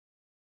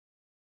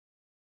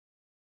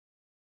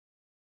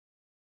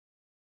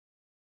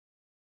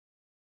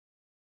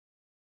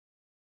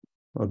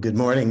Well, good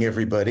morning,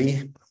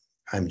 everybody.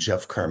 I'm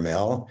Jeff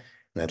Carmel,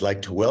 and I'd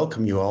like to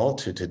welcome you all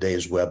to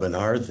today's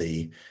webinar,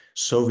 The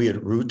Soviet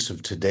Roots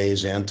of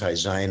Today's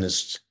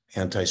Anti-Zionist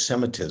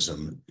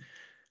Antisemitism.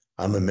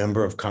 I'm a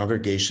member of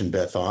Congregation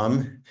Beth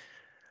Am,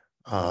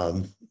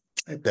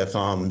 Beth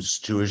Am's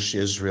Jewish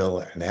Israel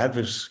and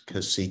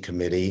Advocacy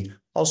Committee,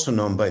 also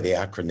known by the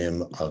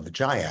acronym of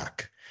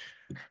JIAC.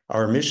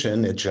 Our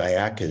mission at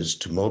JIAC is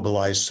to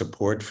mobilize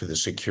support for the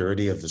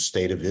security of the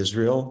State of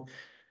Israel,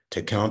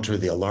 to counter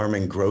the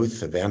alarming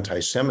growth of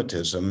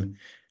anti-Semitism,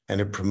 and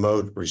to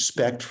promote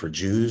respect for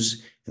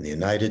Jews in the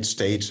United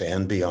States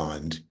and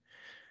beyond.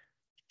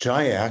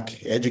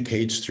 JIAC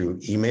educates through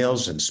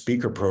emails and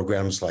speaker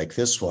programs like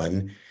this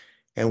one,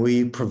 and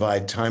we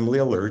provide timely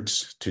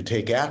alerts to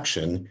take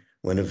action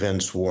when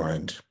events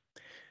warrant.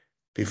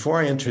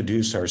 Before I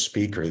introduce our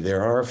speaker,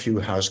 there are a few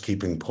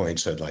housekeeping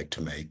points I'd like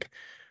to make.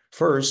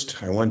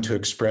 First, I want to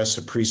express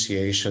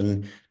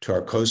appreciation to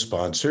our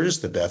co-sponsors,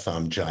 the Beth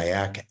Am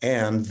JIAC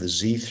and the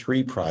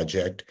Z3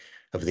 project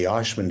of the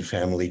Oshman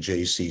Family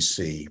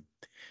JCC.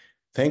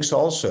 Thanks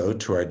also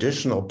to our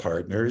additional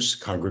partners,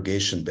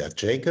 Congregation Beth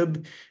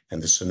Jacob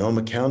and the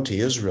Sonoma County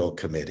Israel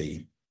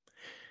Committee.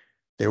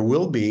 There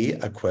will be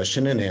a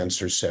question and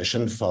answer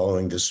session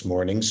following this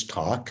morning's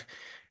talk,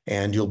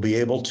 and you'll be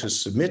able to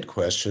submit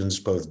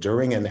questions both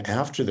during and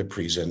after the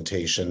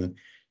presentation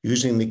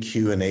using the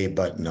Q&A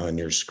button on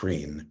your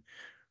screen.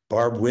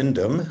 Barb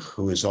Wyndham,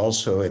 who is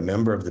also a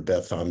member of the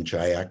Beth Am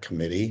JIAC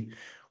committee,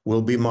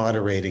 will be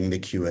moderating the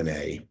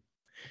Q&A.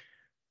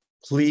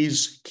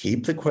 Please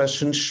keep the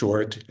questions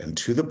short and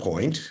to the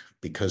point.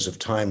 Because of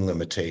time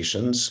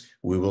limitations,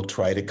 we will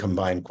try to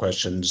combine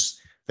questions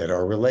that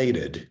are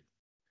related.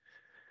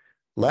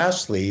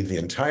 Lastly, the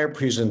entire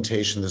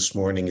presentation this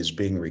morning is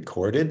being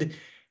recorded,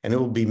 and it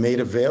will be made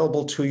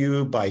available to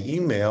you by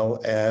email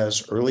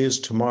as early as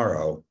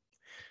tomorrow.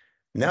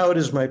 Now it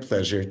is my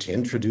pleasure to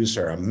introduce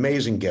our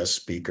amazing guest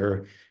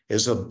speaker,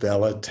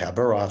 Izabella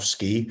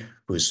Tabarovsky,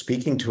 who is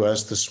speaking to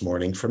us this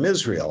morning from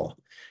Israel.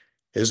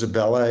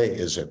 Izabella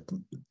is an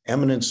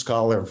eminent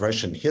scholar of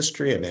Russian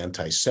history and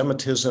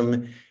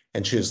anti-Semitism,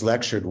 and she has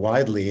lectured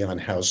widely on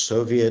how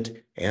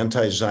Soviet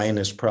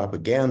anti-Zionist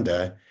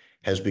propaganda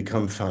has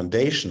become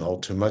foundational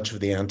to much of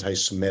the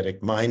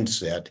anti-Semitic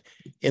mindset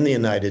in the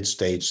United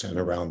States and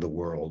around the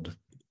world.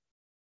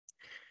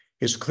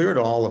 It's clear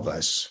to all of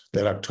us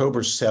that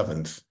October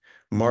 7th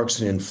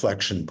marks an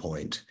inflection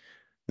point,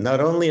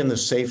 not only in the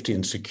safety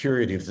and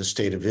security of the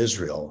State of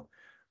Israel,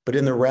 but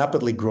in the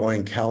rapidly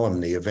growing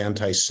calumny of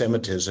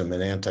anti-Semitism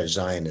and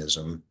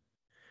anti-Zionism.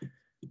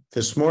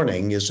 This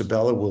morning,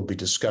 Izabella will be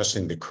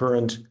discussing the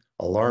current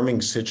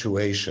alarming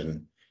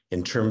situation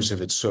in terms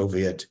of its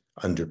Soviet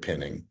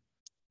underpinning.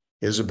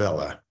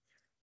 Izabella.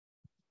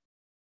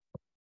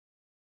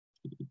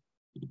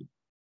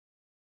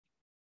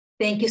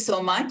 Thank you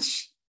so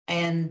much.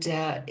 And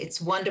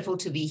it's wonderful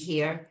to be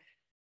here.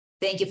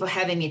 Thank you for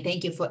having me.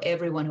 Thank you for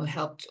everyone who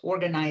helped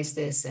organize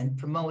this and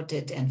promote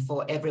it, and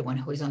for everyone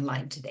who is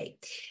online today.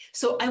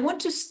 So I want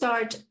to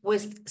start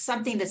with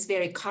something that's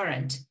very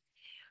current,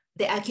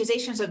 the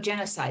accusations of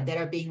genocide that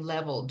are being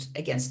leveled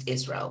against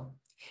Israel.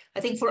 I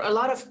think for a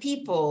lot of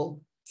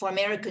people, for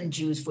American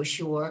Jews for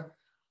sure,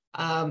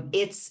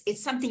 it's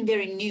something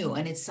very new,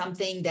 and it's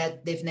something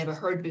that they've never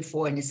heard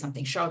before, and it's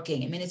something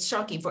shocking. I mean, it's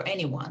shocking for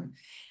anyone.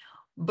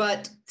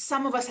 But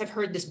some of us have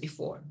heard this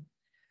before.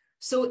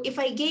 So if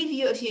I gave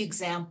you a few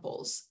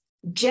examples,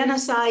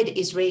 genocide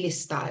Israeli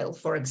style,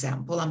 for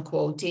example, I'm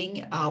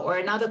quoting, or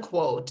another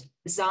quote,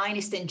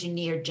 Zionist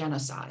engineered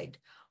genocide,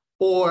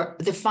 or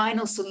the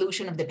final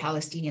solution of the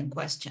Palestinian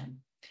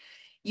question.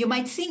 You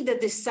might think that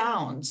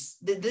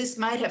this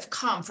might have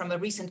come from a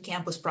recent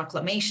campus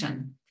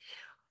proclamation,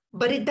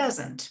 but it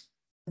doesn't.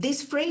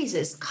 These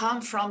phrases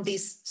come from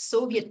this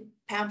Soviet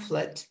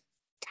pamphlet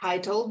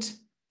titled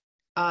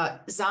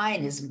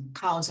Zionism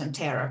Counts on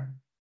Terror.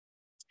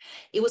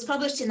 It was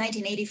published in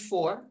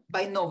 1984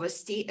 by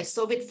Novosti, a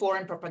Soviet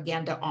foreign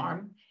propaganda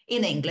arm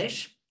in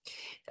English.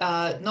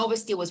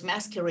 Novosti was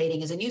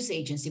masquerading as a news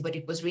agency, but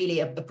it was really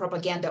a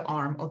propaganda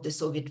arm of the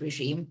Soviet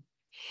regime.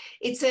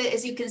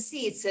 As you can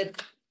see, it's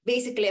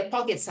basically a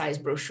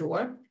pocket-sized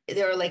brochure.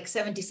 There are like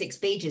 76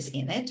 pages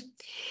in it.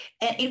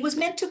 And it was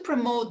meant to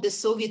promote the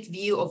Soviet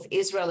view of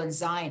Israel and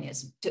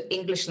Zionism to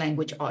English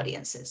language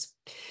audiences.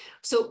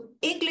 So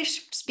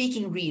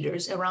English-speaking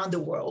readers around the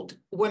world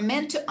were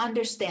meant to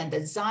understand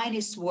that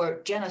Zionists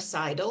were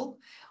genocidal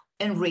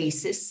and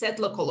racist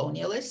settler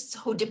colonialists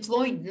who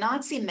deployed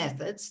Nazi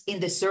methods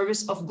in the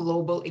service of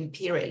global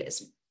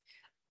imperialism.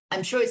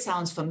 I'm sure it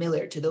sounds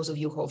familiar to those of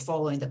you who are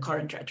following the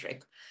current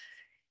rhetoric.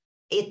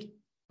 It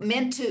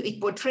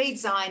portrayed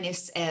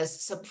Zionists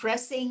as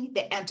suppressing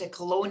the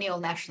anti-colonial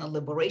national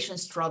liberation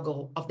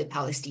struggle of the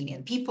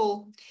Palestinian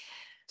people.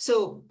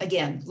 So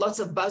again, lots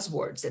of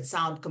buzzwords that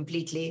sound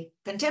completely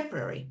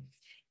contemporary.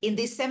 In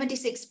these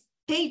 76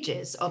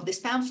 pages of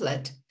this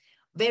pamphlet,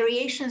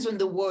 variations on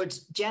the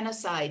words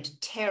genocide,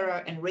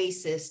 terror, and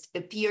racist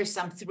appear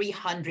some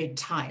 300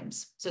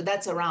 times. So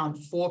that's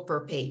around 4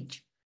 per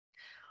page.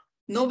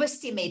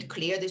 Novosti made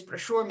clear, this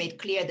brochure made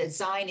clear that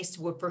Zionists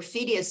were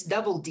perfidious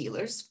double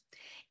dealers,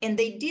 and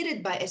they did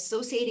it by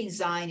associating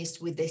Zionists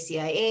with the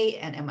CIA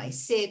and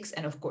MI6,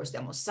 and of course the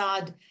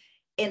Mossad,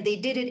 and they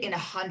did it in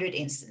 100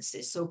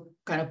 instances. So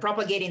kind of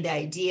propagating the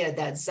idea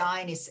that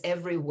Zionists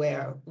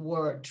everywhere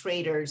were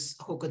traitors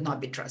who could not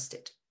be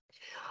trusted.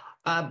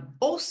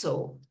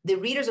 Also, the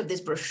readers of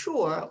this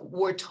brochure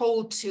were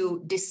told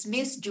to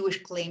dismiss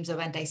Jewish claims of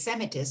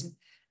anti-Semitism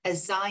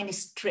as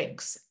Zionist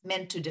tricks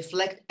meant to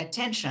deflect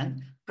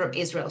attention from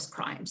Israel's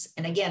crimes.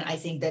 And again, I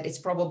think that it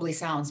probably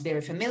sounds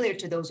very familiar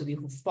to those of you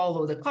who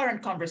follow the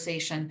current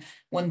conversation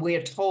when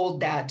we're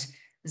told that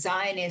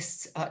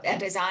Zionists,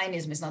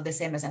 anti-Zionism is not the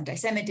same as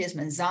anti-Semitism,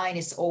 and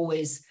Zionists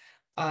always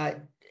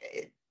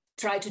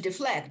try to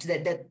deflect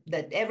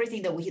that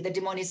everything that the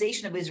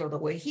demonization of Israel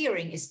that we're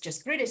hearing is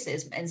just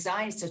criticism, and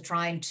Zionists are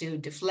trying to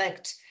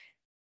deflect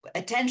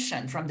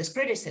attention from this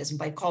criticism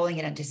by calling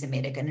it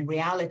anti-Semitic, and in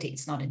reality,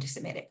 it's not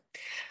anti-Semitic.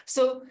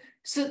 So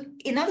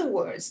in other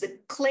words, the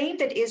claim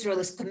that Israel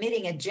is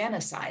committing a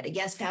genocide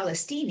against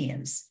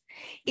Palestinians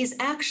is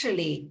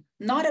actually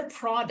not a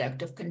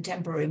product of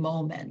contemporary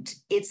moment.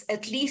 It's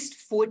at least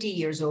 40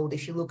 years old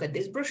if you look at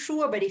this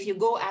brochure, but if you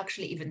go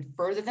actually even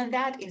further than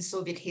that in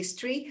Soviet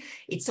history,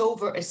 it's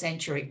over a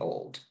century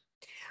old.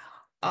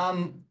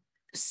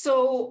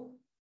 So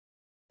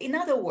in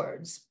other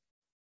words,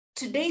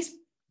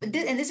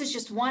 and this is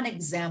just one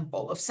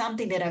example of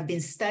something that I've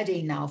been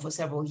studying now for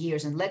several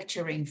years and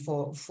lecturing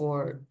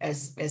for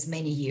as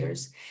many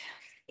years,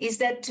 is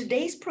that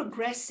today's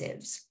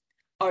progressives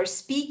are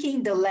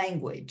speaking the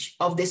language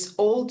of this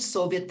old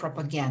Soviet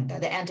propaganda,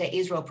 the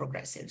anti-Israel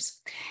progressives.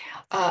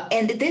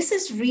 And this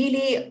is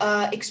really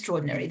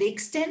extraordinary. The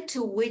extent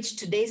to which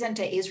today's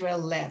anti-Israel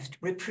left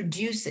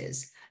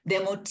reproduces the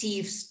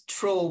motifs,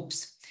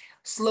 tropes,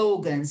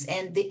 slogans,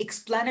 and the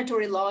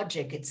explanatory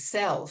logic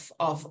itself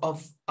of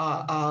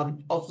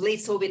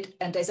late Soviet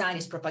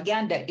anti-Zionist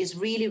propaganda is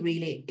really,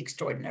 really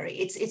extraordinary.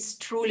 It's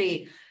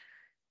truly,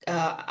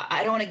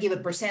 I don't want to give a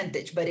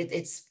percentage, but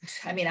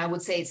I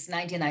would say it's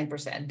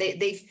 99%.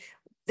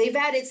 They've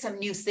added some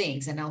new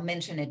things, and I'll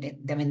mention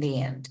them in the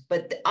end.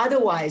 But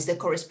otherwise, the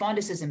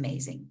correspondence is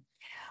amazing.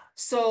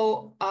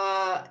 So,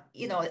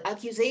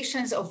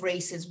 accusations of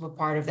racism were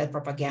part of that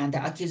propaganda.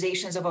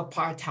 Accusations of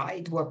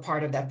apartheid were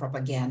part of that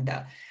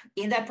propaganda.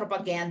 In that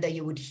propaganda,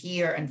 you would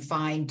hear and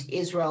find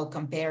Israel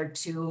compared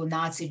to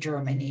Nazi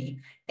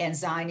Germany, and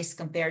Zionists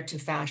compared to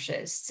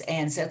fascists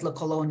and settler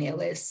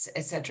colonialists,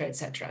 et cetera, et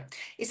cetera.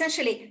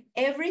 Essentially,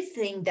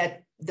 everything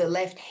that the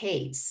left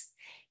hates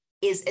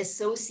is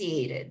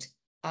associated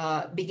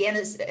began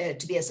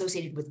to be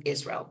associated with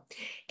Israel.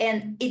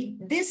 And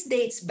this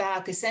dates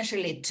back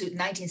essentially to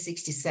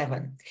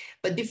 1967.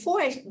 But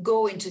before I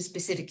go into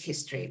specific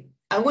history,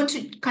 I want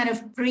to kind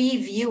of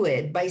preview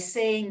it by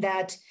saying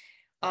that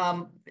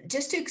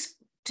just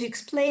to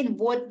explain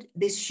what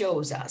this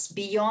shows us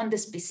beyond the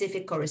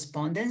specific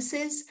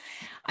correspondences,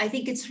 I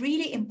think it's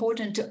really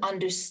important to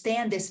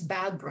understand this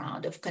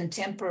background of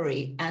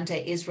contemporary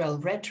anti-Israel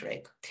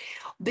rhetoric.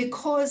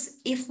 Because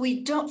if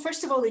we don't,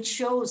 first of all, it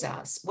shows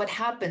us what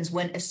happens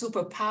when a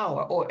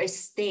superpower or a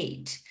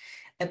state,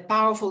 a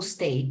powerful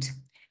state,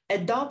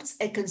 adopts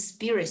a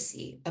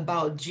conspiracy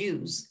about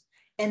Jews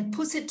and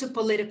puts it to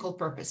political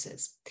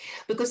purposes.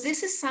 Because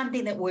this is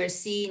something that we're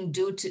seeing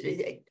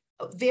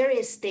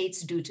various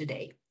states do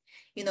today.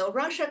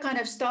 Russia kind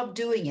of stopped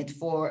doing it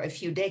for a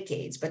few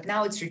decades, but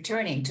now it's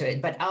returning to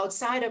it. But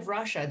outside of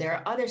Russia, there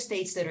are other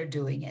states that are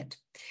doing it.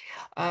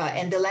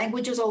 And the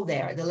language is all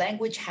there. The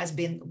language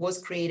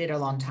was created a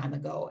long time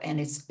ago, and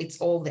it's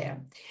all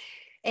there.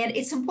 And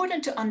it's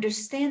important to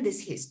understand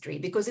this history,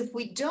 because if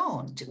we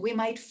don't, we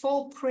might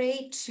fall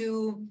prey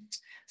to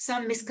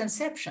some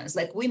misconceptions.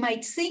 Like, we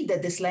might think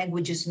that this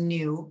language is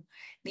new.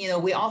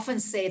 We often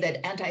say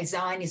that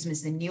anti-Zionism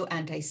is the new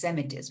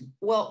anti-Semitism.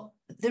 Well,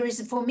 there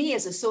is, for me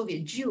as a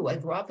Soviet Jew, I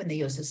grew up in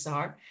the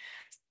USSR,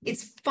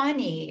 it's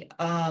funny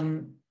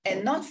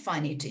and not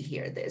funny to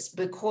hear this,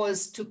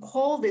 because to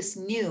call this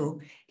new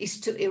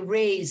is to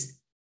erase,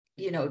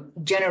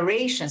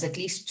 generations, at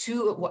least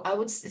two, I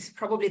would say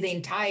probably the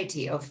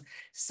entirety of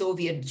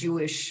Soviet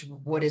Jewish,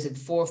 4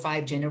 or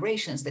 5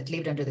 generations that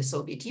lived under the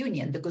Soviet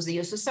Union, because the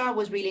USSR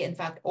was really, in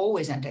fact,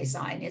 always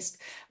anti-Zionist,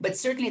 but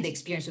certainly the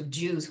experience of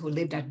Jews who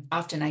lived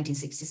after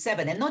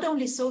 1967, and not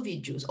only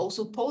Soviet Jews,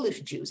 also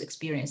Polish Jews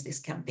experienced this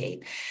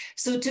campaign.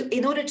 So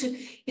in order to,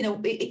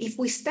 if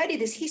we study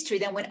this history,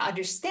 then we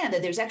understand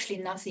that there's actually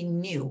nothing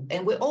new.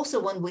 And we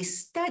also, when we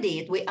study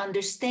it, we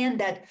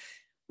understand that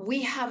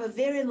we have a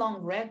very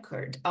long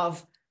record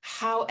of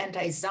how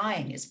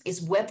anti-Zionism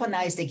is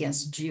weaponized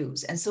against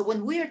Jews. And so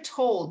when we're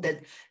told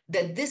that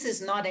this is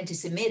not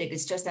anti-Semitic,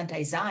 it's just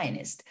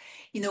anti-Zionist,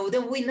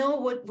 then we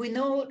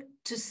know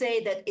to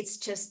say that it's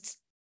just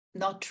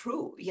not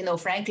true.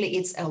 Frankly,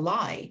 it's a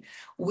lie.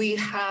 We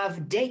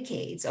have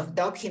decades of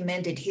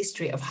documented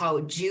history of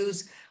how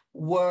Jews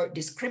were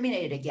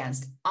discriminated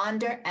against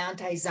under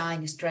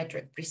anti-Zionist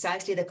rhetoric,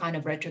 precisely the kind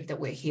of rhetoric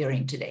that we're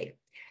hearing today.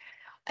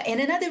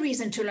 And another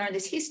reason to learn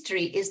this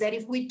history is that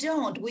if we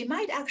don't, we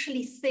might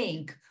actually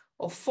think,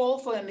 or fall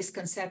for a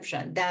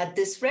misconception that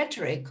this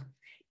rhetoric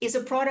is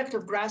a product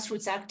of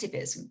grassroots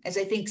activism, as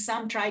I think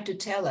some try to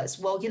tell us.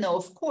 Well,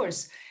 of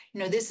course,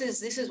 this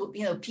is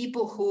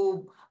people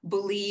who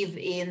believe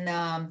in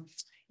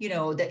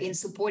in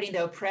supporting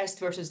the oppressed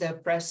versus the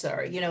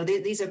oppressor.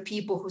 These are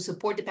people who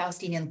support the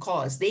Palestinian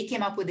cause. They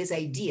came up with these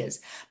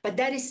ideas, but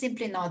that is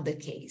simply not the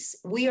case.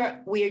 We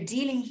are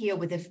dealing here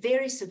with a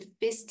very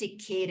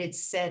sophisticated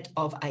set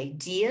of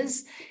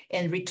ideas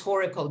and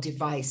rhetorical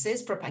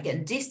devices,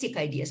 propagandistic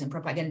ideas and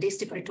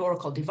propagandistic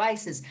rhetorical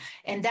devices.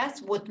 And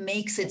that's what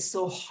makes it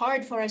so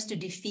hard for us to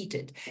defeat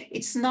it.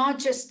 It's not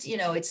just,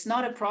 it's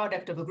not a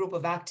product of a group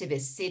of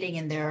activists sitting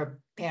in their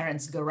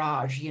parents'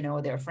 garage,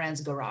 their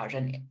friend's garage,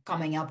 and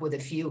coming up with a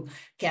few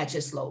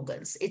catchy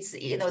slogans. It's,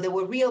 there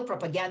were real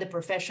propaganda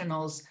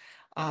professionals,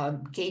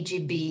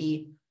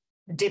 KGB,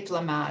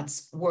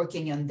 diplomats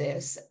working on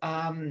this.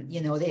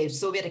 The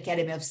Soviet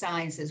Academy of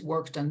Sciences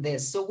worked on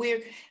this. So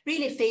we're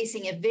really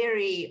facing a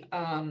very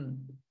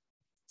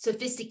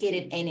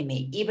sophisticated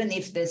enemy, even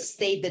if the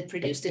state that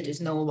produced it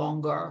is no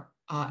longer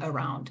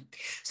around.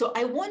 So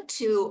I want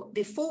to,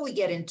 before we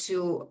get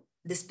into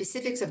the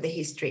specifics of the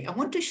history, I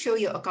want to show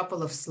you a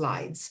couple of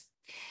slides,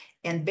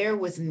 and bear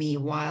with me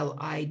while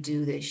I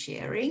do the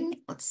sharing.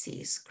 Let's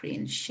see,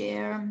 screen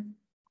share.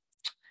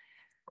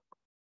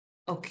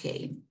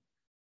 Okay,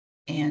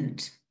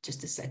 and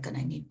just a second,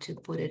 I need to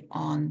put it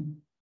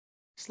on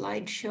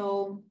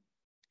slideshow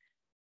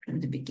from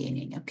the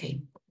beginning.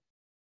 Okay,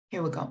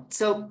 here we go.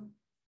 So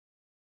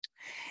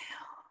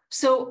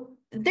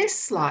this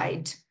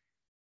slide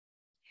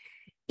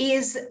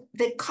is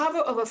the cover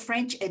of a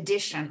French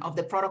edition of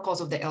the Protocols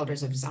of the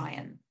Elders of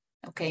Zion,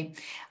 okay?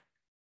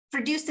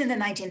 Produced in the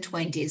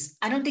 1920s.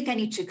 I don't think I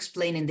need to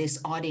explain in this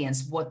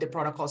audience what the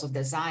Protocols of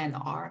the Zion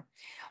are,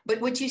 but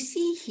what you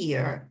see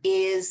here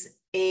is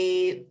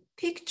a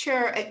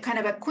picture, a kind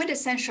of a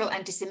quintessential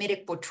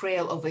anti-Semitic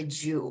portrayal of a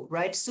Jew,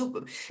 right?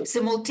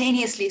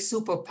 Simultaneously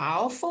super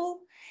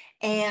powerful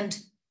and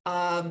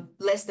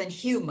less than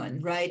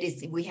human, right?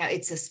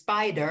 It's a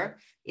spider.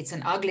 It's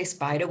an ugly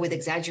spider with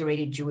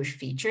exaggerated Jewish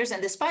features,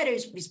 and the spider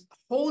is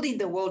holding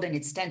the world in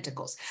its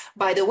tentacles.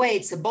 By the way,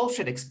 it's a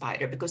Bolshevik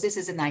spider because this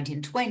is the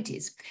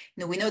 1920s.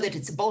 We know that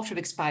it's a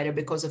Bolshevik spider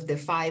because of the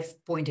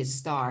 5-pointed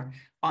star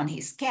on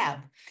his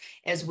cap.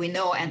 As we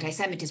know,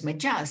 anti-Semitism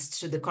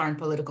adjusts to the current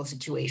political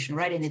situation,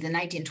 right? And in the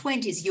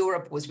 1920s,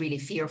 Europe was really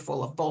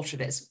fearful of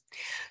Bolshevism.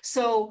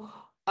 So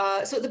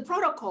the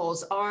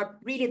protocols are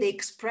really the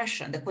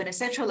expression, the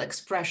quintessential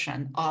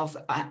expression of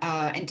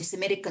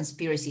anti-Semitic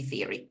conspiracy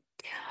theory.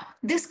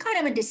 This kind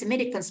of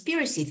anti-Semitic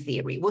conspiracy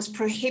theory was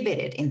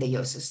prohibited in the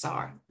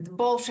USSR. The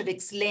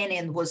Bolsheviks,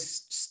 Lenin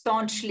was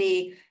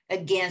staunchly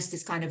against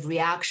this kind of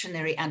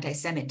reactionary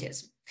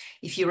anti-Semitism.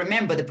 If you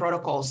remember, the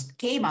protocols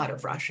came out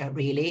of Russia,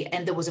 really,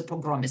 and there was a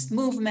pogromist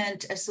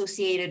movement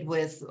associated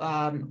with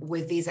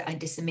these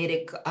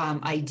anti-Semitic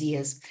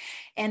ideas.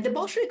 And the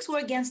Bolsheviks were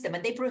against them,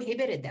 and they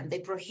prohibited them. They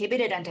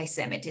prohibited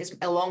anti-Semitism,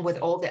 along with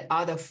all the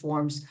other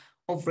forms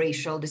of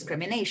racial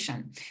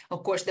discrimination.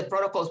 Of course, the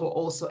protocols were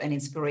also an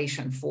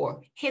inspiration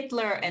for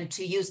Hitler, and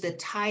to use the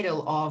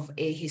title of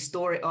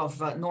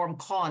Norm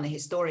Cohn, a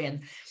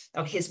historian,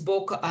 of his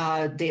book,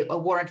 A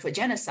Warrant for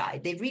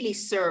Genocide, they really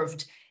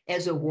served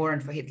as a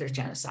warrant for Hitler's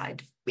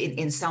genocide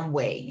in some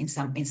way, in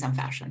some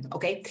fashion,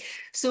 okay?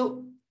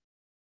 So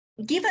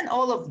given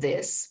all of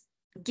this,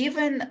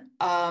 given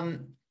all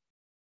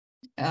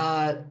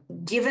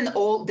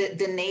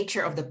the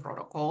nature of the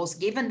protocols,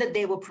 given that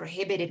they were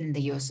prohibited in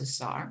the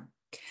USSR,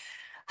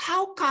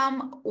 how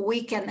come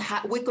we could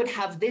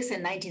have this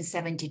in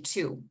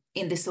 1972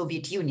 in the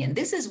Soviet Union?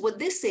 This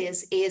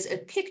is a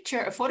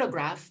picture, a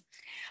photograph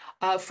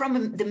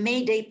from the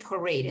May Day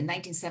parade in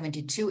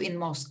 1972 in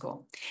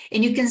Moscow.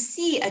 And you can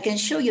see, I can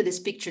show you these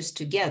pictures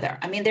together.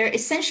 I mean, they're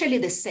essentially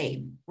the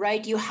same,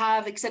 right? You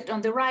have, except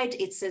on the right,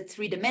 it's a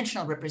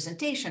three-dimensional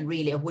representation,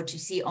 really, of what you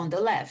see on the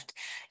left.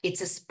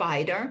 It's a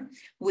spider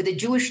with a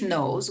Jewish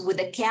nose, with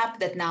a cap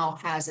that now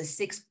has a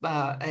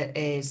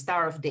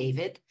Star of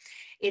David.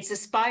 It's a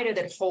spider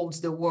that holds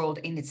the world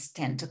in its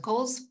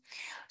tentacles.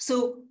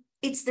 So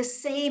it's the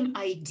same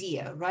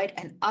idea, right?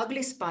 An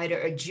ugly spider,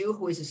 a Jew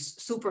who is a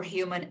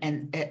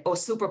superhuman or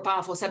super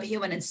powerful,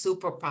 subhuman and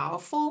super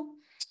powerful,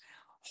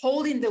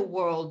 holding the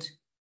world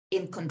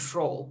in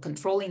control,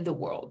 controlling the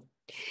world.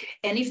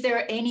 And if there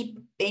are any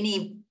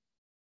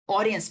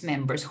audience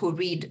members who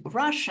read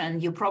Russian,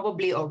 you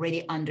probably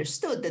already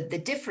understood that the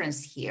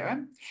difference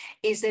here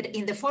is that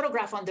in the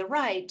photograph on the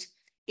right,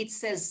 it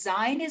says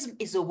Zionism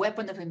is a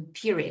weapon of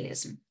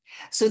imperialism.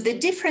 So the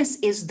difference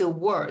is the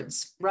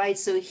words, right?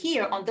 So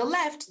here on the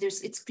left,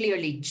 it's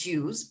clearly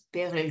Jews,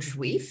 Perel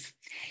Juif,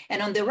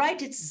 and on the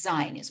right, it's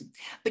Zionism.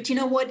 But you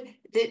know what?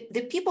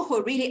 The people who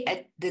are really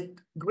at the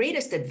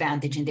greatest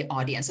advantage in the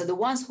audience are the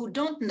ones who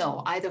don't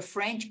know either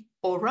French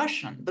or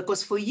Russian,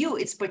 because for you,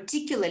 it's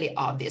particularly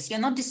obvious. You're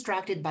not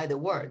distracted by the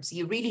words.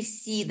 You really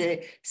see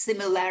the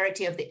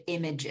similarity of the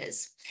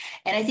images.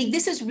 And I think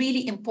this is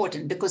really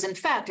important because, in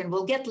fact, and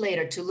we'll get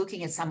later to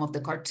looking at some of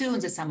the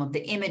cartoons and some of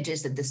the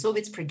images that the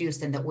Soviets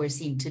produced and that we're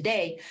seeing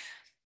today,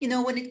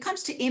 when it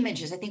comes to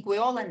images, I think we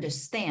all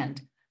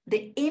understand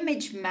the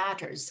image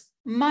matters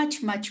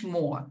much, much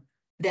more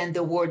than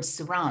the words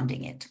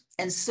surrounding it.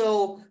 And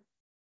so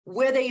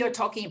whether you're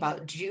talking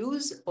about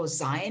Jews or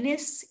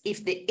Zionists,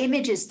 if the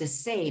image is the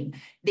same,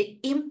 the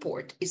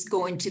import is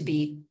going to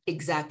be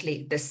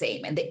exactly the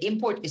same. And the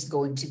import is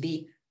going to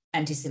be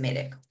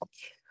anti-Semitic.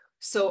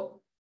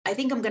 So I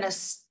think I'm going to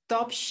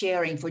stop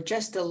sharing for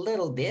just a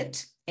little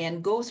bit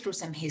and go through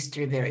some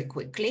history very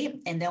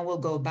quickly. And then we'll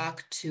go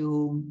back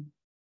to,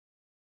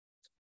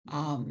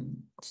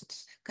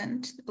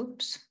 second,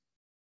 oops.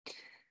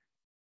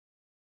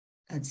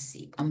 Let's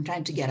see, I'm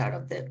trying to get out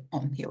of the,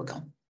 here we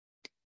go.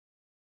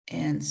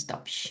 And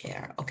stop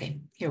share.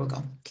 Okay, here we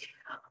go.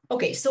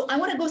 Okay, so I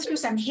want to go through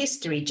some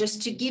history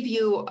just to give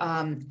you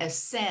a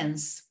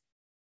sense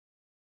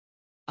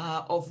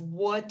of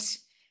what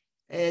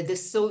the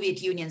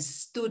Soviet Union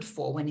stood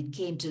for when it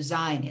came to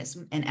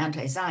Zionism and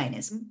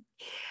anti-Zionism.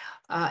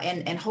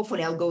 And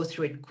hopefully I'll go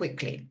through it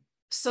quickly.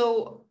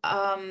 So,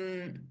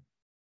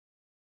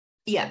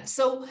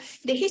 so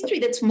the history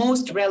that's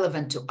most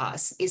relevant to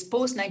us is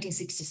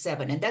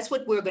post-1967, and that's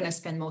what we're going to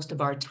spend most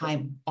of our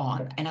time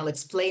on. And I'll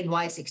explain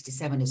why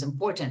 67 is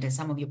important, and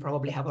some of you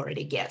probably have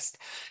already guessed.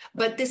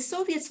 But the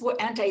Soviets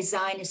were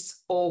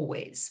anti-Zionists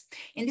always.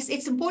 And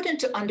it's important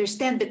to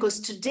understand because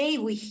today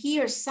we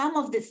hear some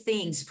of the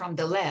things from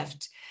the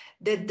left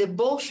that the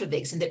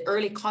Bolsheviks and the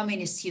early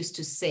communists used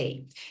to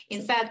say.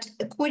 In fact,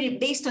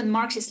 based on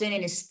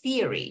Marxist-Leninist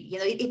theory,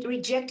 it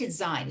rejected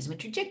Zionism.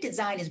 It rejected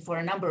Zionism for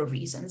a number of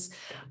reasons.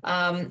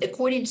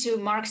 According to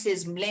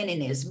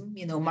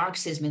Marxism-Leninism,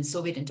 Marxism in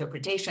Soviet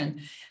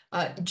interpretation,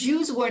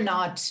 Jews were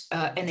not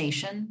a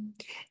nation.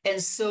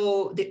 And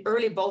so the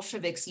early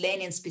Bolsheviks,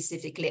 Lenin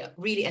specifically,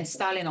 really, and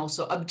Stalin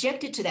also,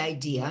 objected to the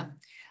idea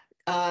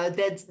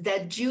that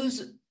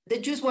the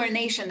Jews were a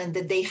nation and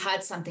that they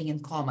had something in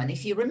common.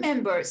 If you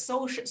remember,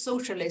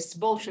 socialists,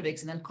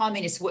 Bolsheviks, and then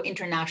communists were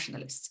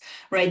internationalists,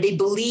 right? They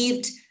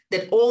believed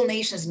that all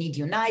nations need to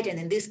unite. And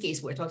in this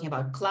case, we're talking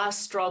about class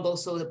struggle.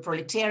 So the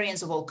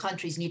proletarians of all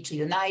countries need to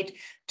unite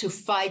to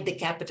fight the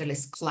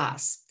capitalist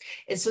class.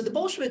 And so the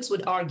Bolsheviks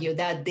would argue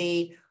that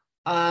the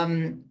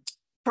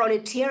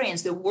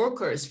proletarians, the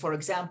workers, for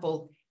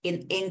example,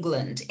 in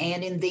England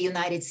and in the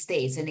United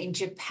States and in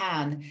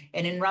Japan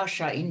and in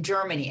Russia, in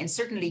Germany, and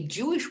certainly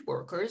Jewish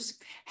workers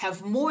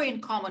have more in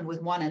common with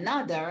one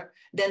another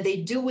than they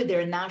do with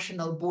their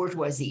national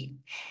bourgeoisie.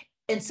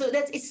 And so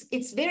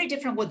it's very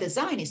different what the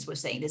Zionists were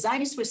saying. The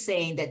Zionists were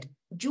saying that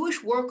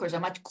Jewish workers are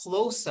much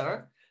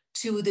closer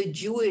to the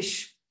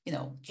Jewish,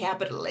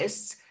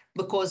 capitalists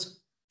because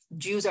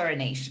Jews are a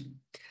nation.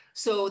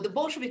 So the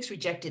Bolsheviks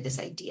rejected this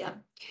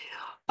idea.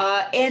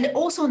 And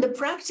also on the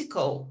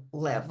practical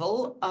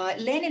level,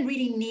 Lenin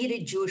really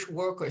needed Jewish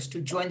workers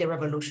to join the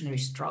revolutionary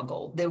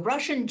struggle. The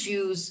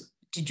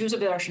Jews of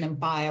the Russian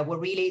Empire were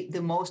really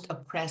the most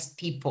oppressed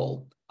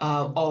people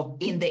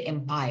in the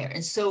empire.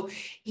 And so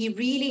he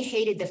really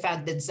hated the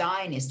fact that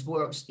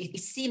it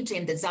seemed to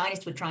him that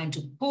Zionists were trying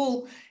to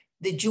pull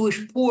the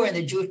Jewish poor and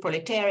the Jewish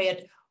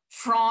proletariat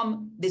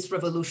from this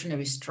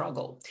revolutionary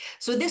struggle.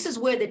 So this is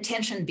where the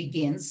tension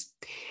begins.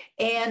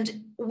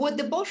 And what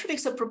the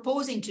Bolsheviks are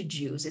proposing to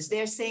Jews is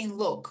they're saying,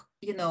 look,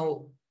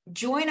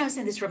 join us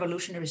in this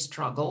revolutionary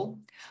struggle,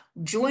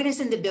 join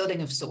us in the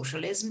building of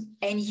socialism,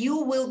 and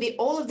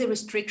all of the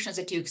restrictions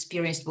that you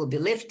experienced will be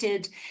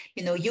lifted.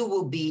 You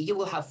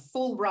will have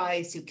full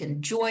rights. You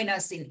can join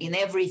us in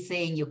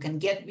everything. You can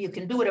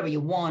do whatever you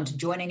want,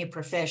 join any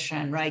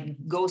profession,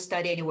 right? Go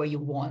study anywhere you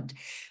want.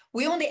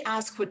 We only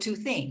ask for two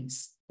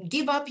things.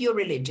 Give up your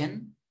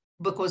religion,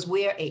 because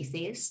we're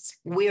atheists,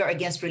 we are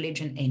against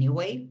religion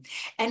anyway,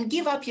 and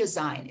give up your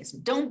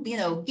Zionism. Don't,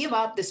 give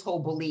up this whole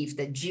belief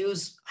that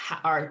Jews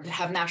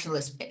have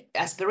nationalist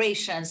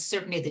aspirations.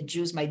 Certainly the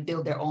Jews might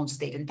build their own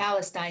state in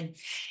Palestine.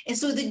 And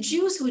so the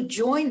Jews who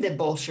joined the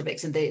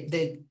Bolsheviks and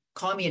the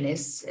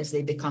communists, as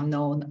they become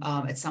known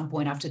at some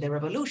point after the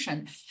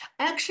revolution,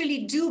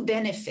 actually do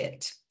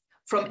benefit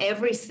from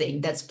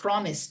everything that's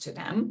promised to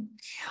them.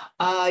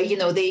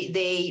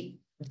 They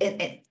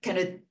kind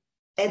of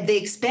at the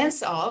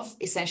expense of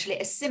essentially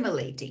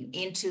assimilating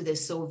into the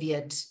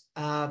Soviet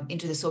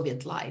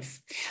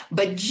life.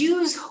 But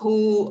Jews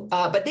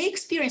but they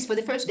experienced for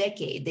the first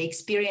decade, they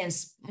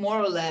experienced more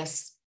or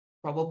less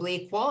probably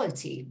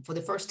equality for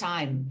the first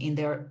time in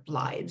their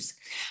lives.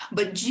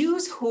 But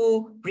Jews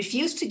who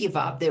refused to give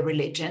up their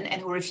religion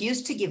and who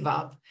refused to give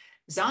up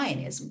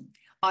Zionism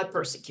are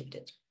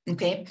persecuted,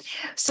 okay?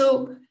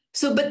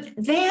 But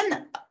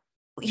then,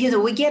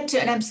 we get to,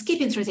 and I'm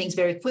skipping through things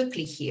very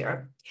quickly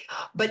here,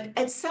 but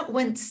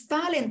when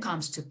Stalin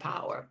comes to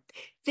power,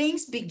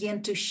 things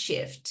begin to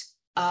shift.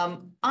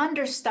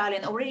 Under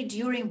Stalin, already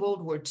during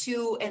World War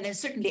II, and then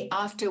certainly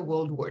after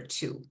World War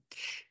II,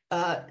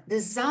 the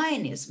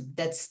Zionism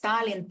that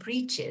Stalin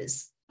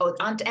preaches, or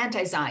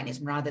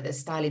anti-Zionism rather, that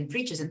Stalin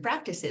preaches and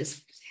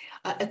practices,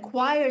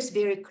 acquires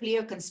very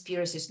clear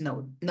conspiracist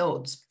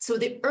nodes. So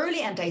the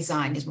early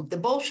anti-Zionism of the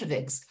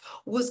Bolsheviks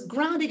was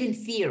grounded in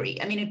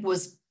theory. I mean, it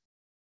was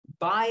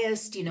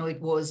biased, it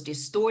was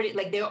distorted.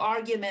 Like their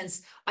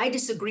arguments, I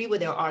disagree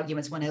with their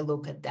arguments when I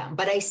look at them,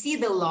 but I see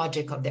the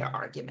logic of their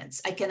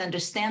arguments. I can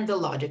understand the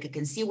logic. I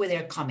can see where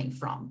they're coming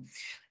from.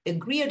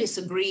 Agree or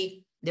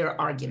disagree, their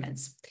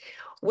arguments.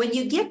 When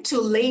you get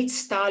to late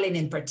Stalin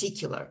in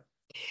particular,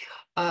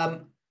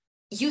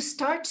 you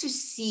start to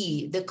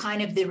see the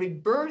kind of the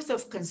rebirth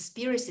of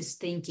conspiracist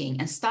thinking.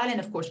 And Stalin,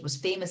 of course, was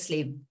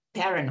famously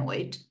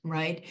paranoid,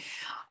 right?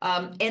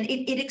 And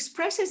it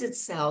expresses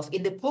itself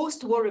in the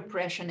post-war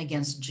repression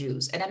against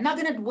Jews. And I'm not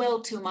going to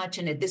dwell too much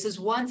in it. This is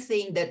one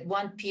thing that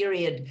one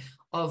period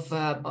of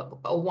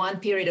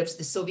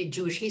the Soviet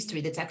Jewish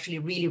history that's actually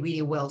really,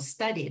 really well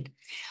studied.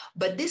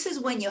 But this is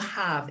when you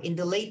have, in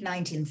the late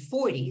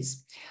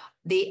 1940s,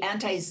 the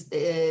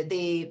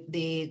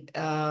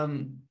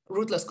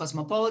Ruthless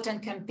Cosmopolitan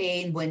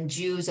campaign, when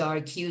Jews are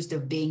accused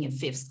of being in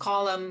fifth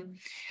column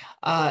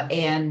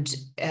and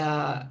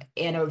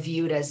are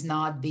viewed as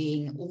not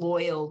being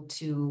loyal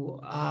to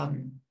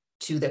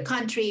the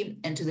country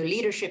and to the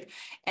leadership.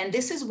 And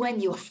this is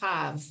when you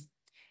have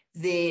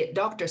the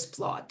doctor's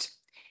plot.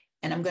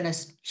 And I'm going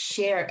to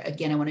share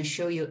again, I want to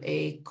show you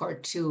a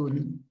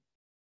cartoon.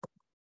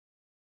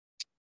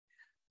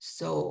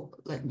 So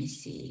let me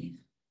see.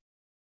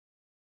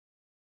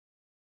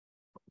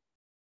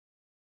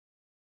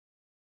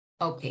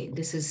 Okay,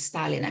 this is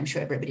Stalin. I'm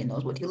sure everybody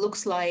knows what he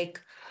looks like.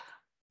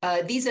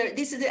 I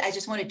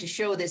just wanted to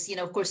show this,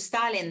 of course,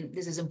 Stalin,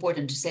 this is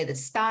important to say that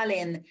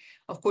Stalin,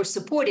 of course,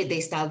 supported the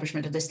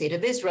establishment of the state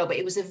of Israel, but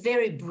it was a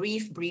very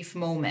brief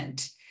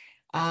moment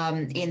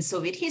in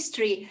Soviet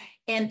history.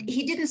 And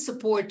he didn't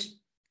support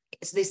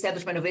the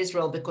establishment of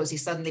Israel because he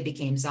suddenly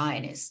became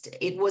Zionist.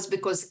 It was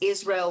because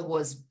Israel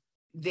was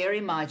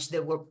very much,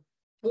 there were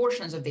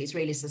portions of the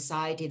Israeli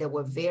society that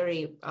were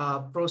very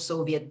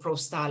pro-Soviet,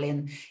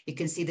 pro-Stalin. You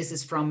can see this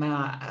is from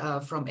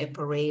a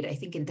parade, I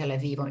think in Tel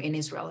Aviv or in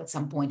Israel at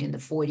some point in the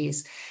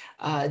 40s.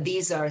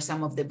 These are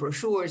some of the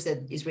brochures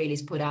that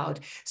Israelis put out.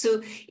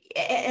 So,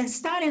 and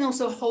Stalin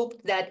also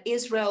hoped that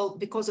Israel,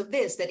 because of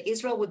this, that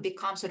Israel would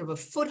become sort of a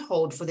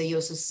foothold for the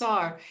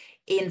USSR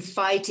in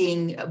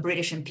fighting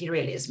British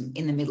imperialism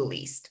in the Middle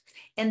East.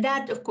 And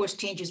that, of course,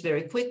 changes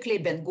very quickly.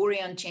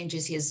 Ben-Gurion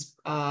changes his,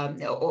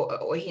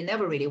 or he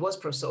never really was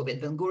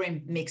pro-Soviet.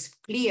 Ben-Gurion makes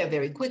clear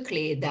very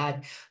quickly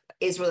that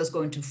Israel is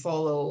going to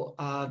follow,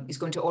 is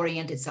going to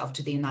orient itself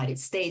to the United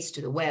States, to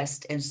the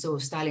West. And so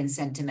Stalin's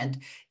sentiment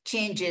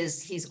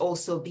changes. He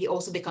also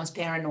becomes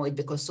paranoid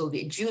because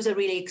Soviet Jews are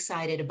really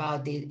excited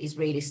about the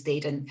Israeli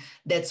state. And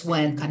that's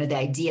when kind of the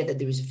idea that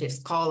there is a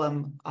fifth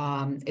column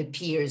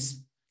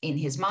appears in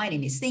his mind,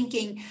 in his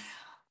thinking.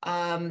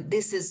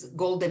 This is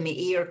Golda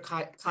Meir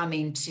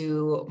coming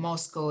to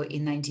Moscow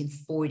in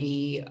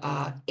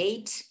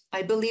 1948.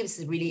 I believe it's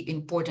a really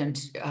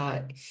important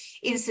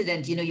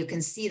incident. You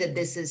can see that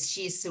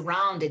she's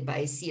surrounded by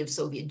a sea of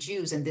Soviet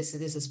Jews, and this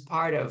is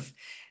part of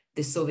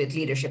the Soviet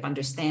leadership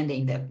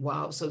understanding that,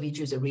 wow, Soviet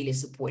Jews are really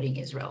supporting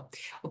Israel.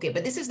 Okay,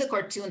 but this is the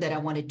cartoon that I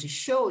wanted to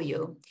show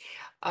you.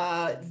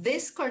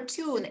 This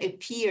cartoon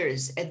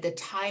appears at the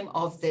time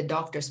of the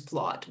doctor's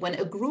plot, when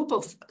a group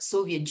of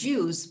Soviet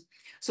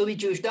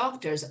Jewish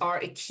doctors are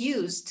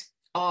accused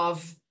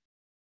of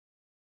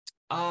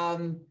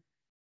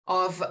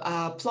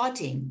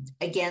plotting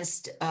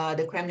against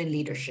the Kremlin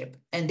leadership.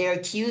 And they're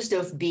accused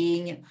of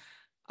being,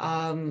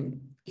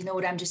 you know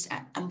what,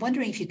 I'm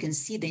wondering if you can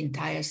see the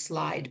entire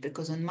slide,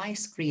 because on my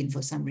screen,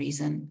 for some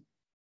reason,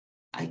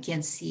 I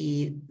can't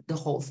see the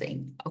whole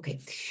thing. Okay.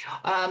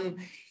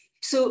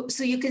 So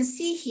you can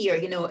see here,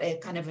 a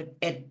kind of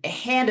a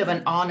hand of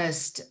an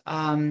honest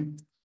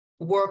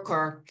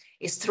worker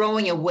is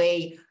throwing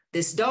away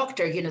this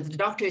doctor. The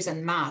doctor is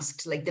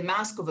unmasked, like the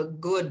mask of a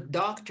good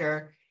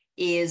doctor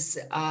is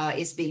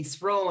being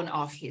thrown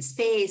off his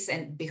face,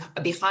 and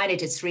behind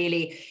it, it's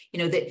really,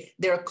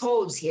 there are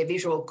codes here,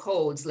 visual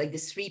codes, like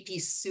this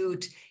three-piece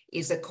suit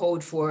is a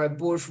code for a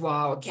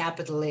bourgeois or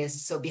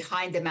capitalist. So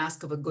behind the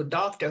mask of a good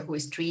doctor who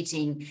is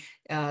treating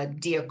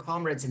dear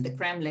comrades in the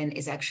Kremlin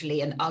is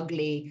actually an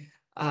ugly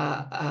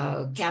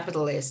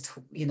capitalist,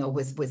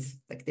 with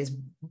like this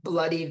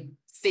bloody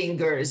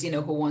fingers,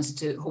 who wants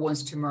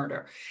to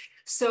murder.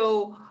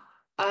 So,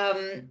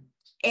 and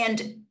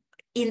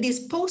in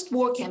these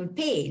post-war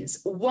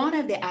campaigns, one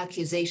of the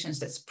accusations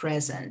that's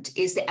present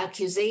is the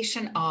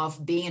accusation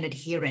of being an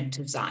adherent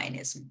to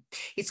Zionism.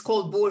 It's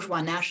called bourgeois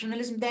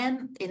nationalism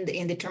then,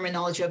 in the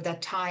terminology of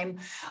that time,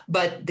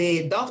 but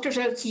the doctors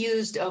are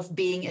accused of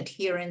being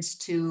adherents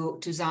to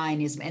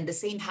Zionism, and the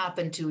same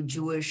happened to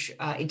Jewish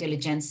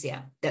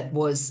intelligentsia that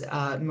was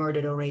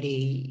murdered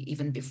already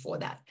even before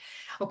that.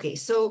 Okay,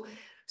 so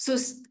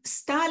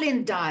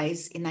Stalin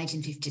dies in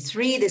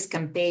 1953. This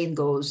campaign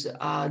goes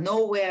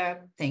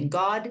nowhere, thank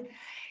God.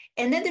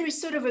 And then there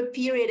is sort of a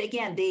period,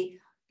 again, the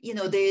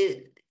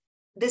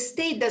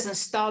state doesn't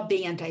stop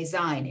being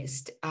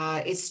anti-Zionist.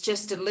 It's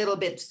just a little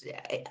bit,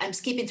 I'm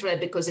skipping through it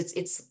because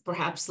it's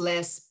perhaps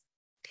less,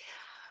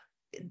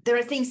 there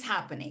are things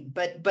happening,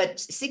 but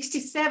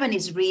 67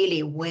 is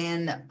really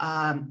when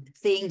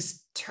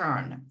things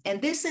turn.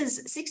 And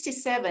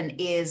 67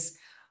 is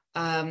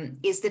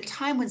is the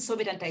time when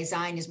Soviet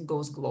anti-Zionism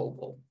goes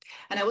global.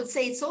 And I would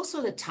say it's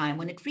also the time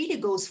when it really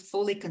goes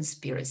fully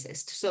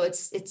conspiracist. So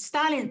it's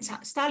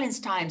Stalin's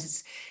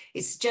times,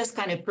 it's just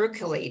kind of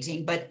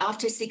percolating. But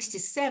after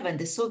 67,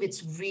 the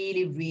Soviets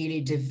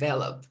really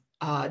develop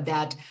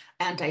that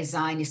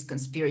anti-Zionist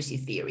conspiracy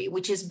theory,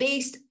 which is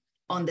based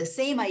on the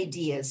same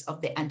ideas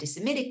of the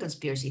anti-Semitic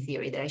conspiracy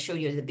theory that I showed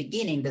you at the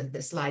beginning,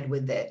 the slide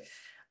with the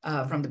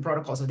from the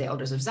Protocols of the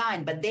Elders of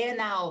Zion, but they're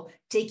now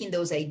taking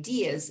those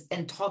ideas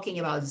and talking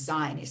about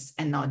Zionists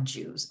and not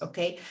Jews,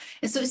 okay?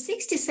 And so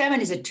 67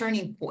 is a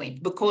turning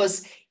point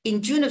because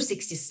in June of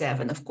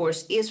 67, of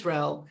course,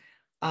 Israel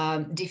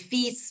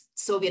defeats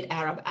Soviet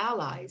Arab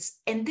allies,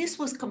 and this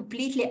was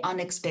completely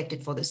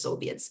unexpected for the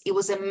Soviets. It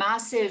was a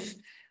massive,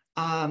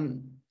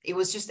 it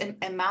was just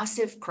a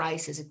massive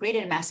crisis. It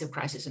created a massive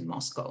crisis in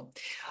Moscow.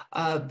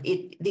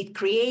 It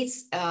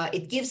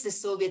gives the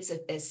Soviets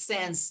a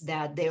sense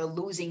that they're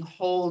losing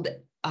hold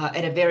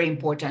at a very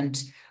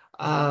important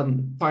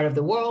part of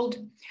the world.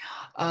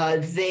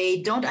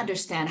 They don't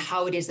understand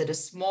how it is that a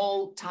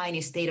small,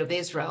 tiny state of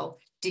Israel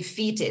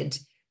defeated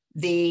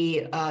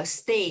the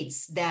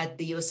states that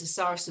the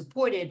USSR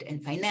supported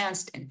and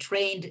financed and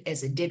trained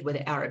as it did with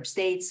the Arab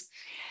states.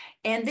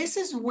 And this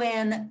is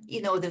when,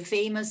 you know, the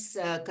famous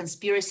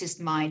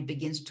conspiracist mind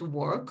begins to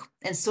work.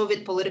 And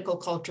Soviet political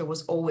culture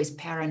was always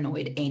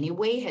paranoid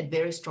anyway, had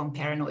very strong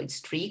paranoid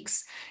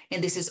streaks.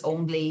 And this is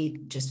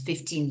only just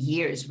 15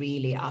 years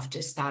really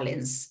after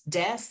Stalin's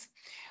death.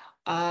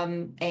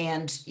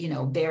 And, you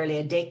know, barely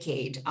a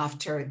decade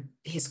after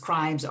his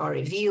crimes are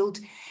revealed.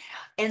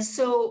 And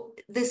so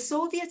the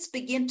Soviets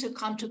begin to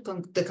come to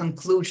the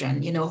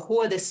conclusion, you know,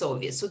 who are the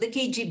Soviets? So the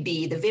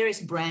KGB, the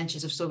various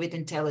branches of Soviet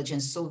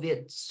intelligence,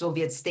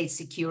 Soviet state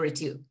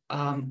security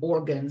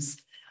organs,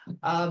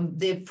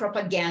 the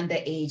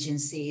propaganda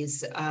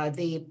agencies,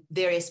 the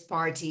various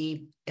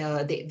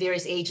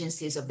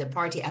agencies of the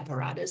party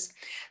apparatus.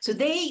 So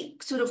they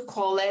sort of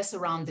coalesce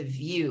around the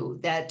view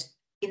that,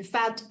 in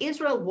fact,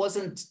 Israel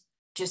wasn't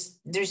just,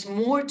 there's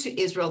more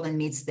to Israel than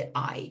meets the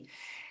eye,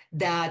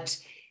 that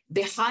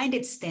behind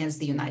it stands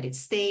the United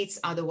States.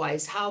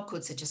 Otherwise, how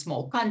could such a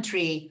small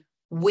country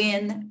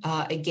win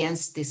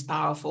against this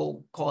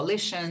powerful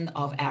coalition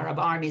of Arab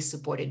armies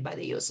supported by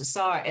the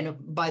USSR? And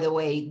by the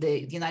way,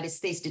 the United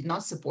States did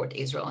not support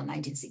Israel in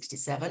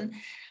 1967.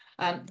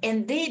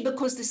 And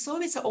because the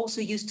Soviets are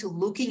also used to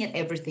looking at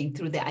everything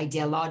through the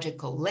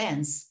ideological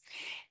lens,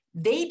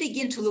 they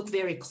begin to look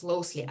very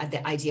closely at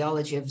the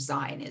ideology of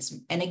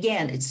Zionism. And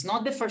again, it's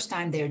not the first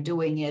time they're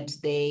doing it.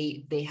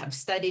 They have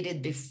studied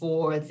it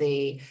before.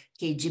 The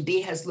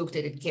KGB has looked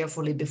at it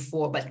carefully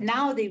before, but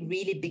now they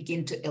really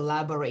begin to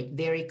elaborate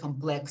very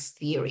complex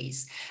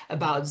theories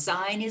about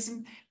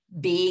Zionism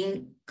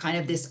being kind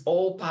of this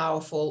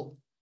all-powerful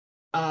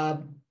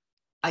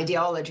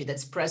ideology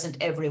that's present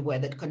everywhere,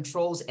 that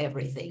controls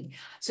everything.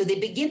 So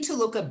they begin to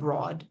look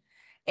abroad.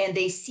 And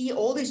they see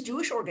all these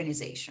Jewish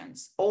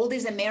organizations, all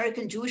these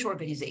American Jewish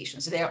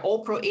organizations. They're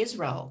all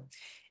pro-Israel.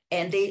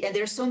 And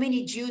there's so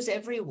many Jews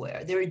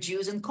everywhere. There are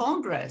Jews in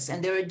Congress,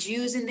 and there are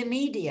Jews in the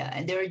media,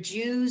 and there are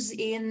Jews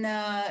in,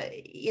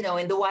 you know,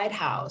 in the White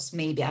House.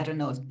 Maybe, I don't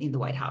know if in the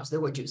White House,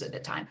 there were Jews at the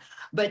time,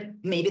 but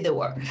maybe there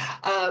were.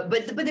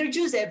 But there are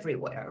Jews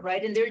everywhere,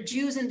 right? And there are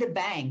Jews in the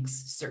banks,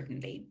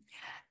 certainly.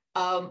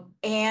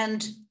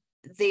 And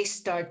they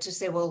start to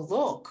say, well,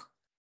 look,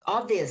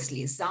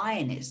 obviously,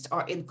 Zionists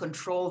are in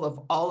control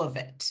of all of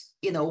it.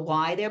 You know,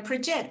 why they're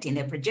projecting?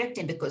 They're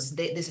projecting because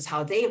this is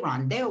how they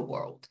run their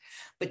world.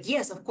 But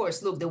yes, of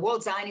course, look, the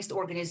World Zionist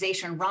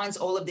Organization runs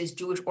all of these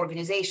Jewish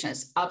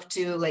organizations up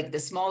to like the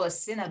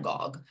smallest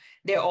synagogue.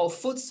 They're all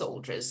foot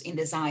soldiers in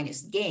the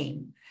Zionist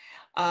game.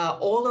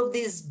 All of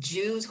these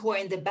Jews who are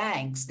in the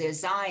banks, they're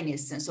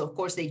Zionists. And so, of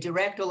course, they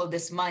direct all of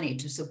this money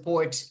to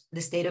support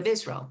the state of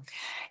Israel.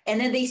 And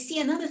then they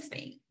see another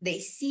thing. They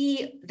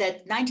see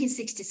that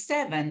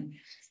 1967,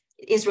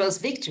 Israel's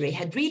victory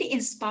had really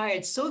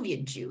inspired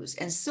Soviet Jews.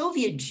 And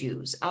Soviet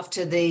Jews,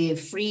 after the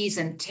freeze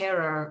and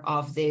terror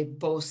of the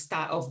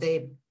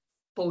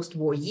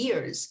post-war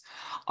years,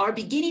 are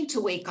beginning to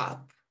wake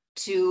up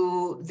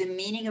to the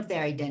meaning of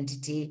their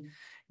identity.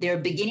 They're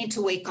beginning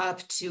to wake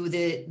up to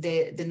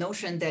the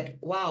notion that,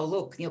 wow,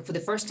 look, you know, for the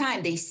first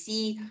time, they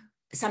see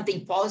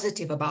something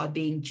positive about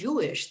being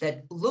Jewish,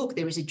 that, look,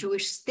 there is a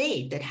Jewish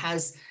state that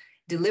has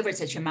delivered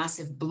such a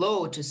massive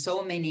blow to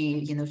so many,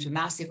 you know, to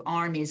massive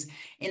armies.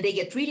 And they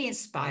get really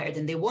inspired,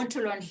 and they want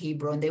to learn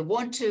Hebrew, and they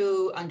want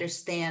to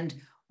understand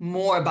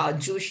more about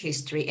Jewish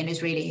history and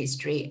Israeli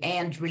history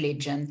and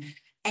religion.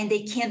 And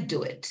they can't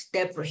do it.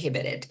 They're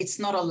prohibited. It's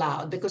not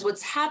allowed, because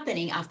what's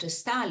happening after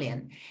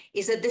Stalin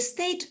is that the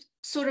state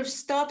sort of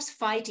stops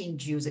fighting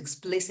Jews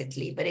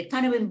explicitly, but it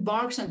kind of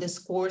embarks on this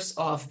course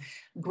of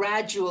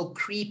gradual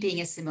creeping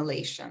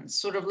assimilation,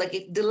 sort of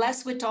like the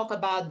less we talk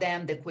about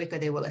them, the quicker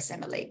they will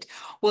assimilate.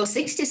 Well,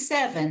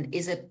 67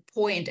 is a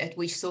point at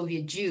which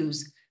Soviet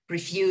Jews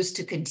refuse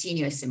to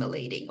continue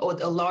assimilating, or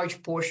a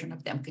large portion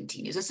of them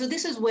continues. And so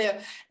this is where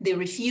the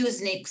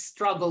refuseniks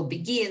struggle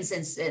begins.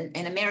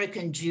 And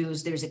American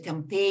Jews, there's a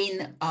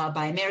campaign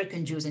by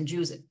American Jews and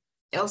Jews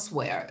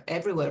elsewhere,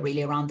 everywhere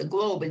really around the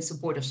globe in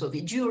support of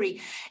Soviet Jewry.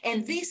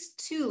 And this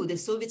too, the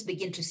Soviets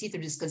begin to see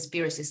through this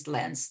conspiracist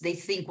lens. They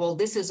think, well,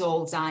 this is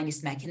all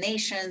Zionist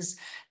machinations,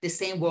 the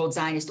same World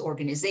Zionist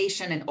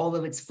Organization and all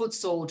of its foot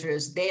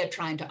soldiers, they are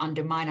trying to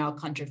undermine our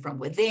country from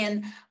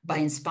within by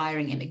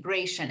inspiring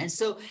immigration. And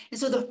so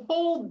the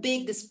whole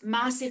this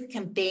massive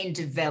campaign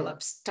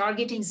develops,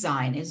 targeting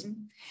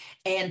Zionism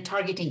and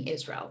targeting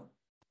Israel.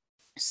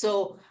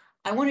 So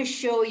I want to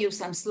show you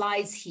some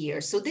slides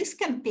here. So this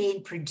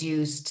campaign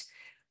produced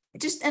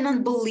just an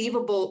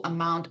unbelievable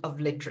amount of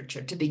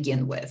literature to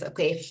begin with,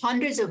 okay?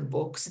 Hundreds of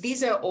books.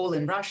 These are all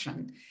in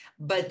Russian,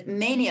 but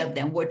many of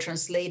them were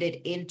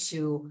translated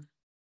into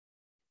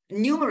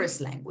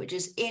numerous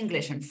languages,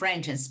 English and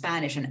French and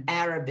Spanish and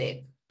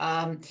Arabic.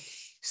 Like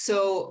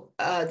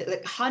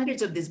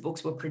hundreds of these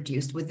books were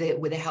produced with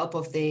the help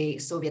of the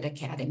Soviet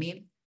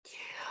Academy.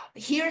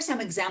 Here are some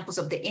examples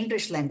of the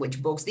English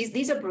language books.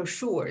 These are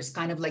brochures,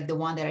 kind of like the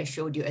one that I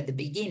showed you at the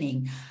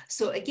beginning.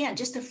 So again,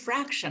 just a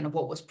fraction of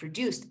what was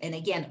produced, and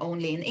again,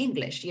 only in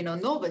English. You know,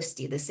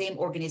 Novosti, the same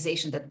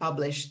organization that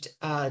published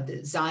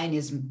the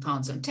Zionism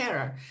Counts on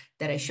Terror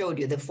that I showed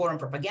you, the foreign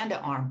propaganda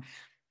arm,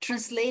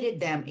 translated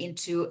them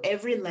into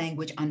every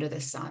language under the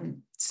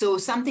sun. So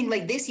something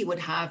like this you would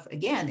have,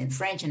 again, in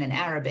French and in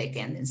Arabic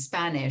and in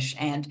Spanish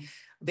and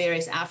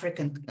various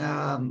African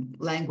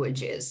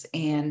languages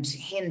and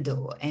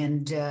Hindu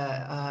and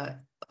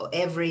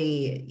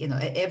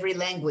every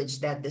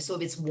language that the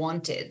Soviets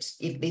wanted.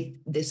 If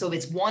the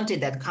Soviets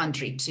wanted that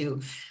country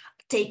to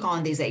take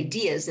on these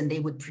ideas, and they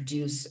would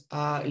produce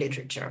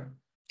literature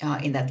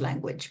in that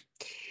language.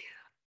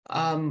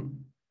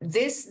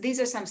 These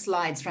are some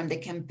slides from the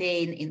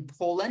campaign in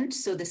Poland.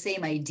 So the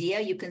same idea.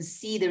 You can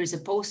see there is a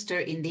poster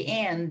in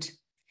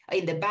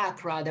the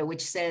back rather,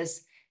 which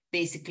says,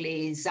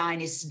 basically,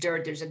 Zionist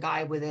dirt. There's a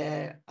guy with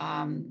a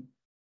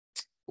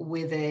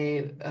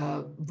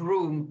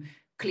broom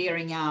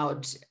clearing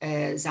out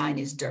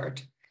Zionist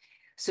dirt.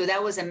 So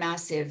that was a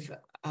massive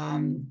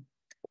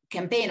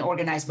campaign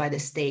organized by the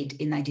state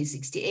in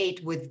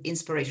 1968 with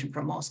inspiration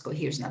from Moscow.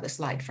 Here's another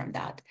slide from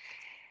that.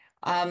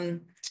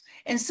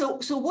 And so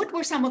what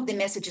were some of the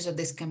messages of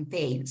this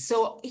campaign?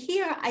 So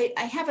here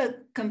I have a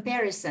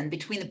comparison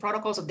between the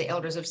Protocols of the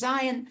Elders of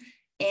Zion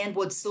and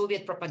what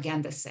Soviet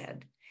propaganda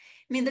said.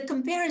 I mean, the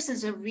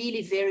comparisons are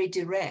really very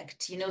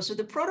direct, you know, so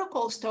the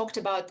protocols talked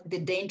about the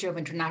danger of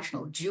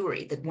international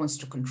Jewry that wants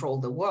to control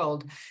the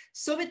world.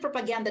 Soviet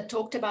propaganda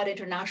talked about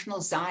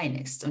international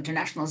Zionists,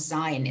 international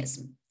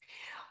Zionism.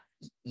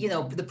 You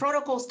know, the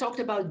protocols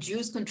talked about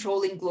Jews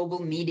controlling global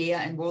media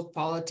and world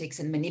politics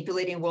and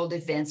manipulating world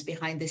events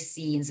behind the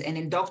scenes and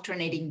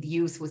indoctrinating the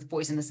youth with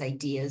poisonous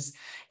ideas.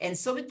 And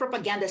Soviet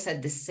propaganda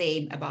said the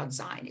same about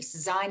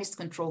Zionists. Zionists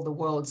control the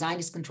world,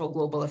 Zionists control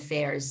global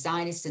affairs,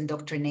 Zionists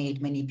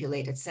indoctrinate,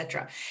 manipulate,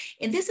 etc.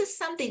 And this is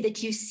something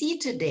that you see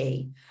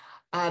today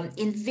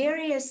in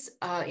various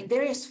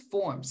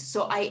forms.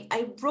 So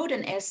I wrote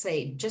an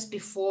essay just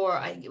before,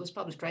 it was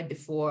published right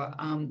before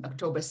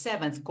October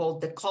 7th,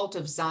 called The Cult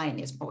of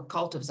Zionism, or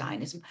Cult of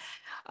Zionism,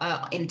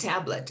 in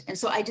Tablet. And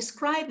so I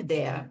described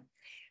there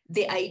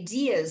the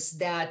ideas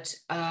that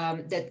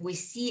we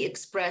see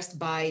expressed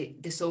by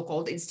the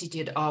so-called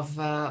Institute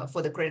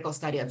for the Critical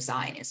Study of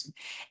Zionism.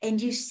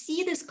 And you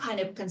see this kind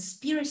of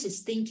conspiracist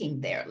thinking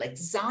there, like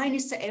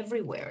Zionists are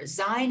everywhere.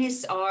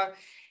 Zionists are,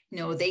 you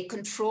know, they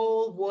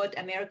control what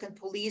American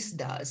police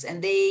does,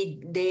 and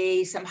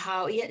they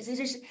somehow, yes, it's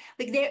just,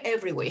 like, they're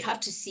everywhere. You have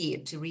to see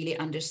it to really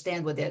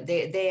understand what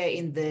they are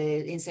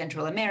in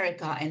Central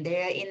America, and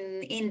they are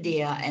in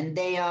India, and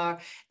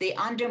they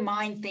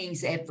undermine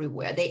things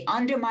everywhere. They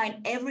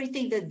undermine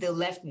everything that the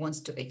left wants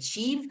to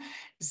achieve.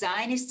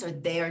 Zionists are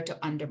there to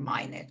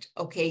undermine it.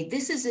 Okay,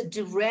 this is a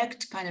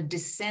direct kind of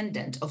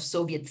descendant of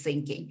Soviet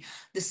thinking.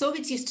 The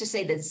Soviets used to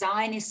say that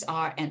Zionists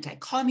are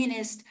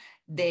anti-communist,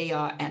 they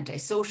are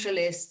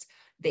anti-socialist,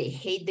 they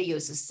hate the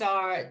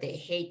USSR, they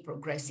hate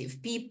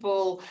progressive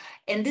people.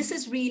 And this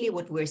is really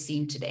what we're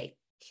seeing today.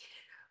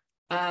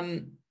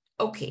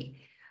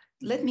 Okay,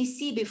 let me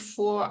see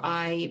before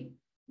I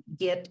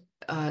get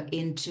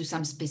into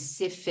some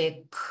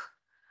specific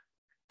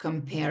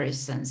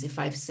comparisons, if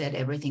I've said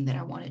everything that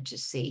I wanted to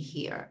say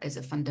here as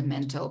a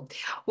fundamental.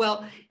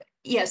 Well,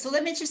 yeah, so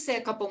let me just say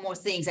a couple more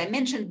things. I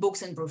mentioned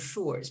books and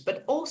brochures,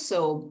 but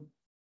also,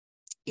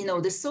 you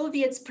know, the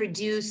Soviets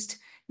produced, I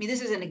mean,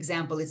 this is an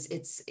example,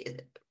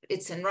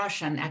 it's in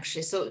Russian,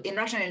 actually, so in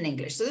Russian and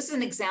English. So this is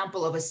an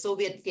example of a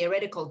Soviet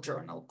theoretical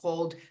journal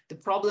called The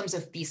Problems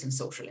of Peace and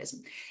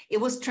Socialism. It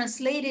was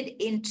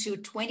translated into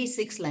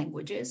 26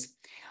 languages.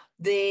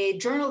 The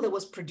journal that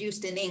was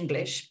produced in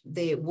English,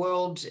 the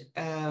World,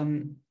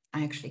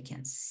 I actually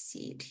can't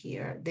see it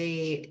here,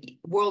 the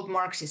World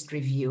Marxist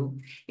Review,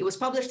 it was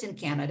published in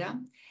Canada,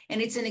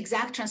 and it's an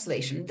exact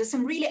translation. There's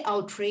some really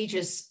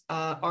outrageous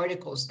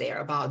articles there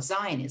about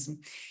Zionism.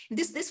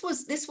 This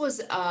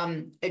was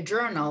a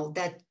journal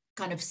that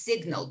kind of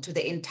signaled to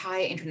the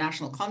entire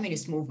international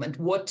communist movement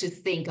what to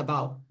think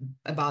about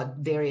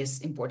various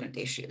important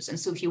issues. And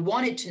so if you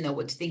wanted to know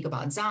what to think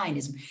about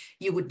Zionism,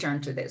 you would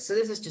turn to this. So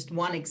this is just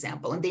one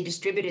example. And they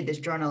distributed this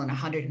journal in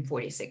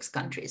 146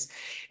 countries.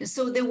 And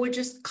so there were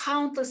just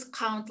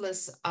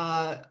countless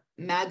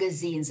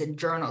magazines and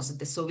journals that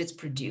the Soviets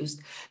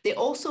produced. They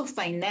also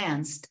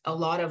financed a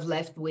lot of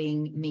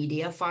left-wing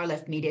media,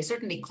 far-left media,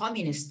 certainly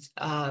communist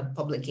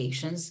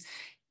publications,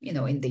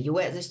 in the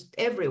US, just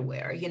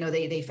everywhere.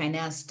 They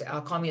financed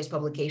communist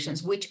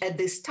publications, which at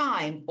this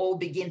time all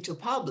begin to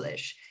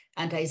publish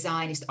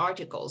anti-Zionist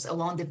articles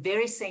along the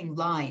very same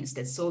lines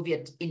that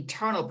Soviet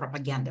internal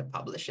propaganda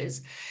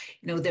publishes.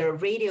 There are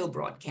radio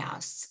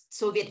broadcasts.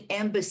 Soviet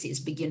embassies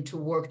begin to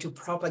work to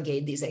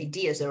propagate these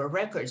ideas. There are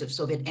records of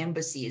Soviet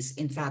embassies,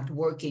 in fact,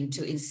 working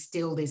to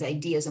instill these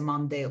ideas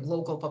among the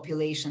local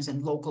populations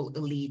and local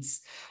elites.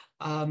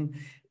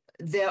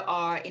 There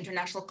are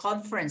international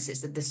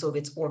conferences that the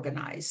Soviets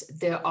organize.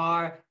 There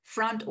are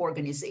front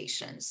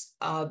organizations.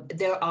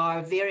 There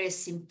are various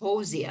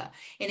symposia.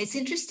 And it's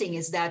interesting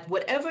is that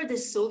whatever the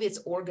Soviets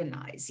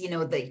organize,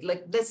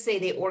 let's say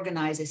they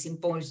organize a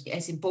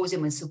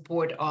symposium in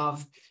support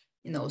of,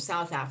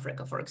 South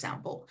Africa, for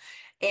example.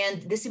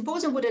 And the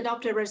symposium would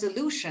adopt a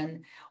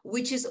resolution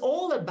which is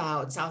all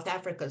about South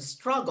Africa's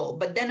struggle,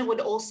 but then it would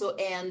also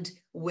end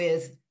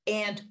with,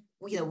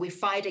 we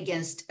fight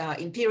against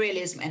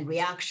imperialism and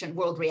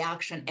world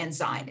reaction and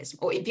Zionism,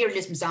 or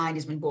imperialism,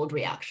 Zionism, and world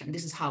reaction.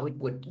 This is how it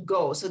would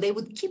go. So they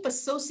would keep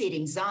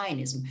associating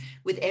Zionism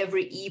with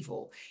every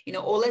evil,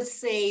 or let's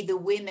say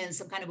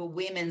some kind of a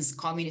women's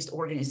communist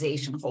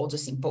organization holds a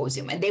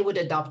symposium and they would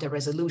adopt a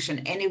resolution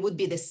and it would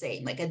be the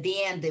same. Like at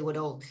the end, they would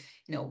all,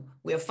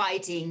 we're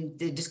fighting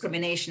the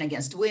discrimination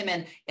against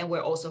women and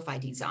we're also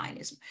fighting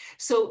Zionism.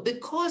 So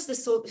because the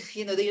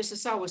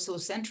USSR was so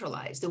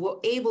centralized, they were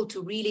able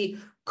to really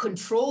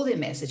control the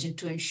message and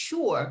to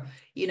ensure,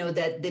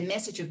 that the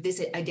message of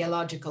this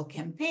ideological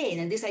campaign,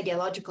 and this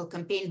ideological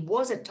campaign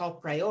was a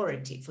top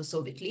priority for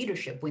Soviet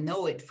leadership. We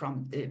know it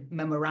from the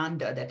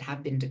memoranda that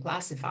have been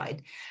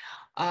declassified,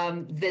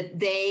 that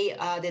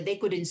they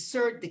could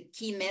insert the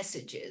key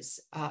messages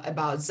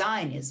about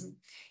Zionism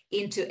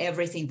into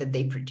everything that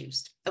they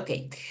produced.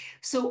 Okay,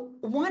 so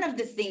one of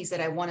the things that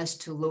I want us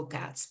to look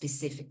at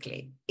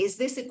specifically is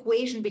this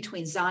equation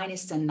between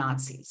Zionists and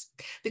Nazis,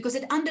 because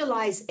it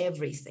underlies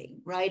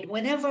everything, right?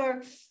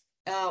 Whenever,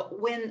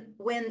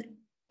 when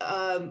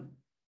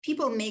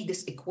people make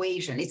this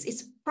equation,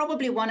 it's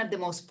probably one of the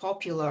most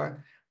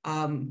popular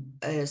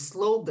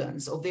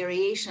slogans or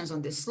variations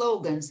on the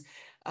slogans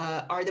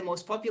are the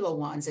most popular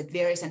ones at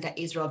various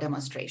anti-Israel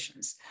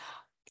demonstrations.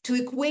 To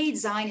equate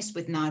Zionists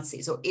with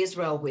Nazis or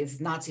Israel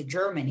with Nazi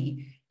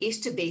Germany is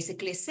to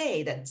basically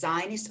say that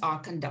Zionists are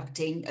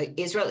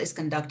Israel is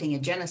conducting a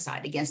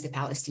genocide against the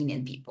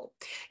Palestinian people.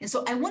 And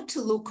so I want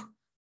to look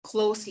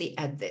closely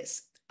at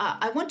this.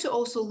 I want to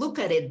also look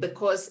at it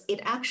because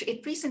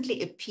it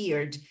recently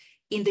appeared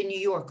in the New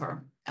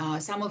Yorker.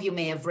 Some of you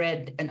may have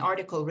read an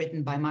article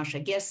written by Masha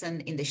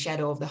Gessen, In the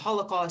Shadow of the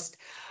Holocaust.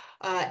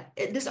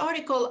 This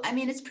article,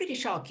 it's pretty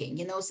shocking.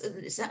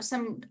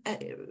 Some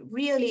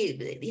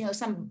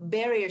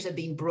barriers are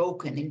being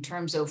broken in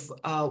terms of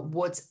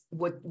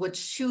what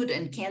should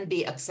and can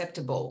be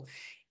acceptable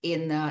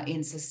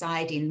in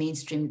society, in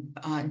mainstream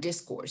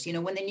discourse.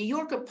 When the New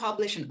Yorker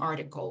published an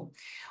article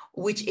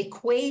which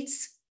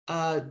equates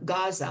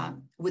Gaza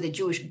with a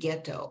Jewish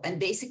ghetto and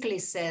basically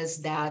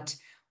says that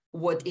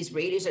what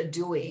Israelis are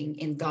doing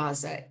in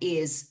Gaza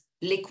is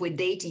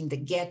liquidating the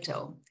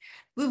ghetto,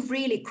 we've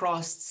really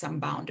crossed some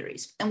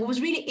boundaries. And what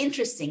was really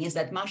interesting is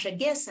that Masha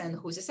Gessen,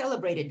 who's a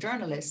celebrated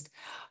journalist,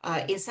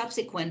 in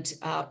subsequent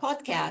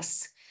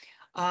podcasts,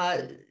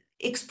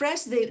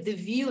 expressed the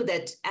view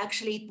that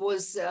actually it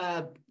was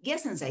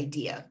Gessen's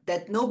idea,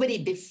 that nobody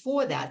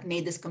before that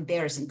made this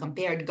comparison,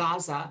 compared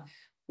Gaza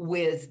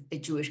with a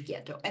Jewish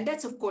ghetto. And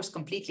that's, of course,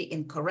 completely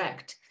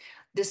incorrect.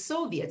 The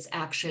Soviets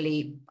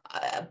actually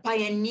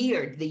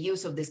pioneered the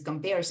use of this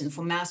comparison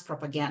for mass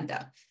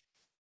propaganda.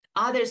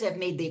 Others have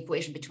made the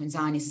equation between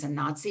Zionists and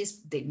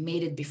Nazis. They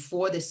made it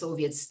before the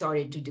Soviets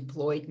started to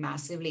deploy it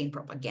massively in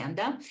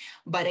propaganda.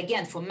 But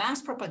again, for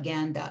mass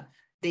propaganda,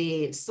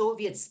 the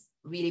Soviets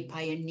really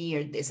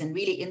pioneered this and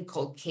really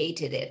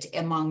inculcated it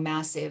among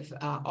massive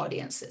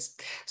audiences.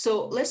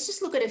 So let's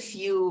just look at a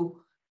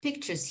few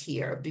pictures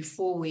here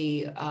before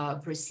we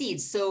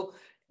proceed. So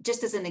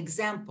just as an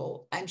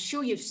example, I'm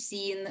sure you've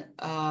seen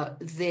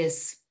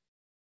this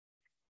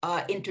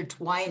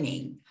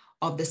intertwining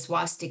of the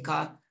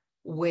swastika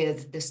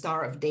with the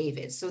Star of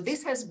David. So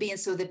this has been,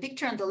 so the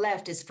picture on the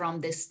left is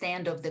from the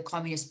stand of the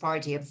Communist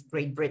Party of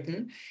Great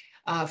Britain,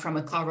 from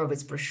a cover of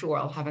its brochure.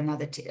 I'll have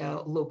another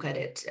look at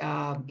it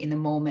in a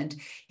moment.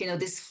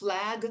 This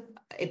flag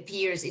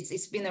appears,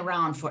 it's been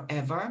around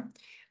forever,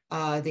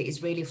 the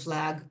Israeli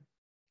flag.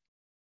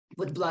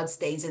 with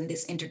bloodstains and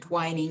this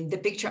intertwining. The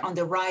picture on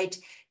the right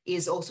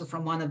is also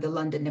from one of the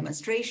London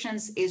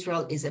demonstrations.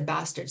 Israel is a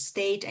bastard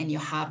state, and you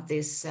have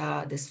this,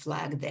 this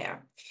flag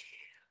there.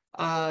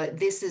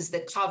 This is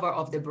the cover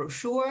of the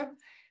brochure,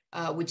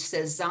 which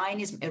says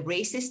Zionism, a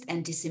racist,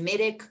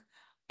 anti-Semitic,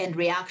 and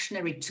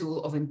reactionary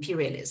tool of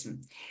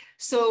imperialism.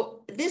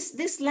 So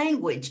this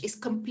language is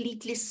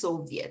completely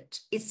Soviet.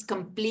 It's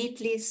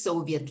completely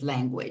Soviet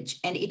language.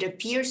 And it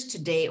appears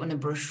today on a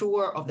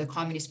brochure of the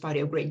Communist Party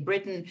of Great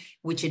Britain,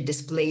 which it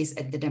displays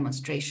at the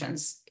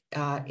demonstrations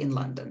in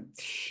London.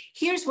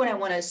 Here's what I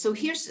want to, so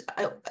here's,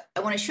 I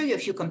want to show you a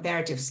few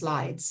comparative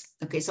slides.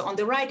 Okay, so on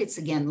the right, it's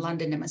again,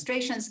 London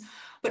demonstrations.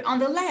 But on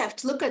the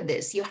left, look at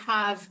this. You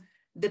have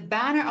the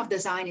banner of the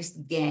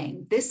Zionist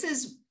gang. This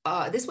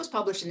was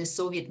published in a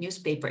Soviet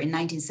newspaper in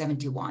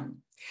 1971.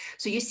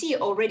 So you see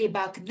already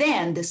back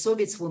then, the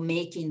Soviets were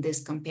making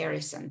this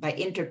comparison by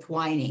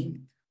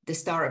intertwining the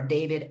Star of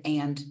David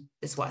and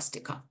the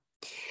swastika.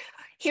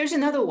 Here's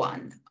another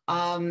one.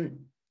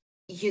 On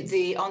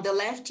the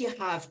left, you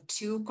have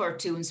two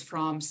cartoons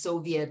from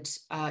Soviet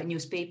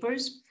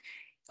newspapers.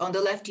 On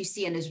the left, you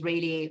see an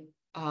Israeli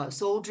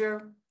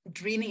soldier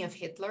dreaming of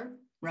Hitler,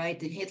 right?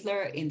 The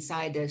Hitler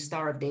inside the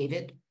Star of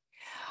David.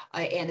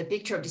 And a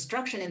picture of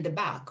destruction in the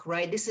back,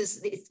 right?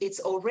 It's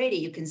already,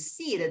 you can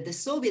see that the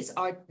Soviet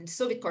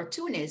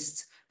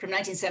cartoonists from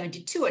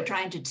 1972 are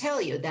trying to tell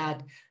you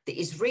that the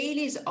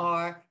Israelis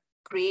are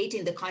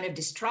creating the kind of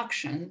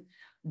destruction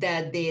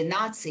that the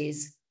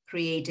Nazis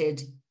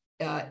created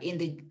in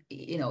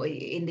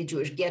the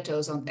Jewish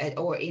ghettos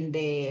or in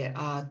the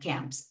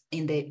camps,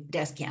 in the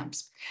death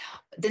camps.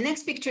 The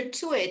next picture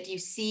to it, you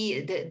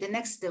see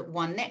the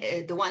one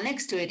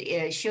next to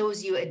it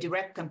shows you a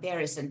direct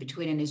comparison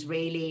between an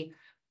Israeli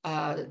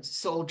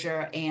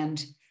soldier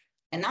and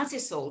a Nazi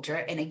soldier.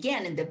 And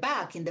again, in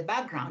the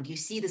background, you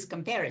see this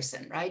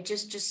comparison, right?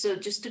 Just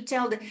to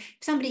tell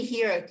somebody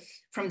here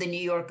from the New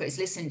Yorker is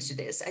listening to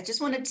this, I just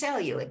want to tell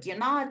you, like, you're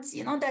not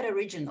that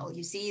original.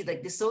 You see,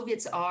 like, the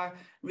Soviets are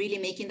really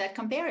making that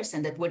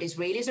comparison, that what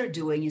Israelis are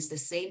doing is the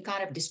same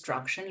kind of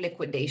destruction,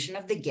 liquidation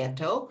of the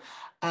ghetto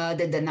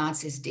that the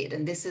Nazis did.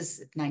 And this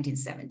is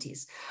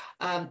 1970s.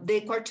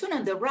 The cartoon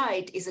on the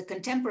right is a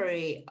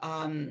contemporary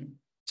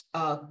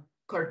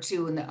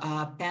cartoon,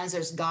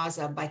 Panzer's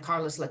Gaza by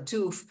Carlos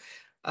Latouf,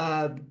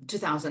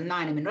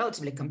 2009. I mean,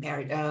 relatively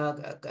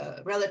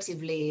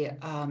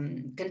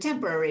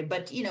contemporary,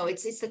 but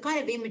it's the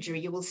kind of imagery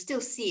you will still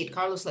see it.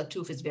 Carlos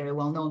Latouf is very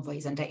well known for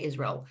his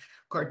anti-Israel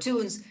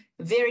cartoons.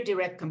 Very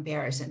direct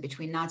comparison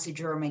between Nazi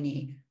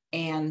Germany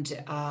and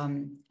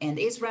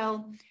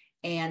Israel,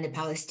 and the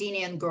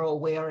Palestinian girl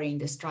wearing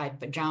the striped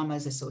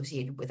pajamas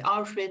associated with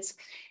Auschwitz.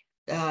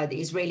 The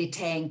Israeli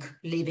tank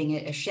leaving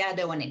a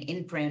shadow and an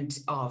imprint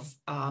of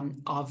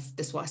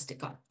the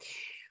swastika.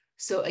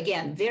 So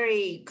again,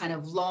 very kind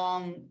of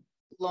long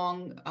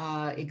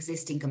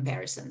existing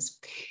comparisons.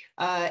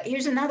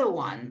 Here's another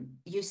one.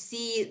 You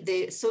see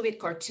the Soviet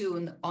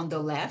cartoon on the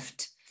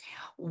left,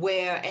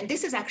 and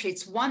this is actually,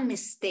 it's one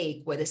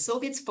mistake where the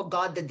Soviets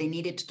forgot that they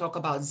needed to talk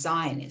about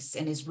Zionists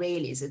and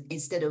Israelis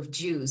instead of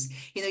Jews.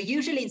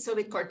 Usually in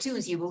Soviet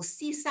cartoons, you will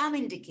see some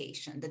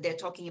indication that they're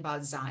talking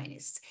about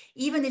Zionists,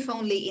 even if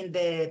only in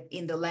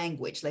the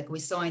language, like we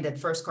saw in that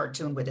first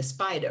cartoon with the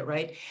spider,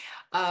 right?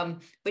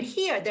 But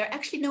here, there are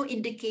actually no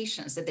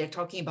indications that they're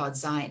talking about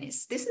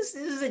Zionists. This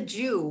is a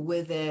Jew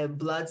with a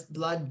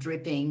blood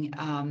dripping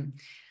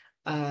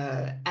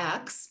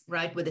axe,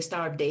 right, with the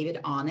Star of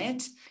David on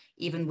it,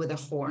 even with a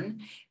horn,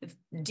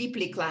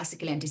 deeply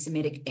classical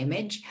anti-Semitic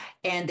image.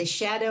 And the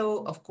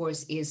shadow, of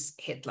course, is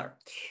Hitler.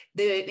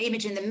 The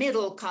image in the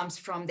middle comes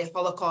from the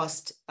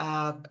Holocaust,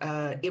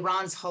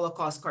 Iran's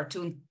Holocaust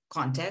cartoon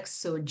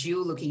context. So a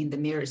Jew looking in the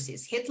mirror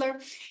sees Hitler.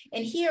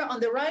 And here on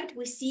the right,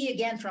 we see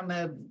again from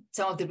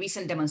some of the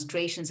recent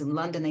demonstrations in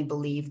London, I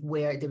believe,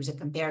 where there was a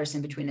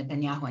comparison between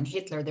Netanyahu and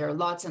Hitler. There are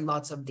lots and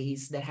lots of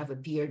these that have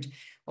appeared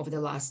over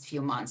the last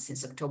few months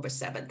since October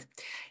 7th.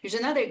 Here's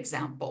another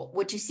example.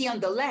 What you see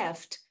on the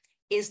left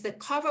is the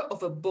cover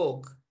of a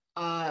book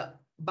by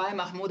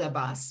Mahmoud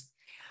Abbas,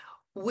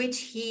 which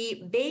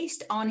he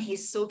based on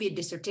his Soviet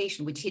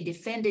dissertation, which he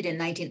defended in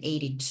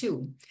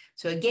 1982.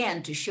 So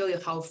again, to show you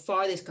how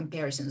far these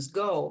comparisons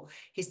go,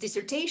 in his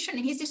dissertation,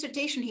 he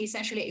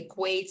essentially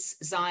equates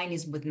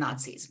Zionism with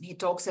Nazism. He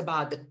talks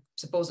about the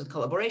supposed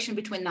collaboration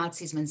between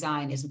Nazism and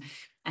Zionism.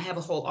 I have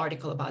a whole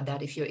article about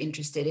that if you're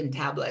interested in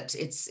Tablet.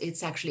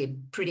 It's actually a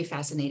pretty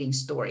fascinating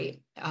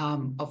story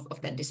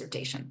of that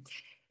dissertation.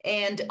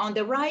 And on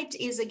the right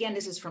is, again,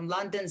 this is from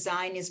London,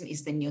 Zionism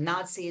is the new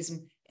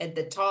Nazism. At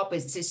the top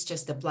is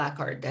just a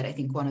placard that I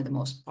think one of the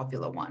most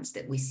popular ones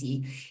that we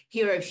see.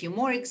 Here are a few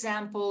more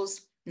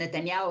examples.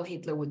 Netanyahu,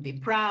 Hitler would be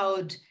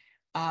proud.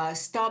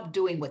 Stop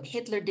doing what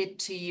Hitler did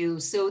to you.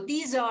 So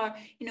these are,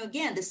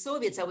 again, the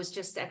Soviets, I was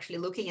just actually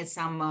looking at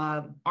some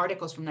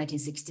articles from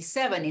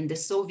 1967 in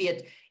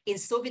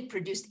Soviet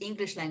produced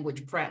English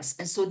language press.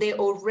 And so they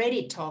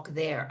already talk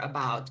there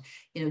about,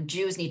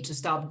 Jews need to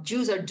stop.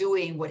 Jews are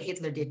doing what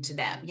Hitler did to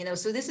them,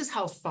 so this is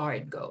how far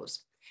it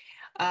goes.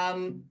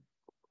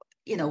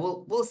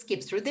 we'll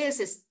skip through this.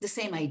 It's the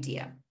same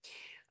idea.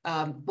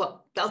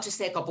 Well, I'll just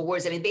say a couple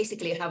words. I mean,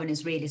 basically, you have an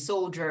Israeli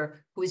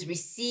soldier who is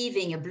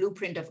receiving a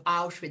blueprint of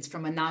Auschwitz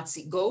from a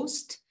Nazi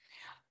ghost.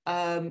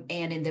 And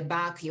in the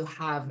back, you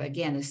have,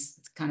 again, it's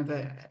kind of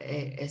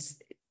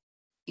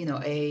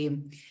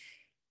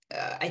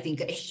I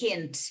think a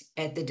hint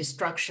at the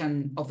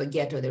destruction of a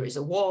ghetto. There is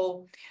a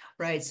wall,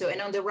 right? So,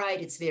 and on the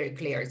right, it's very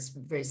clear. It's a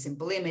very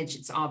simple image.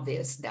 It's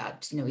obvious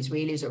that,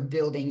 Israelis are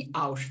building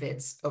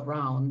Auschwitz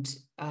around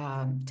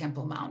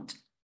Temple Mount.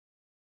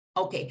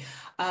 Okay,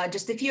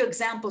 just a few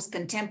examples,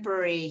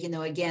 contemporary,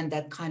 again,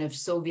 that kind of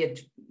Soviet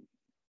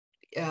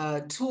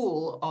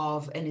tool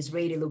of an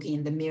Israeli looking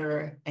in the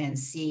mirror and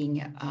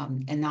seeing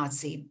a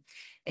Nazi,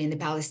 and the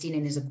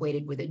Palestinian is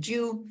equated with a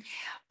Jew.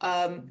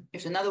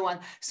 Here's another one.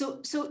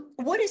 So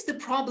what is the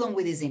problem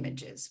with these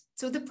images?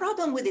 So the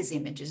problem with these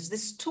images,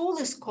 this tool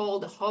is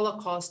called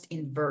Holocaust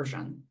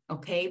inversion,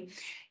 okay?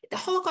 The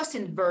Holocaust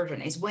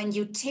inversion is when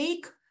you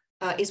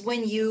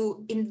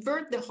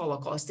invert the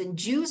Holocaust, and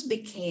Jews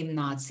became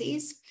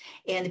Nazis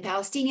and the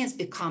Palestinians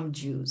become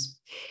Jews.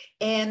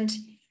 And,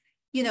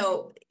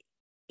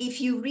 if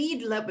you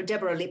read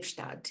Deborah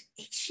Lipstadt,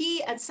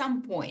 she at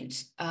some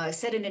point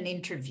said in an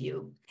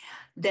interview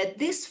that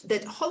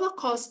that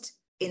Holocaust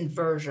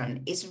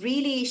inversion is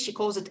really, she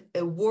calls it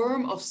a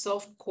worm of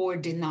soft-core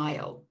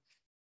denial.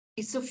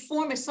 It's a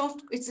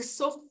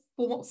soft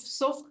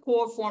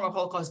core form of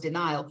Holocaust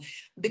denial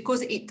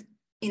because it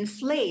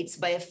inflates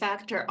by a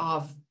factor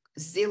of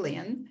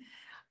zillion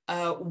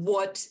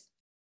what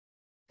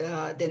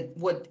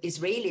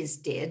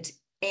Israelis did,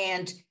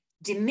 and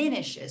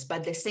diminishes by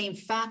the same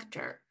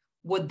factor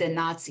what the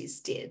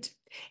Nazis did.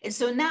 And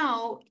so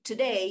now,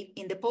 today,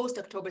 in the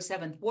post-October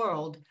 7th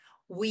world,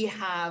 we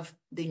have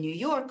the New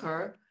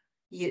Yorker,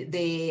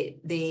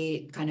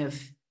 the kind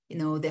of,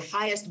 the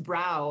highest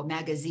brow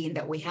magazine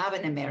that we have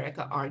in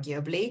America,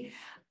 arguably,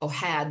 or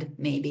had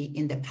maybe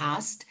in the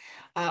past,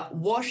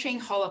 washing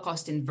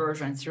Holocaust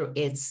inversion through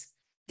its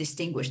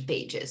distinguished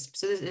pages.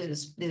 So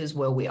this is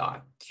where we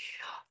are.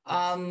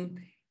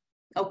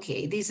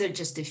 Okay, these are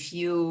just a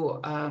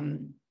few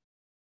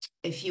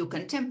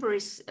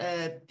contemporary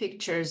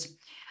pictures,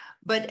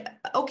 but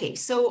okay.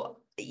 So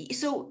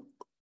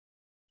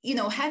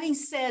having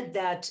said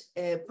that,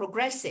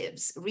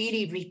 progressives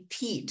really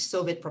repeat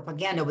Soviet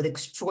propaganda with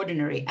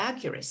extraordinary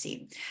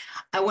accuracy,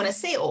 I want to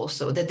say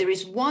also that there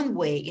is one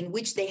way in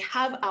which they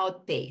have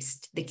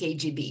outpaced the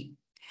KGB,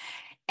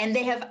 and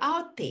they have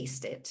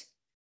outpaced it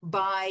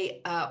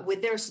by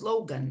with their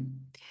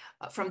slogan,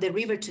 "From the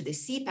river to the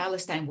sea,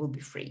 Palestine will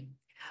be free."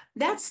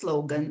 That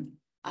slogan,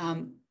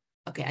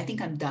 okay, I think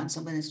I'm done, so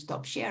I'm going to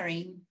stop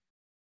sharing.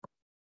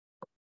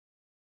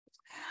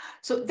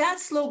 So that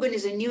slogan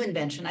is a new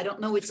invention. I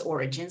don't know its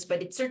origins,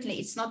 but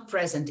it's not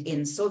present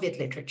in Soviet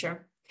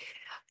literature.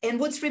 And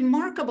what's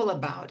remarkable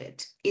about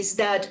it is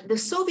that the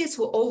Soviets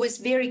were always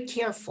very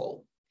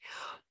careful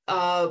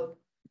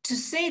to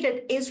say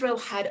that Israel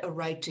had a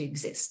right to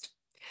exist.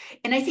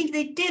 And I think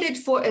they did it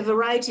for a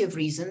variety of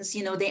reasons.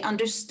 They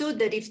understood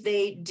that if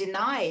they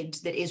denied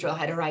that Israel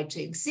had a right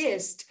to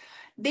exist,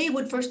 they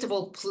would, first of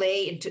all,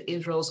 play into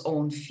Israel's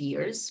own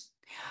fears.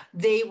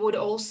 They would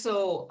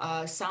also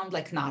sound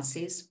like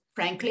Nazis,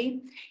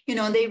 frankly.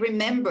 They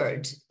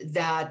remembered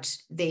that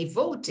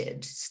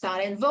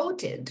Stalin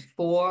voted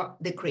for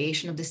the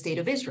creation of the State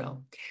of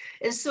Israel.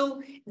 And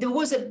so there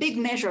was a big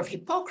measure of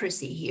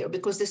hypocrisy here,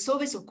 because the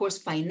Soviets, of course,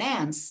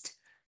 financed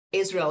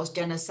Israel's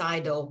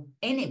genocidal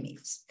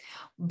enemies.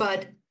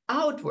 But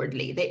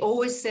outwardly, they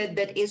always said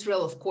that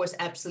Israel, of course,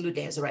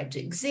 absolutely has a right to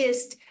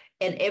exist,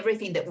 and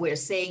everything that we're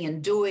saying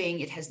and doing,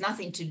 it has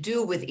nothing to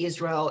do with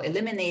Israel,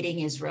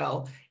 eliminating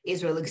Israel.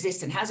 Israel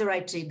exists and has a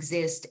right to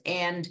exist.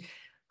 And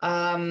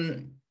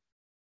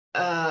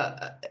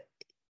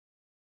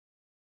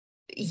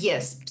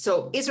yes,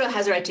 so Israel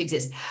has a right to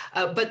exist.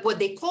 But what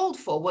they called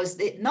for was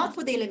not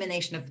for the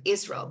elimination of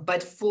Israel,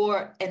 but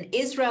for an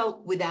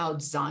Israel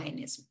without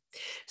Zionism.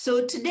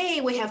 So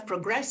today we have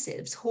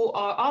progressives who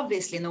are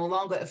obviously no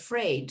longer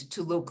afraid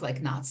to look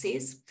like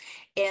Nazis,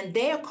 and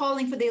they are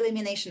calling for the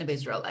elimination of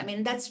Israel. I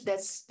mean,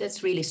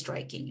 that's really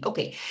striking.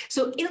 Okay,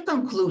 so in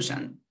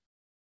conclusion,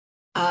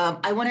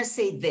 I want to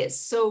say this.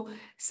 So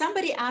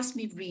somebody asked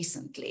me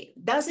recently,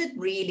 does it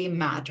really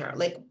matter?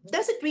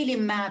 Does it really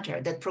matter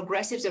that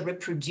progressives are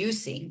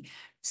reproducing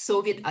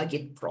Soviet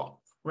agitprop,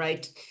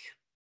 right?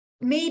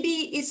 Maybe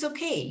it's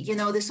okay.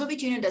 The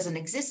Soviet Union doesn't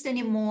exist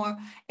anymore.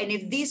 And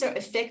if these are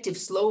effective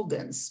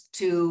slogans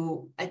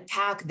to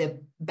attack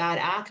the bad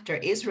actor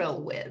Israel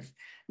with,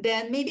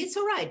 then maybe it's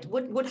all right.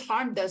 What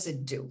harm does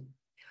it do?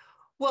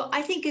 Well,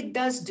 I think it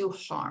does do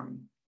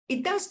harm.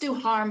 It does do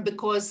harm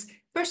because,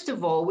 first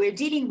of all, we're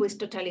dealing with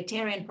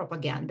totalitarian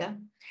propaganda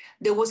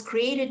that was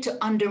created to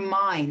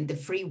undermine the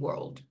free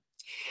world.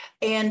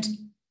 And,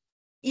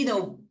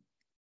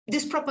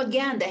 this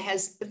propaganda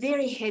has a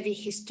very heavy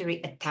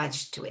history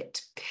attached to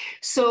it.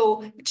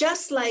 So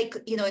just like,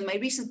 in my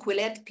recent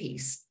Quillette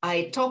piece,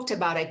 I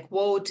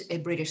quote a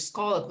British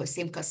scholar,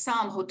 Qasim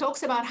Qassam, who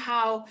talks about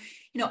how,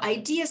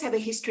 ideas have a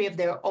history of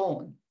their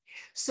own.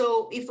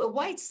 So if a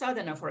white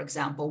Southerner, for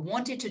example,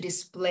 wanted to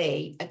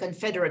display a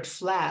Confederate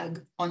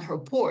flag on her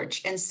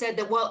porch and said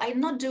that, well, I'm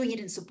not doing it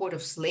in support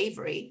of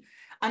slavery,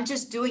 I'm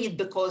just doing it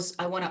because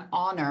I want to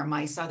honor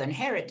my Southern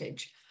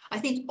heritage, I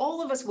think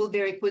all of us will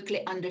very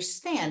quickly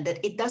understand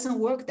that it doesn't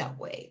work that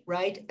way,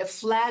 right? A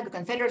flag, a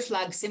Confederate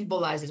flag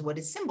symbolizes what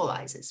it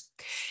symbolizes.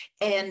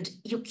 And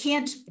you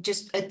can't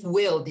just at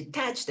will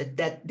detach that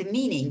the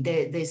meaning,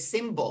 the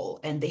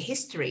symbol and the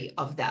history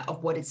of that,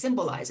 of what it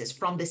symbolizes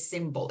from the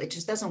symbol. It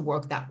just doesn't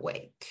work that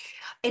way.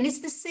 And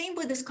it's the same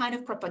with this kind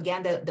of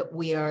propaganda that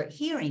we are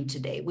hearing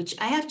today, which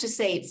I have to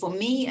say, for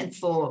me and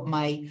for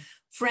my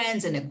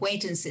friends and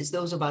acquaintances,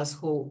 those of us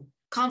who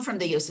come from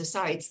the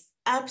USSR, it's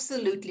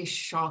absolutely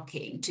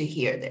shocking to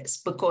hear this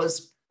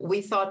because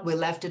we thought we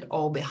left it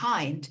all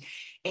behind.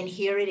 And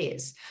here it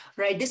is,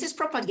 right? This is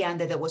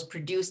propaganda that was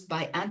produced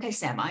by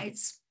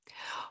anti-Semites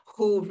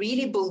who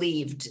really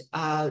believed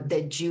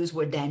that Jews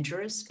were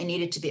dangerous and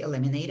needed to be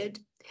eliminated.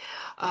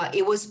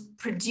 It was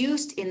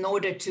produced in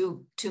order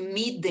to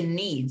meet the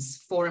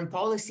needs, foreign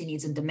policy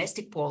needs and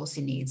domestic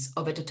policy needs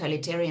of a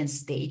totalitarian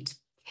state.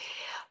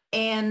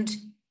 And,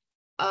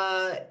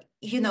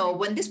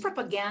 when this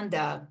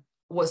propaganda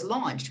was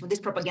launched, when this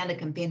propaganda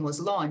campaign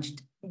was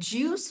launched,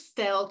 Jews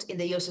felt in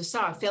the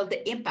USSR, felt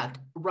the impact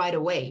right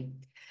away.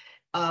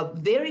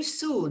 Very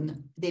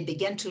soon, they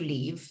began to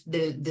leave.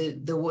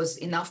 There was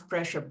enough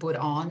pressure put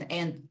on,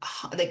 and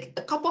like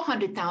a couple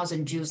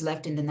 100,000 Jews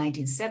left in the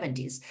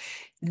 1970s.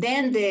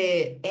 Then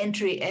the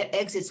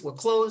exits were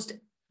closed.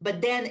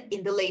 But then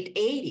in the late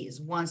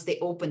 80s, once they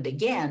opened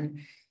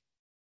again,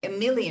 1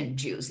 million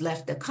Jews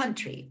left the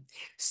country.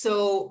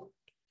 So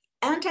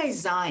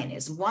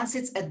anti-Zionism, once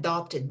it's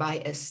adopted by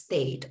a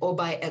state or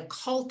by a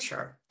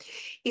culture,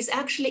 is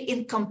actually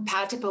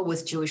incompatible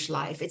with Jewish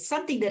life. It's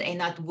something that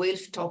Einat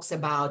Wilf talks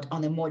about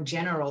in a more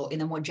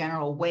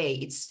general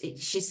way.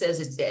 She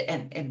says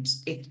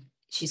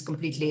she's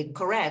completely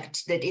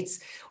correct that it's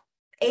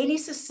any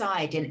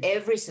society and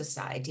every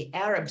society,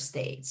 Arab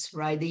states,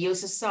 right, the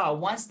USSR,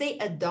 once they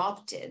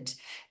adopted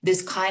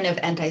this kind of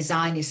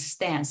anti-Zionist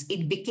stance,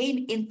 it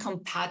became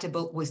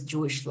incompatible with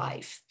Jewish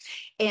life.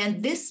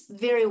 And this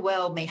very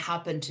well may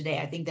happen today.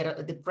 I think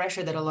that the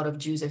pressure that a lot of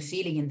Jews are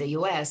feeling in the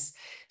US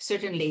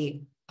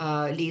certainly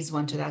leads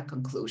one to that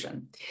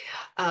conclusion.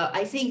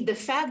 I think the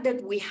fact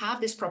that we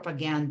have this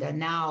propaganda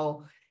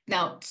now,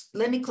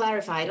 let me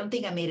clarify, I don't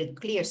think I made it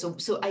clear.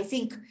 So I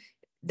think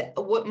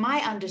what my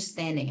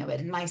understanding of it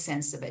and my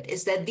sense of it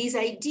is that these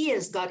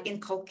ideas got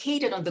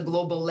inculcated on the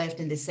global left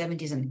in the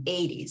 70s and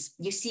 80s.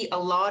 You see a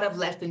lot of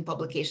left-wing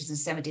publications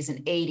in the 70s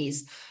and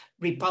 80s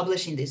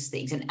republishing these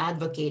things and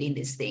advocating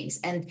these things.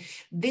 And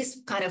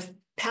this kind of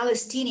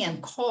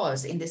Palestinian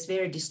cause in this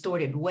very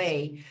distorted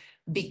way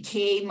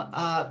became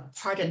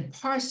part and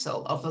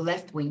parcel of a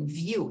left-wing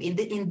view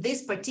in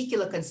this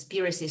particular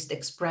conspiracist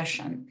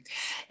expression.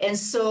 And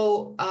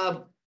so,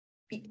 and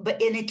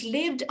it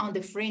lived on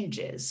the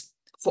fringes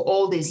for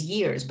all these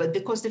years, but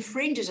because the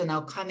fringes are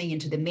now coming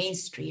into the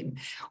mainstream,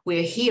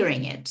 we're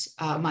hearing it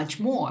much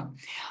more.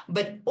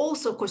 But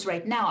also, of course,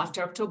 right now,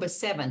 after October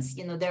 7th,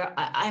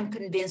 I'm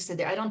convinced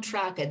that I don't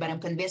track it, but I'm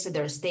convinced that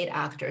there are state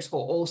actors who are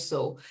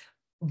also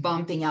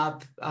bumping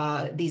up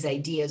these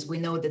ideas. We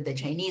know that the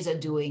Chinese are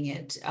doing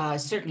it.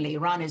 Certainly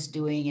Iran is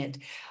doing it.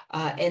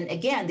 And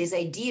again, these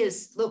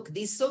ideas, look,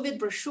 these Soviet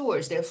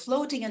brochures, they're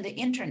floating on the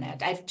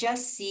internet. I've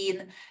just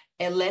seen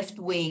a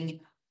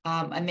left-wing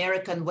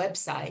American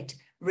website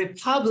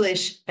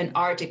republish an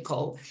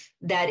article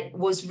that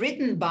was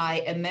written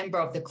by a member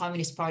of the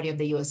Communist Party of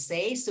the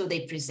USA. So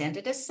they present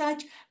it as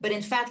such. But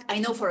in fact, I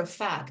know for a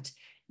fact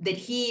that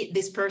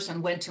this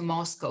person went to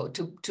Moscow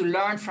to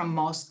learn from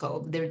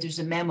Moscow. There's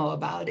a memo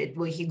about it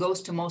where he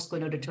goes to Moscow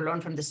in order to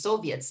learn from the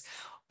Soviets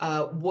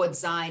what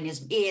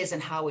Zionism is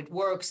and how it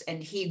works,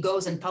 and he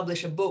goes and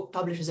publishes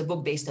a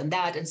book based on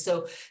that. And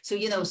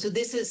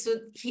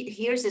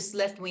here's this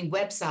left-wing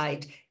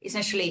website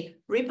essentially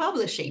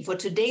republishing for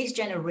today's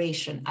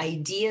generation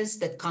ideas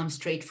that come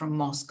straight from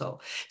Moscow.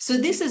 So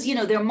this is,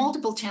 there are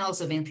multiple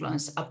channels of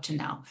influence up to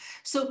now.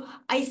 So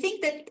I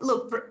think that,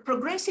 look,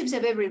 progressives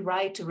have every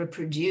right to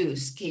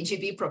reproduce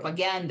KGB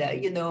propaganda,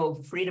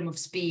 freedom of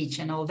speech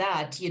and all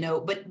that,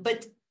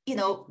 but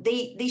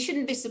they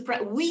shouldn't be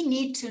surprised. We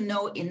need to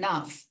know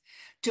enough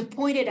to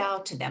point it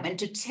out to them and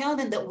to tell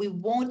them that we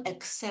won't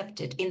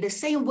accept it in the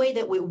same way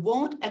that we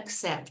won't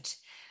accept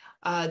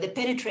the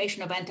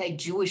penetration of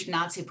anti-Jewish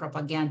Nazi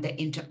propaganda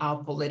into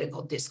our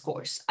political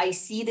discourse. I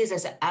see this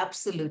as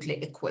absolutely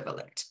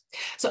equivalent.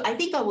 So I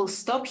think I will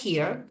stop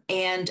here,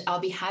 and I'll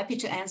be happy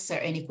to answer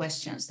any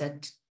questions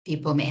that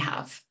people may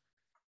have.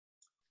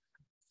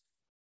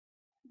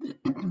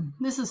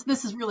 This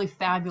is really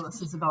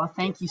fabulous, Izabella.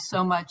 Thank you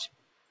so much.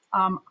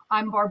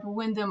 I'm Barbara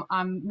Wyndham.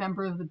 I'm a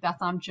member of the Beth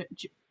Am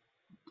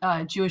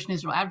Jewish and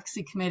Israel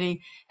Advocacy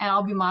Committee, and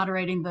I'll be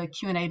moderating the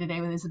Q&A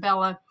today with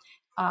Izabella.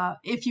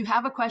 If you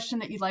have a question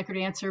that you'd like her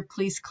to answer,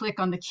 please click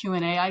on the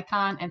Q&A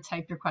icon and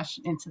type your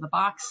question into the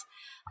box.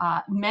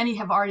 Many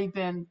have already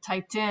been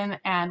typed in,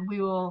 and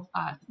we will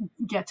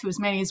get to as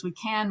many as we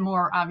can.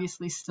 More,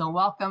 obviously, still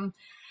welcome.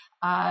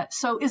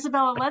 So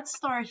Izabella, let's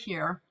start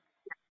here.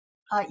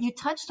 You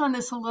touched on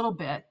this a little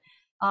bit,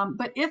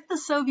 but if the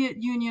Soviet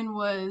Union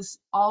was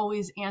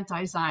always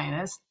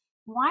anti-Zionist,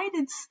 why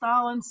did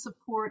Stalin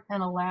support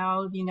and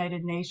allow the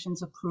United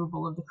Nations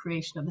approval of the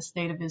creation of the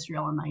State of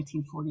Israel in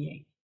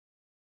 1948?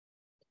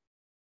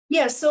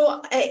 Yeah,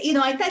 so,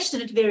 I touched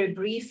on it very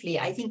briefly.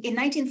 I think in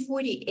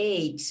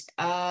 1948,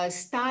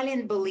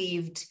 Stalin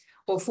believed,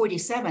 or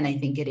 47, I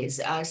think it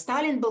is,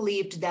 Stalin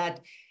believed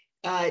that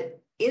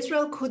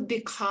Israel could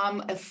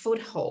become a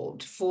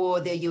foothold for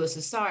the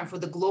USSR and for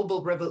the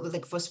global,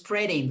 for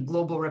spreading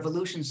global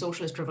revolution,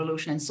 socialist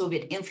revolution, and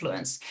Soviet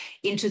influence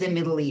into the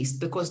Middle East,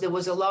 because there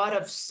was a lot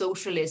of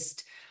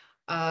socialist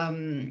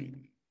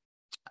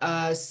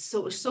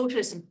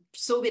socialist,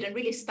 Soviet, and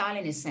really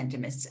Stalinist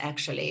sentiments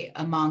actually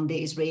among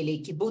the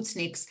Israeli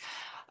kibbutzniks.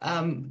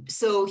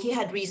 So he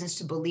had reasons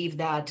to believe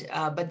that,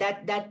 but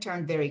that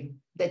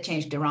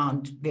changed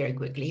around very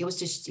quickly. He was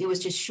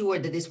just sure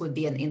that this would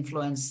be an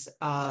influence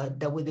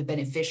that would be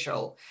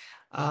beneficial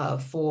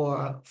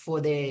for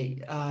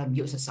the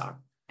USSR,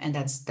 and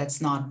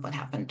that's not what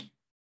happened.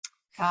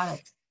 Got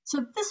it.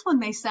 So this one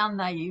may sound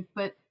naive,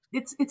 but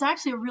it's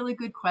actually a really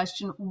good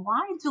question.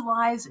 Why do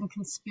lies and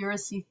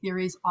conspiracy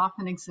theories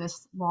often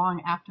exist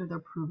long after they're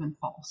proven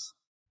false?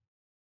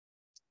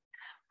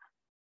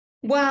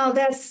 Well,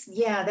 that's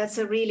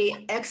a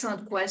really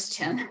excellent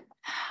question.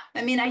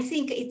 I mean, I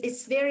think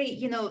it's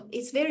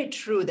very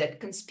true that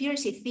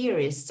conspiracy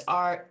theorists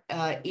are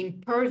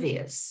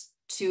impervious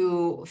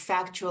to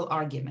factual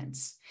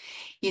arguments.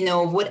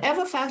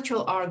 Whatever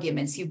factual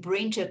arguments you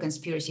bring to a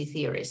conspiracy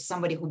theorist,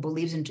 somebody who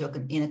believes in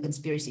a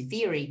conspiracy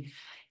theory,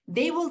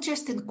 they will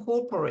just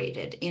incorporate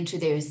it into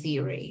their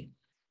theory.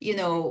 And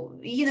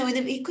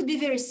it could be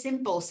very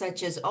simple,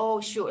 such as,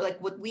 oh, sure,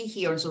 like what we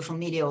hear on social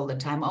media all the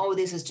time, oh,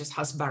 this is just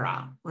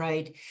hasbara,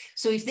 right?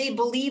 So if they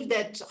believe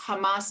that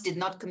Hamas did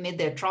not commit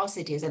the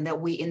atrocities and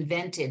that we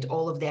invented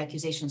all of the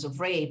accusations of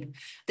rape,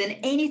 then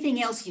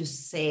anything else you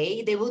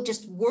say, they will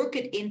just work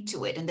it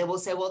into it. And they will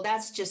say, well,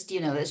 that's just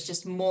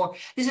more,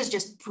 this is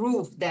just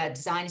proof that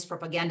Zionist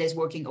propaganda is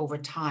working over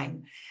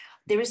time.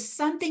 There is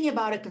something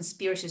about a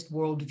conspiracist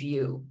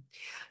worldview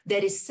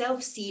that is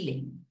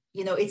self-sealing.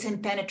 It's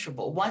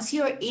impenetrable. Once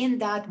you're in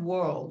that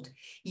world,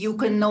 you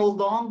can no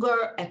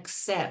longer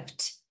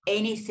accept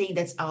anything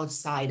that's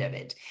outside of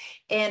it.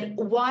 And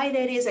why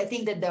that is, I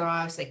think that there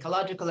are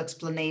psychological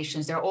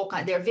explanations. There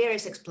are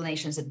various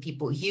explanations that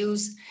people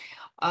use.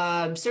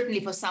 Certainly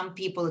for some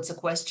people, it's a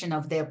question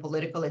of their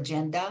political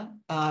agenda.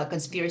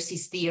 Conspiracy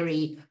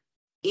theory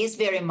is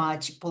very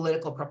much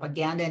political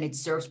propaganda, and it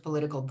serves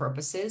political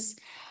purposes.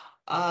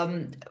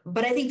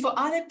 But I think for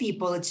other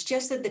people, it's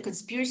just that the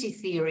conspiracy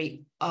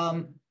theory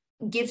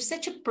gives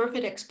such a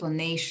perfect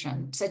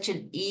explanation, such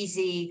an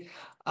easy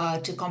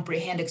to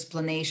comprehend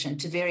explanation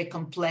to very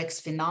complex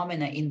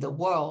phenomena in the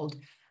world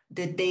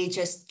that they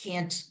just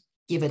can't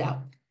give it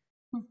up.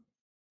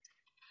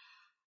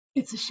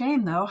 It's a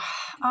shame, though.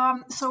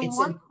 So it's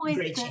one a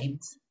great shame.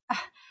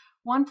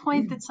 One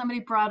point that somebody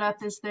brought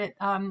up is that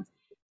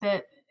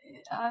that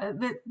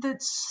the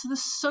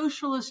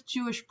socialist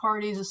Jewish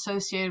parties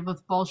associated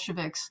with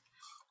Bolsheviks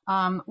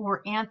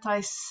were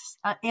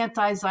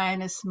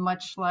anti-Zionist,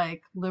 much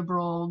like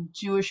liberal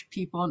Jewish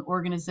people and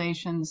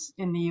organizations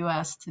in the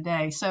U.S.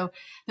 today. So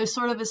they're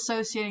sort of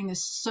associating the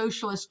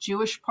Socialist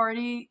Jewish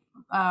Party.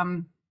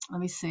 Let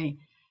me see.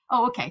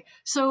 Oh, okay.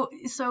 So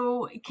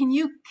can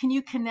you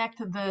connect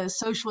the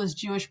Socialist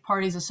Jewish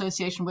Party's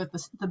association with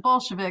the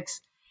Bolsheviks,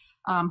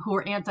 who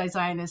are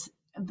anti-Zionist,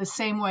 the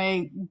same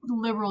way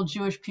liberal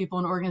Jewish people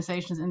and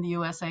organizations in the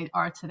USA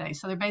are today?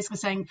 So they're basically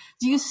saying,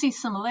 do you see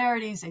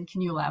similarities, and can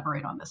you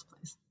elaborate on this,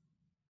 please?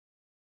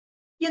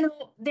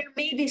 There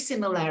may be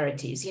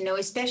similarities,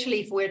 especially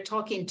if we're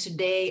talking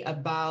today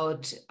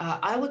about,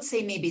 I would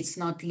say maybe it's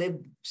not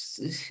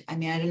I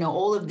don't know,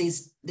 all of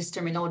this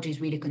terminology is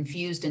really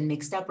confused and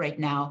mixed up right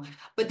now,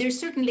 but there's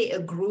certainly a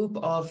group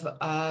of,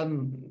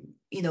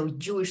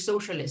 Jewish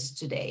socialists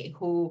today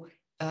who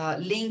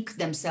link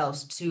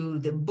themselves to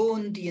the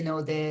Bund,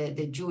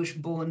 the Jewish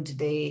Bund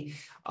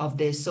of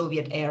the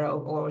Soviet era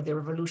or the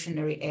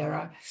revolutionary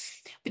era.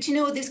 But,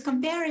 this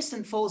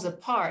comparison falls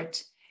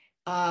apart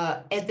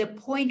at the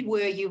point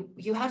where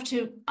you have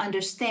to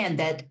understand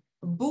that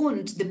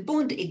the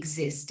Bund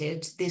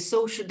existed,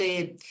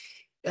 the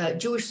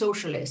Jewish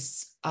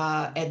socialists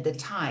at the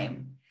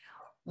time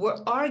were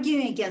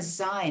arguing against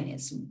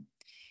Zionism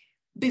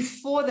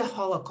before the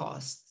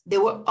Holocaust. They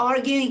were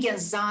arguing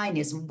against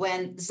Zionism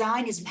when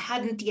Zionism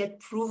hadn't yet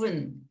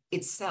proven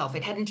itself.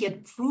 It hadn't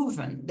yet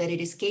proven that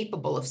it is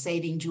capable of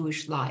saving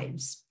Jewish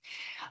lives.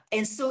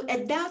 And so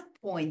at that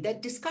point,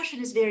 that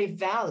discussion is very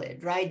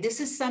valid, right? This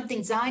is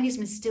something,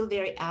 Zionism is still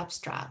very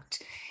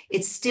abstract.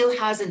 It still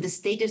hasn't, the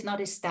state is not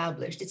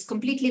established. It's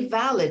completely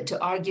valid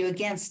to argue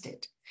against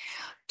it.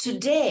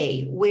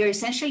 Today, we're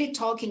essentially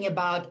talking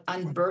about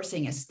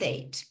unbirthing a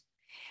state,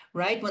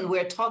 right? When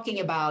we're talking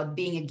about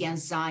being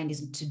against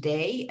Zionism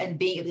today, and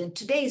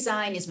today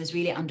Zionism is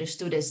really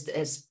understood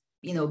as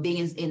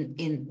being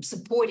in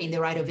supporting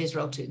the right of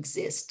Israel to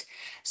exist.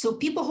 So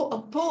people who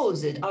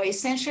oppose it are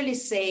essentially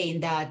saying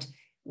that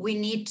we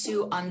need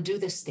to undo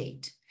the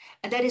state.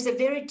 And that is a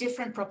very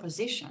different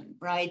proposition,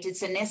 right?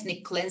 It's an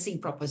ethnic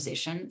cleansing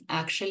proposition,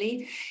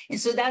 actually. And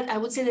so that I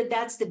would say that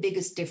that's the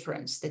biggest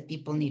difference that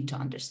people need to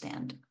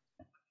understand.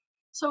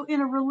 So in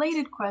a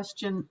related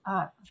question,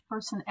 a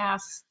person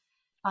asks,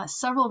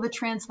 several of the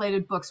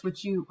translated books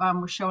which you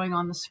were showing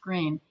on the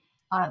screen,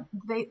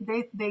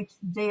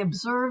 they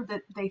observed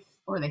that they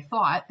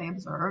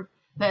observed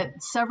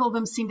that several of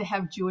them seem to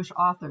have Jewish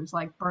authors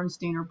like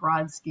Bernstein or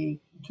Brodsky.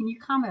 Can you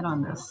comment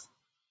on this?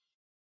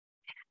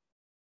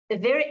 A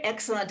very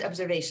excellent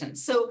observation.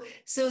 So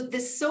the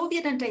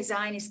Soviet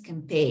anti-Zionist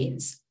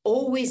campaigns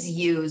always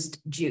used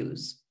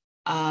Jews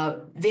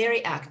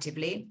very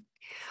actively.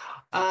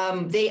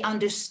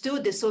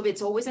 The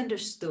Soviets always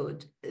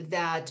understood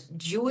that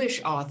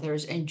Jewish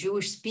authors and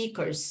Jewish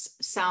speakers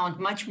sound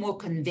much more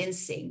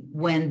convincing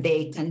when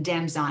they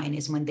condemn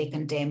Zionism, when they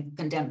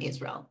condemn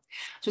Israel.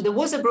 So there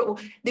was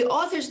the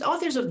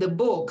authors of the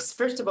books,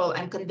 first of all,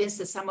 I'm convinced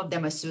that some of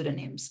them are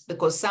pseudonyms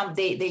because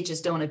they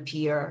just don't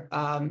appear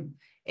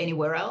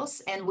anywhere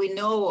else. And we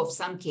know of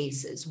some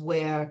cases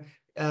where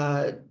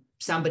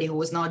somebody who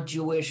was not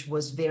Jewish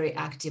was very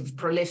active,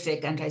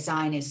 prolific,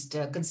 anti-Zionist,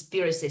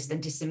 conspiracist,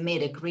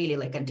 anti-Semitic, really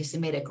like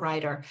anti-Semitic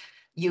writer,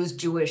 used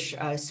Jewish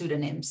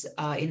pseudonyms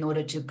in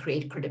order to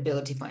create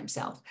credibility for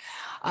himself.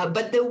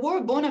 But there were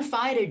bona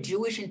fide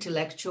Jewish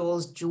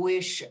intellectuals,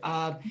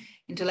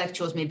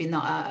 maybe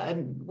not,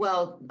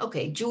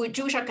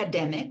 Jewish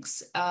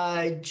academics,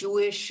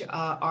 Jewish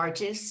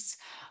artists,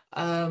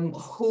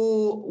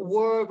 who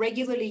were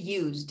regularly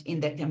used in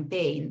the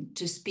campaign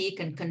to speak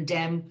and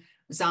condemn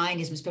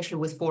Zionism, especially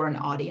with foreign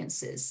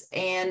audiences.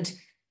 And,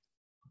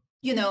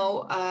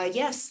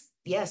 yes,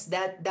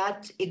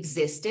 that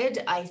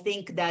existed. I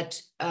think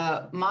that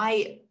I'm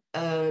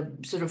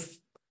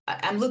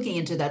looking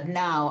into that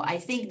now. I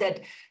think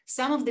that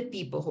some of the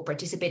people who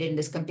participated in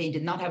this campaign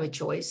did not have a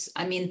choice.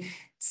 I mean,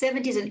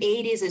 70s and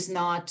 80s is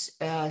not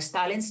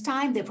Stalin's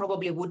time. They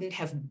probably wouldn't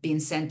have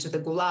been sent to the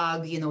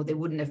Gulag. They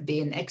wouldn't have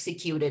been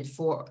executed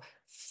for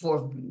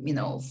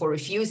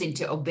refusing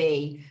to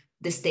obey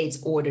the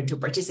state's order to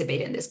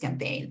participate in this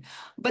campaign.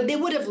 But they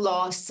would have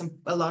lost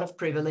a lot of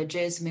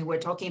privileges. I mean, we're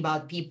talking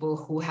about people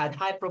who had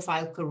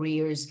high-profile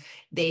careers.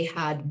 They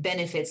had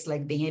benefits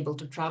like being able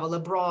to travel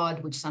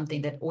abroad, which is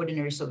something that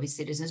ordinary Soviet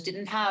citizens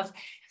didn't have.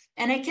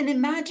 And I can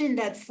imagine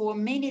that for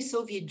many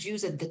Soviet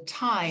Jews at the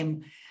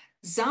time,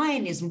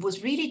 Zionism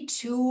was really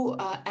too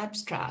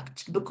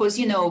abstract because,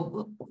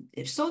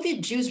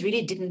 Soviet Jews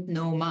really didn't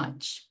know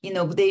much.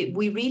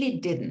 We really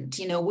didn't.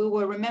 We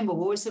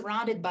were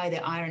surrounded by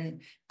the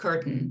Iron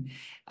Curtain.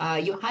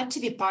 You had to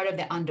be part of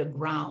the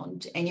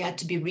underground, and you had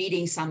to be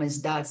reading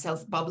samizdat,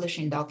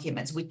 self-publishing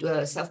documents,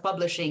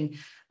 self-publishing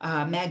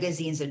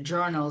magazines and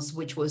journals,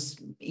 which was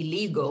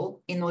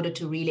illegal in order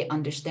to really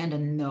understand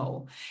and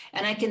know.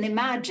 And I can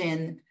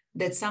imagine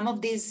that some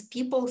of these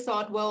people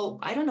thought, well,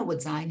 I don't know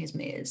what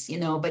Zionism is,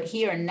 but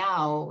here and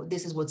now,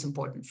 this is what's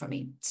important for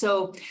me.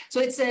 So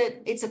it's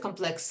a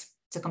complex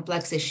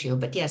issue,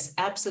 but yes,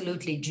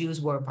 absolutely,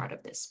 Jews were a part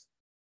of this.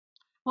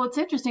 Well, it's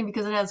interesting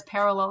because it has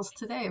parallels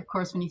today, of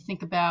course, when you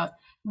think about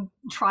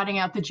trotting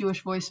out the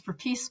Jewish Voice for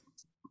Peace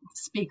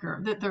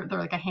speaker. They're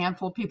like a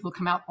handful of people who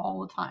come out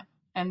all the time.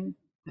 And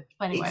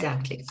anyway.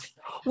 Exactly.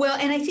 Well,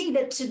 and I think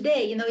that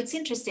today, it's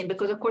interesting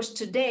because, of course,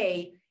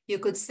 today, you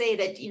could say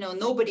that,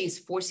 nobody's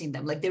forcing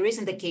them. Like there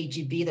isn't the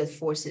KGB that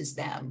forces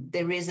them.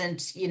 There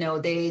isn't,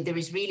 there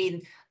is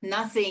really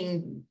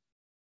nothing,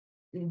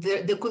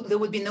 there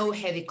would be no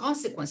heavy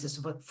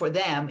consequences for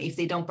them if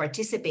they don't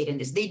participate in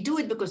this. They do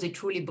it because they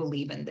truly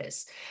believe in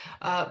this.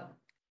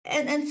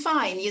 And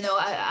fine,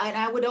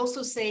 I would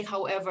also say,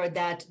 however,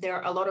 that there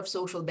are a lot of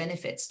social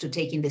benefits to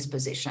taking this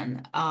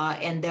position.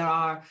 And there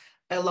are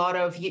a lot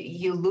of,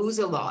 you lose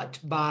a lot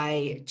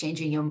by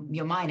changing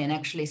your mind and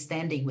actually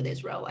standing with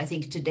Israel. I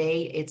think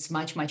today it's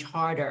much, much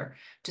harder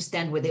to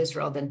stand with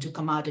Israel than to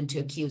come out and to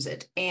accuse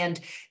it. And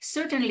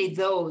certainly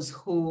those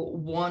who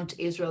want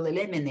Israel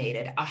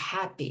eliminated are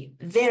happy,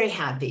 very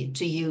happy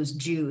to use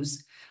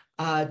Jews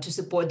to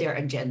support their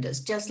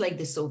agendas, just like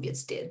the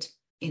Soviets did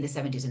in the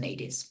 70s and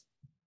 80s.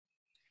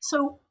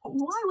 So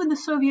why would the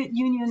Soviet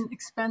Union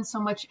expend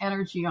so much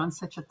energy on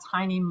such a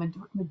tiny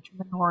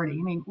minority?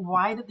 I mean,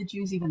 why did the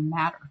Jews even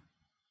matter?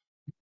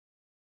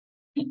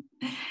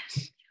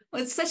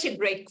 Well, it's such a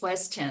great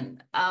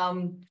question.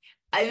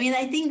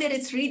 I think that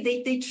it's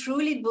really, they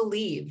truly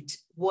believed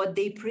what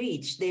they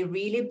preached. They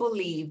really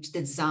believed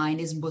that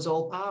Zionism was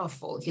all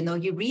powerful.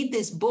 You read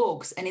these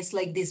books and it's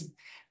like these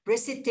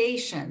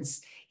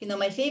recitations.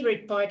 My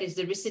favorite part is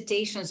the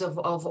recitations of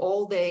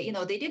all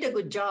the, they did a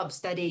good job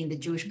studying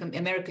the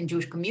American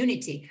Jewish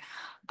community.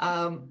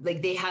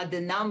 Like they had the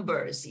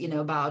numbers,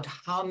 about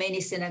how many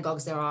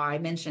synagogues there are. I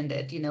mentioned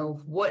it,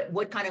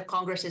 what kind of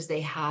congresses they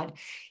had.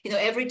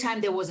 Every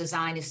time there was a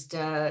Zionist,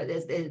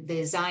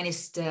 the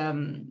Zionist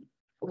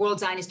World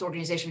Zionist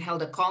Organization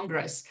held a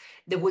Congress,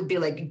 there would be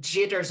like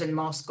jitters in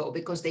Moscow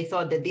because they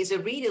thought that these are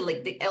really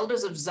like the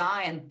elders of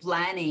Zion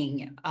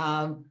planning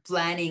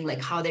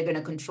like how they're going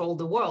to control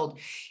the world.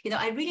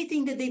 I really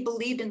think that they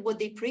believed in what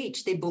they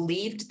preached. They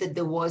believed that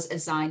there was a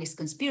Zionist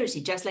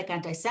conspiracy, just like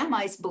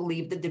anti-Semites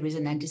believe that there is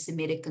an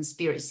anti-Semitic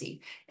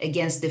conspiracy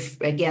against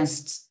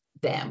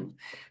them.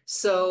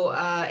 So,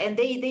 and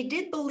they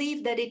did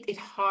believe that it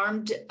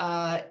harmed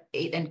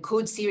it and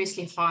could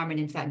seriously harm, and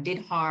in fact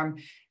did harm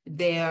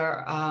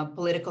their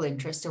political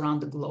interests around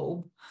the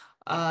globe.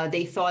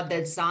 They thought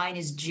that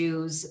Zionist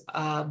Jews,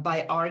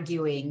 by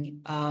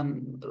arguing,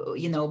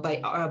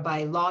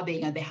 by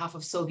lobbying on behalf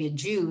of Soviet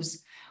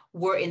Jews,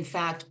 were in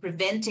fact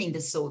preventing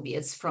the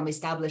Soviets from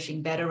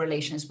establishing better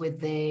relations with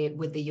the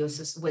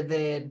US,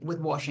 with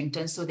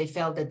Washington. So they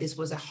felt that this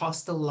was a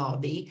hostile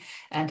lobby,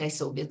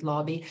 anti-Soviet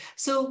lobby.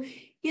 So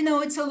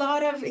it's a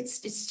lot of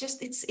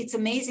it's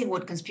amazing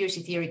what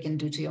conspiracy theory can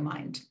do to your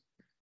mind.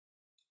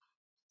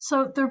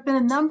 So there have been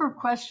a number of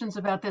questions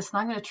about this, and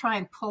I'm going to try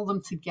and pull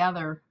them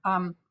together.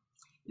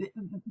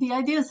 The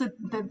idea is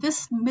that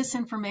this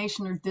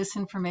misinformation or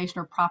disinformation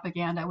or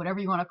propaganda, whatever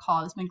you want to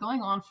call it, has been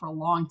going on for a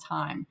long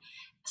time.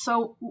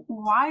 So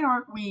why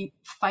aren't we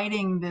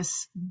fighting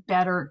this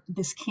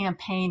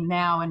campaign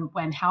now,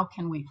 and how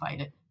can we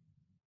fight it?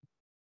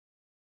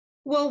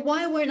 Well,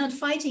 why we're not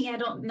fighting, I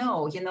don't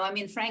know.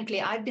 Frankly,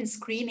 I've been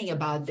screaming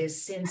about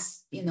this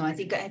since,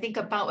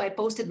 I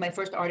posted my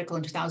first article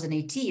in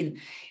 2018.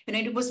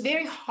 It was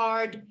very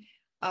hard,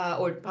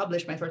 or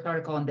published my first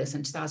article on this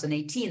in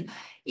 2018.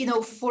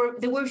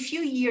 There were a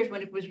few years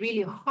when it was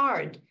really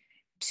hard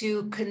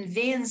to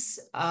convince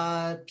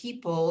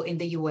people in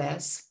the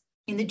US,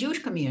 in the Jewish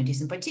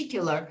communities in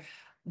particular,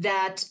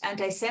 that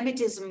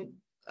anti-Semitism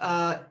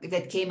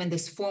that came in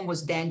this form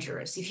was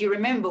dangerous. If you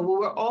remember, we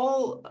were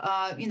all,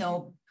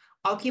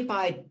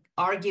 occupied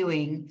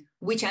arguing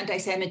which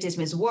anti-Semitism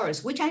is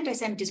worse, which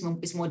anti-Semitism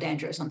is more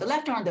dangerous, on the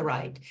left or on the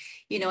right.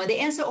 And the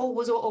answer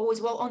was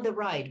always, well, on the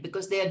right,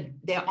 because they're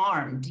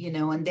armed,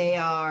 and they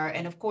are,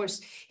 and of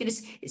course,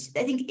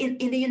 I think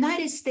in the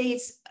United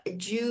States,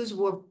 Jews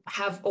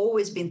have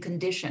always been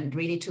conditioned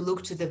really to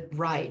look to the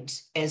right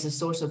as a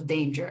source of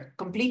danger,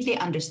 completely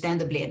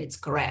understandably, and it's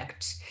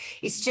correct.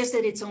 It's just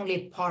that it's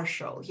only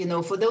partial.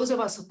 For those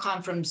of us who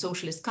come from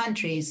socialist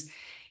countries,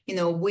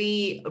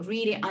 we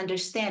really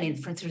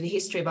understand through the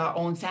history of our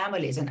own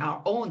families and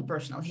our own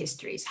personal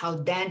histories how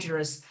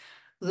dangerous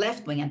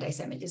left-wing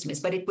anti-Semitism is.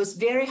 But it was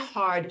very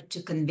hard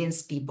to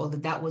convince people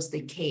that that was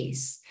the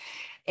case.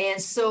 And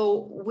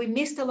so we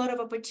missed a lot of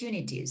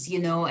opportunities,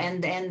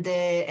 and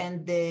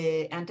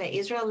the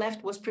anti-Israel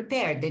left was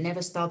prepared. They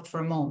never stopped for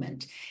a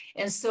moment.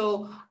 And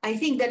so I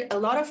think that a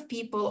lot of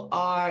people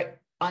are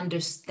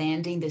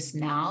understanding this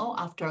now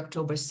after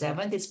October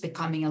 7th. It's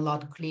becoming a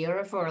lot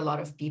clearer for a lot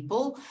of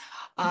people,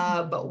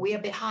 but we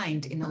are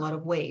behind in a lot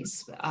of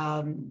ways.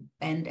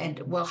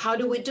 And well, how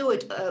do we do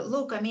it?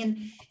 Look,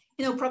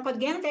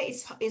 propaganda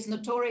is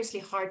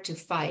notoriously hard to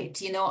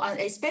fight,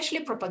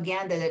 especially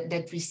propaganda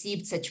that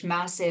received such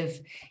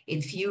massive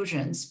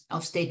infusions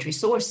of state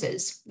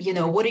resources.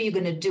 What are you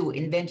going to do?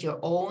 Invent your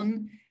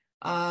own?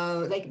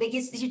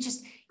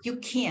 You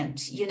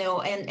can't,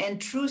 and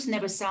truth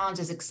never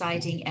sounds as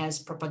exciting as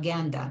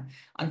propaganda,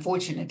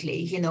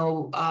 unfortunately.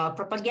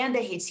 Propaganda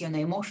hits you on the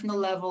emotional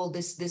level.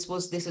 This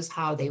is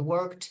how they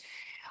worked.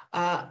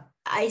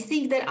 I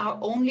think that our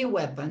only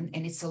weapon,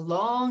 and it's a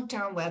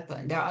long-term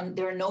weapon, there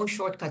are no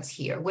shortcuts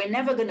here. We're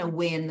never going to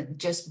win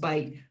just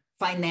by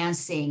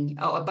financing,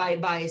 or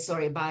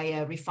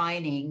by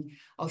refining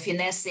or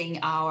finessing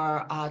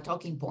our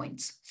talking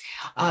points.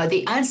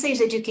 The answer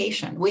is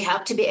education. We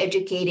have to be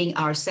educating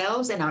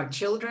ourselves and our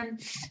children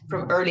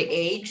from early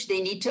age.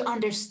 They need to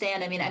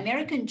understand.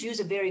 American Jews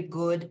are very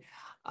good.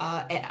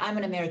 I'm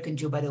an American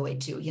Jew, by the way,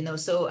 too,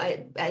 so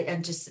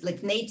I'm just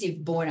like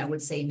native born, I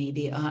would say,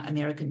 maybe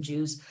American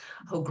Jews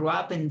who grew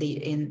up in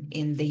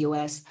the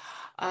US.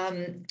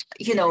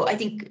 I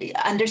think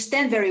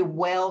understand very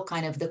well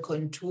kind of the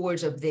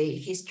contours of the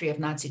history of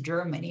Nazi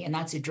Germany and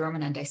Nazi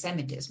German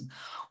anti-Semitism.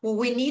 Well,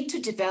 we need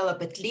to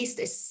develop at least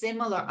a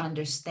similar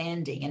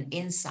understanding and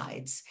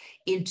insights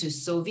into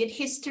Soviet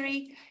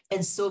history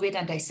and Soviet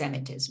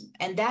anti-Semitism.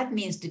 And that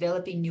means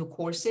developing new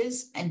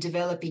courses and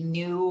developing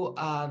new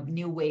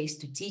ways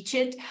to teach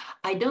it.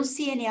 I don't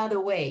see any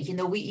other way.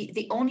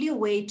 The only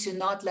way to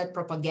not let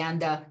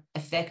propaganda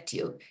affect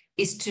you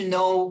is to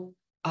know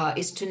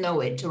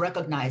it, to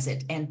recognize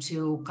it, and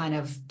to kind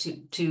of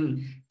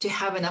to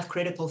have enough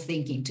critical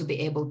thinking to be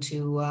able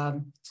to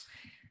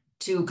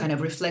kind of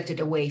reflect it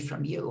away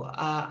from you.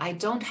 I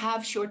don't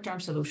have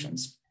short-term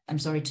solutions, I'm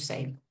sorry to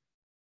say.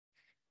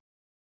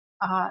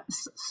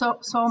 So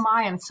am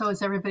I, and so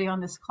is everybody on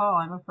this call,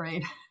 I'm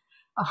afraid.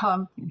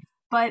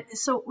 But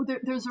so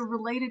there's a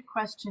related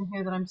question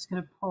here that I'm just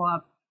going to pull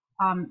up.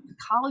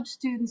 College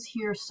students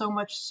hear so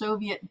much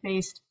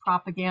Soviet-based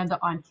propaganda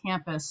on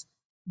campus,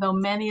 though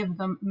many of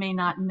them may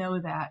not know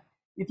that.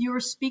 If you were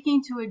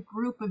speaking to a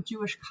group of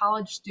Jewish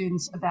college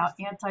students about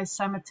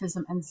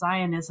anti-Semitism and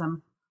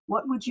Zionism,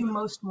 what would you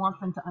most want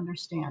them to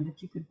understand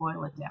if you could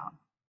boil it down?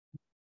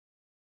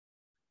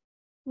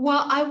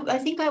 Well, I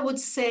think I would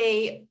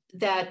say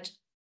that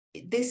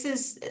this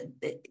is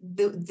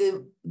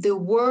the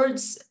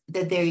words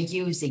that they're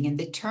using and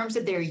the terms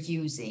that they're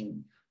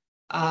using,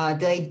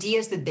 the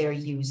ideas that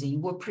they're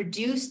using were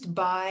produced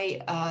by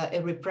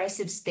a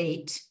repressive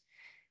state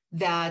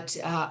that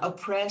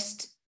oppressed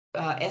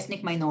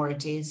ethnic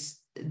minorities,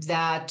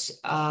 that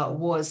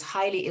was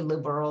highly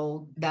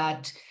illiberal,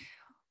 that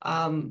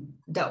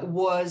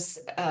was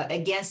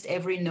against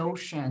every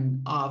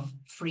notion of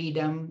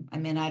freedom. I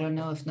mean, I don't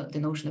know if the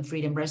notion of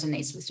freedom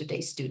resonates with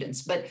today's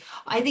students, but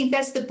I think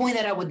that's the point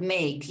that I would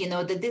make, you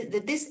know,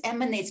 that this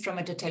emanates from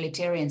a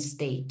totalitarian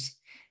state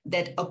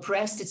that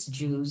oppressed its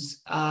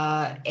Jews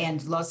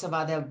and lots of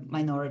other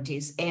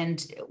minorities.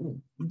 And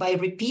by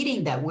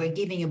repeating that, we're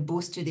giving a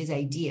boost to these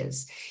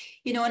ideas.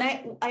 You know, and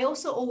I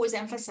also always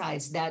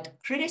emphasize that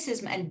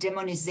criticism and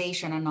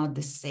demonization are not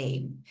the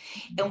same.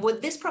 And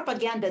what this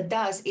propaganda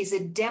does is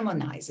it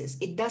demonizes,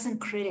 it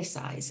doesn't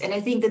criticize. And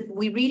I think that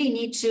we really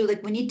need to,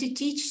 like, we need to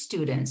teach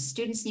students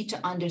need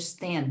to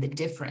understand the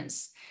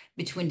difference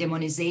between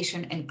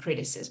demonization and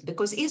criticism,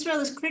 because Israel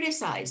is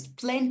criticized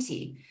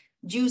plenty.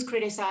 Jews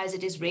criticize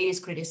it,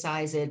 Israelis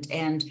criticize it,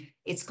 and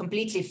it's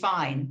completely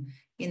fine.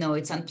 You know,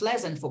 it's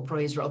unpleasant for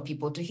pro-Israel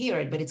people to hear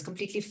it, but it's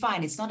completely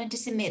fine. It's not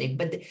anti-Semitic,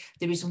 but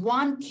there is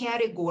one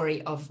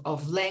category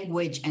of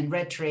language and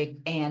rhetoric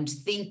and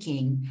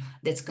thinking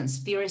that's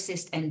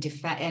conspiracist and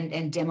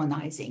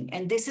demonizing.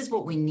 And this is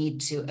what we need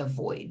to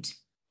avoid.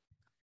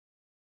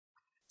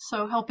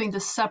 So helping to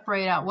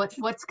separate out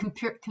what's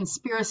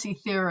conspiracy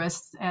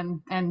theorists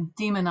and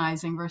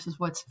demonizing versus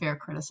what's fair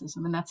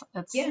criticism. And that's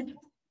yeah.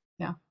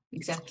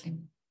 Exactly.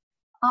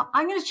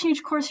 I'm going to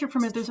change course here for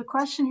a minute. There's a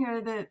question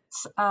here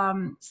that's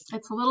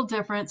it's a little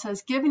different. It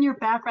says, given your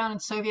background in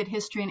Soviet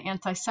history and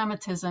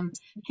anti-Semitism,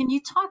 can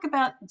you talk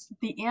about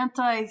the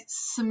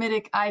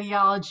anti-Semitic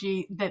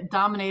ideology that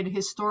dominated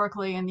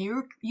historically in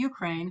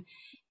Ukraine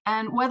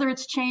and whether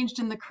it's changed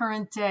in the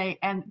current day?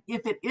 And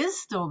if it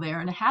is still there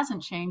and it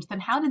hasn't changed,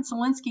 then how did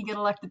Zelensky get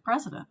elected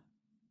president?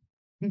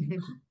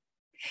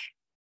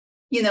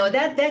 You know,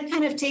 that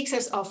kind of takes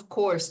us off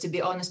course, to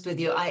be honest with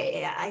you.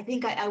 I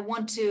think I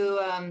want to,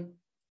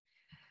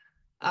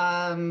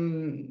 I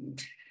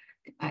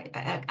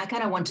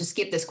kind of want to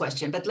skip this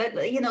question, but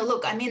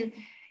look, I mean,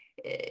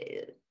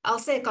 I'll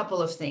say a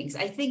couple of things.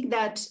 I think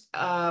that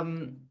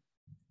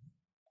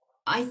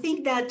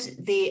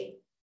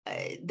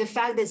the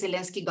fact that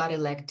Zelensky got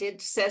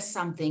elected says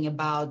something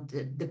about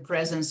the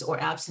presence or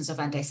absence of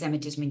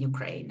anti-Semitism in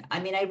Ukraine.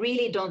 I mean, I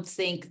really don't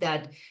think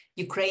that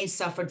Ukraine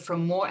suffered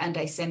from more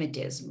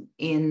anti-Semitism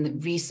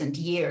in recent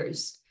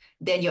years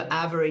than your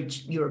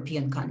average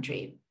European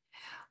country.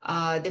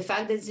 The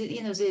fact that,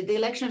 you know, the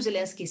election of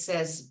Zelensky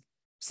says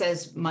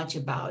much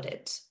about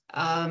it.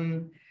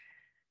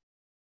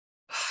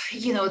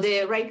 You know,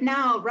 right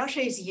now,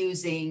 Russia is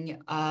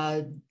using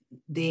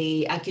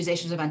the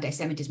accusations of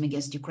anti-Semitism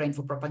against Ukraine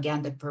for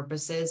propaganda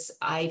purposes.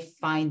 I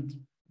find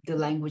the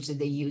language that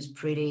they use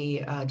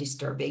pretty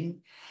disturbing.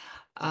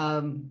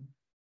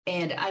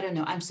 And I don't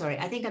know, I'm sorry.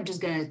 I think I'm just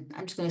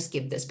gonna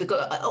skip this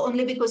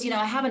only because, you know,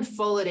 I haven't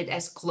followed it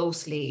as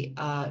closely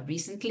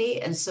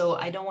recently. And so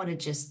I don't want to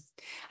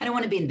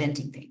be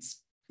inventing things.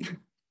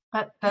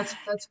 That's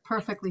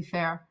perfectly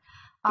fair.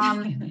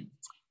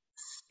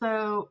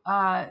 So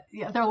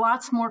yeah, there are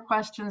lots more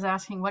questions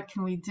asking what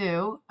can we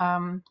do,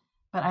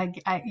 but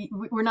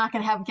we're not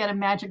going to get a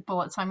magic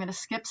bullet, so I'm going to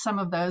skip some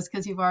of those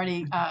because you've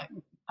already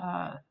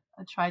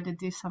tried to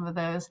do some of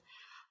those.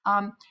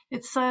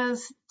 It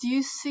says, do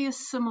you see a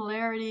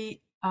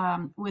similarity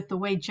with the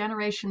way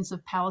generations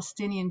of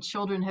Palestinian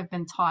children have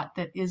been taught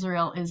that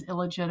Israel is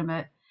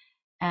illegitimate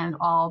and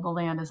all the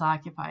land is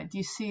occupied? Do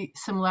you see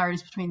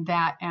similarities between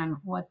that and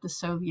what the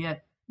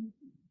Soviet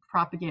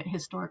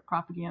historic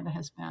propaganda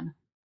has been?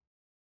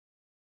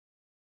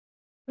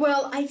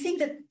 Well, I think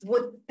that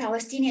what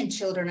Palestinian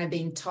children are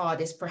being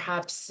taught is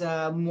perhaps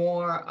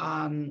more,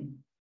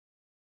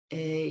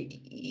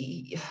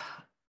 you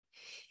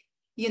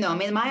know, I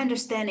mean, my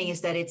understanding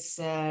is that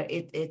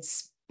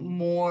it's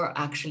more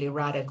actually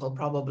radical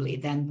probably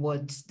than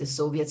what the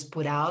Soviets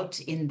put out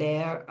in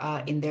their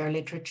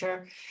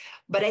literature.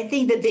 But I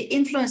think that the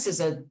influences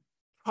are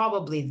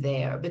probably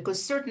there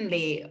because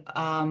certainly,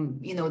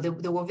 you know,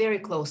 there were very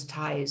close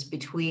ties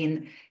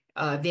between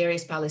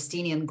various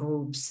Palestinian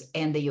groups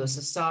and the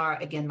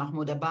USSR. Again,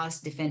 Mahmoud Abbas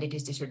defended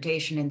his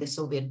dissertation in the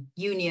Soviet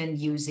Union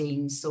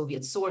using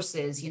Soviet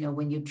sources. You know,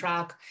 when you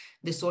track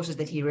the sources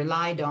that he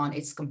relied on,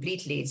 it's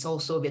all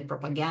Soviet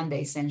propaganda,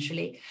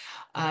 essentially.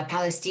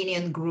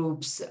 Palestinian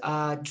groups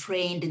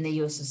trained in the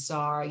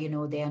USSR, you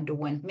know, they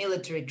underwent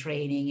military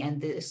training,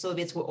 and the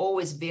Soviets were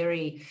always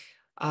very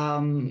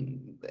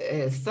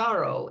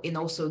thorough in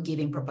also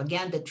giving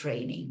propaganda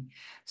training.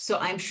 So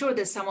I'm sure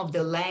that some of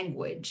the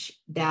language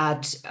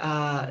that's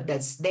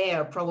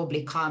there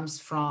probably comes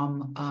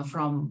from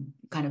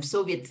kind of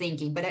Soviet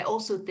thinking, but I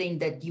also think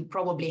that you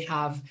probably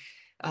have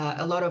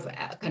a lot of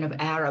kind of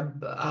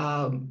Arab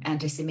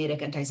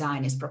anti-Semitic,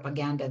 anti-Zionist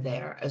propaganda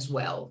there as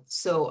well.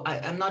 So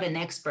I'm not an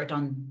expert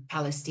on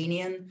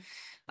Palestinian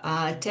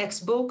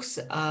textbooks,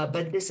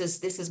 but this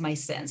is my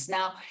sense.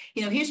 Now,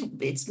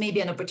 it's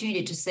maybe an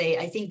opportunity to say,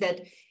 I think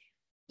that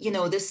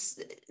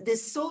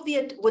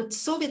what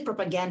Soviet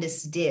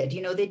propagandists did,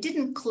 they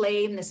didn't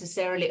claim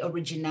necessarily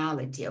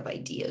originality of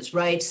ideas,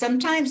 right?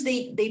 Sometimes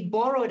they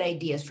borrowed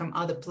ideas from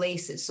other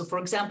places. So for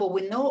example,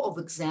 we know of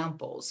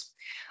examples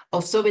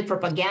of Soviet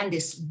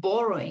propagandists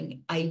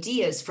borrowing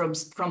ideas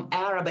from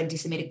Arab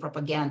anti-Semitic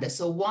propaganda.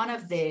 So one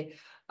of the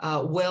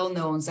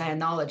well-known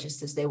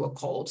Zionologists, as they were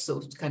called,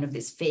 so kind of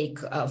this fake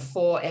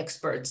four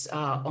experts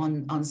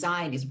on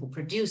Zionism who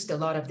produced a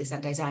lot of this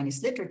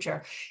anti-Zionist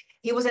literature.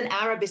 He was an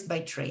Arabist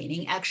by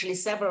training. Actually,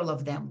 several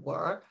of them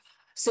were.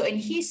 So, and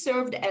he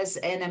served as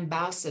an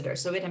ambassador,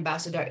 Soviet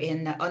ambassador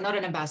not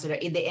an ambassador,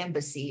 in the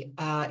embassy,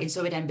 in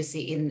Soviet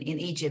embassy in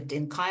Egypt,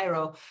 in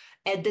Cairo,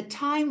 at the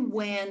time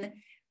when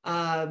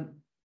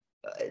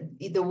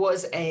there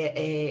was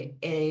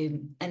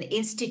an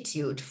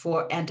institute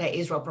for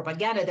anti-Israel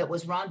propaganda that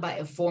was run by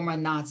a former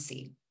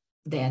Nazi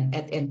then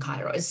in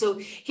Cairo. And so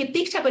he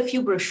picked up a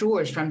few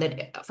brochures from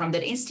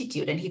that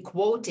institute and he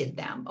quoted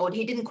them, or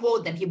he didn't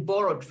quote them, he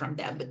borrowed from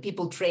them, but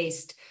people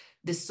traced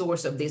the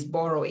source of these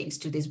borrowings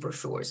to these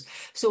brochures.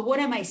 So what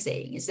am I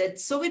saying is that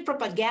Soviet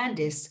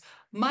propagandists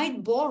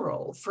might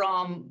borrow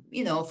from,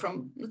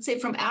 let's say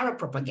from Arab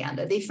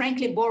propaganda. They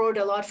frankly borrowed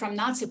a lot from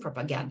Nazi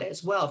propaganda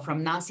as well,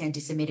 from Nazi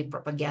anti-Semitic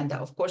propaganda,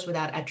 of course,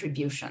 without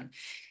attribution.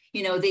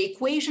 The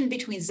equation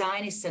between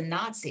Zionists and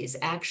Nazis,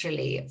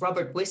 actually,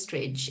 Robert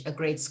Wistridge, a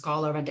great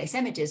scholar of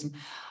anti-Semitism,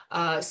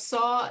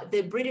 saw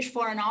the British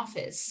Foreign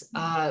Office,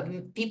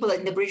 people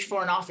in the British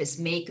Foreign Office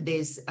make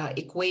this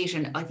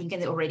equation, I think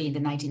already in the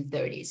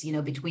 1930s,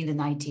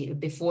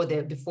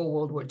 before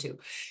World War II.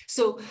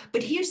 So,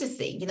 but here's the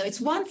thing,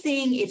 it's one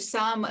thing if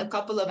a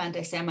couple of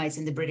anti-Semites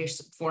in the British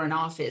Foreign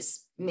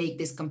Office make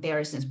these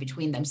comparisons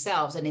between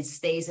themselves and it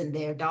stays in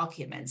their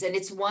documents. And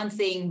it's one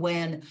thing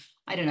when,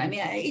 I don't know,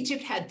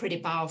 Egypt had pretty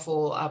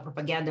powerful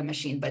propaganda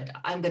machine, but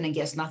I'm going to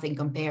guess nothing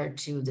compared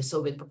to the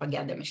Soviet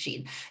propaganda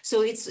machine.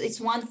 So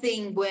it's one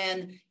thing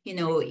when,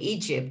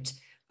 Egypt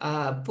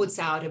puts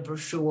out a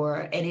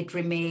brochure and it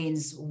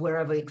remains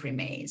wherever it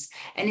remains.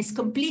 And it's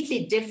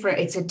completely different.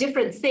 It's a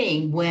different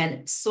thing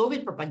when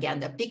Soviet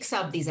propaganda picks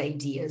up these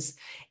ideas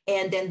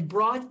and then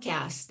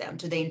broadcasts them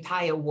to the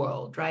entire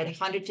world, right?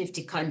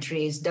 150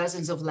 countries,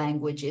 dozens of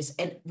languages,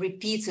 and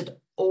repeats it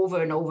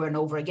over and over and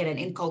over again and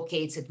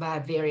inculcates it via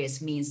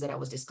various means that I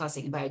was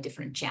discussing via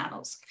different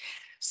channels.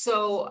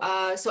 So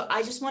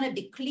I just want to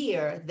be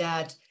clear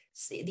that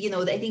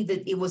I think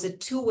that it was a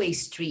two-way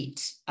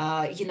street.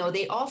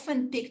 They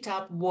often picked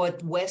up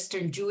what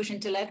Western Jewish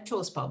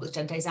intellectuals published,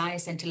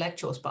 anti-Zionist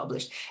intellectuals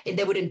published, and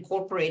they would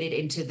incorporate it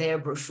into their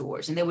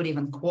brochures, and they would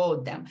even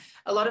quote them.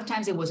 A lot of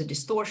times it was a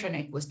distortion,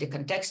 it was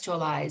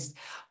decontextualized,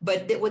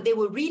 but what they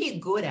were really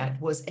good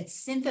at was at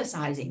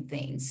synthesizing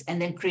things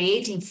and then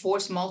creating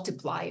force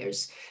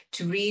multipliers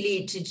to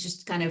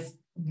just kind of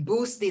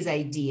boost these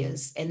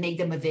ideas and make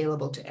them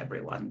available to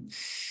everyone.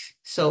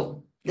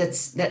 So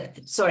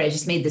sorry, I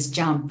just made this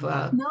jump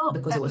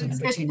because it was an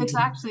opportunity.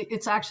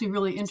 It's actually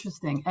really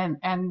interesting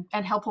and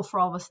helpful for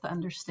all of us to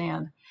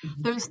understand.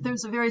 Mm-hmm.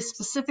 There's a very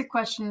specific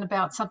question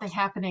about something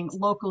happening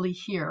locally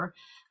here.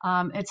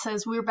 It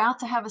says, we're about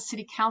to have a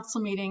city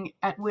council meeting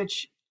at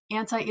which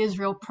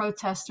anti-Israel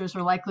protesters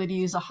are likely to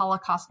use a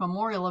Holocaust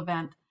memorial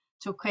event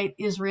to equate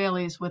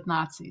Israelis with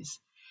Nazis.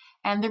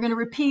 And they're going to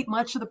repeat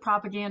much of the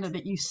propaganda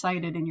that you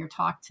cited in your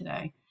talk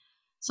today.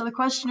 So the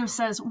questioner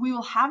says, we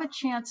will have a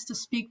chance to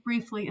speak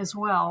briefly as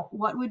well.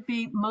 What would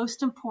be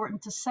most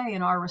important to say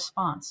in our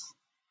response?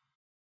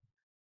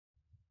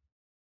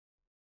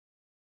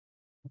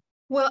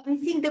 Well, I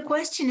think the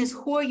question is,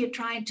 who are you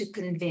trying to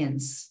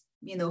convince?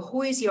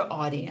 Who is your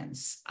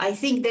audience? I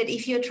think that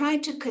if you're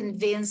trying to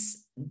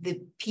convince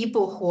the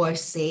people who are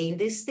saying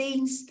these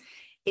things,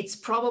 it's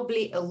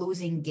probably a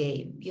losing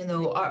game.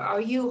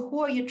 Are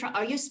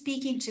you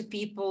speaking to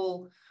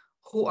people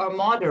who are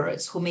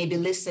moderates, who may be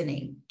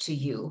listening to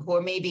you, who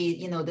are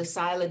maybe, the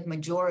silent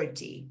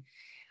majority?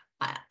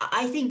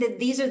 I think that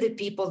these are the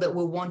people that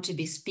we want to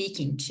be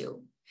speaking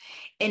to.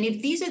 And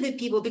if these are the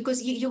people,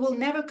 because you will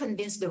never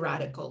convince the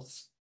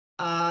radicals.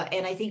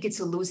 And I think it's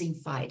a losing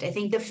fight. I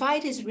think the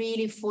fight is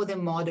really for the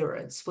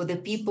moderates, for the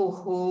people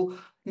who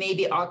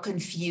maybe are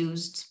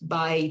confused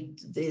by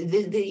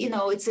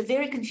it's a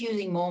very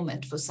confusing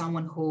moment for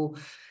someone who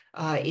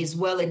is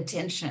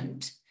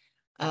well-intentioned,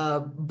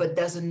 but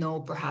doesn't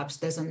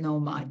know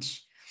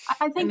much.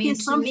 I think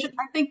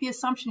the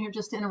assumption here,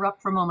 just to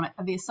interrupt for a moment,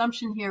 the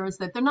assumption here is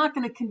that they're not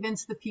going to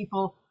convince the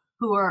people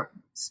who are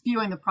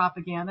spewing the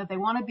propaganda. They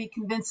want to be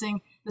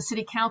convincing the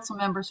city council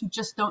members who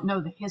just don't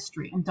know the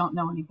history and don't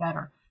know any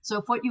better. So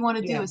if what you want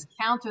to do is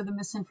counter the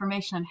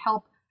misinformation and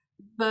help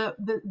the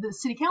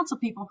city council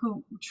people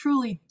who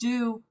truly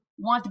do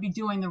want to be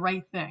doing the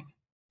right thing,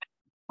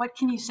 what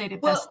can you say to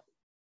this?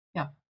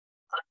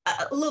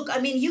 Look,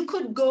 you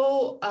could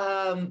go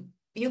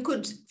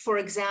for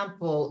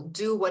example,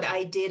 do what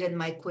I did in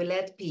my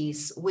Quillette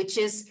piece, which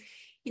is,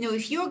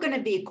 if you're going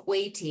to be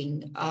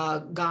equating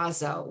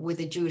Gaza with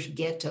the Jewish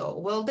ghetto,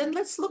 well, then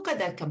let's look at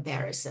that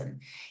comparison.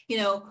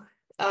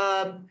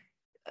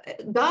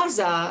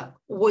 Gaza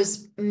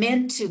was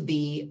meant to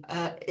be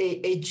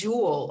a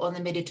jewel on the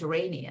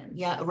Mediterranean,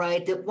 yeah,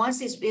 right? That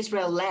once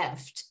Israel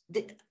left,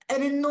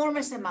 an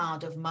enormous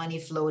amount of money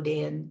flowed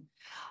in.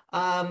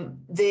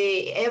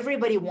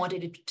 Everybody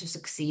wanted it to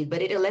succeed,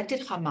 but it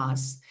elected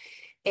Hamas.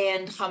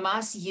 And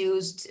Hamas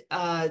used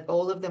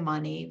all of the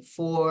money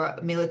for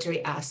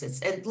military assets.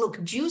 And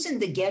look, Jews in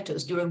the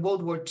ghettos during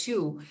World War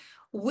II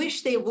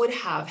wish they would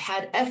have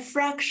had a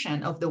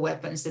fraction of the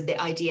weapons that the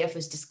IDF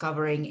is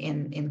discovering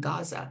in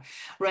Gaza,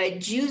 right?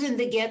 Jews in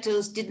the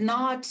ghettos did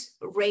not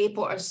rape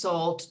or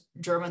assault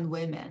German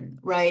women,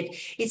 right?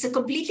 It's a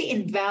completely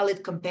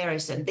invalid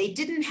comparison. They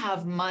didn't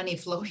have money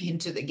flowing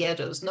into the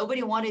ghettos.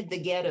 Nobody wanted the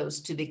ghettos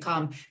to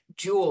become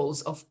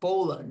jewels of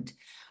Poland.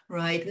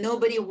 Right.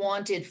 Nobody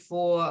wanted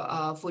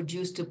for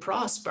Jews to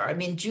prosper. I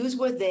mean, Jews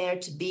were there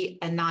to be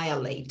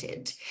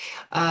annihilated.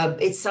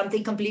 It's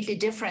something completely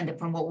different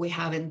from what we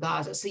have in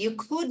Gaza. So you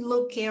could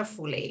look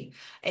carefully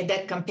at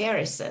that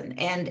comparison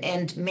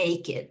and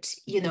make it.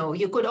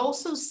 You could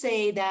also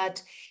say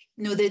that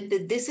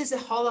that this is a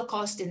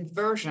Holocaust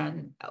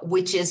inversion,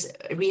 which is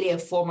really a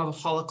form of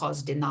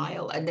Holocaust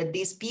denial, and that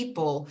these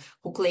people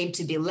who claim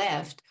to be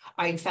left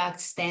are in fact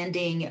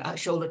standing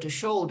shoulder to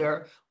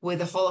shoulder with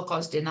the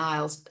Holocaust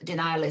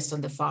denialists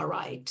on the far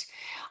right.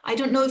 I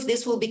don't know if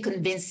this will be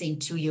convincing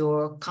to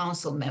your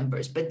council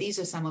members, but these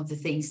are some of the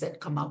things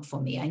that come up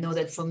for me. I know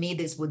that for me,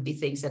 this would be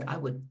things that I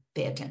would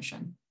pay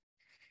attention.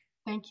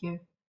 Thank you.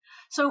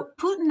 So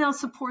Putin now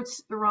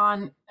supports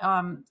Iran,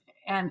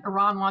 and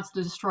Iran wants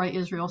to destroy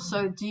Israel.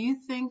 So do you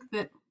think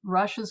that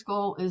Russia's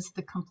goal is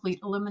the complete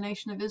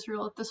elimination of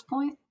Israel at this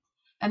point?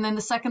 And then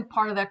the second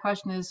part of that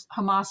question is,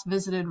 Hamas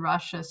visited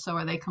Russia, so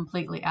are they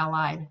completely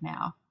allied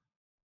now?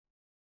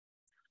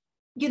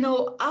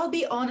 I'll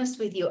be honest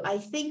with you. I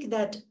think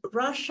that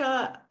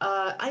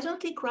I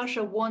don't think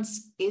Russia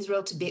wants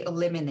Israel to be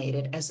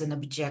eliminated as an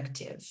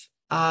objective.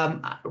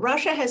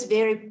 Russia has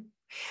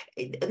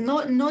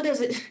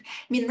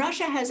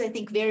Russia has, I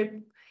think,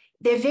 they're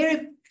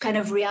very kind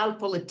of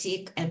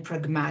realpolitik and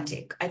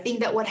pragmatic. I think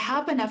that what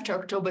happened after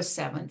October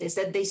 7th is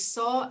that they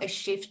saw a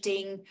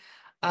shifting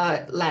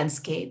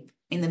landscape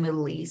in the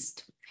Middle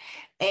East,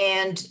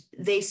 and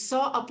they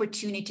saw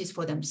opportunities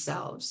for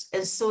themselves.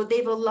 And so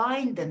they've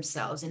aligned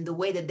themselves in the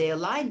way that they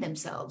align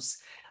themselves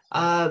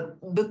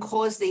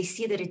because they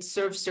see that it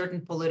serves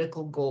certain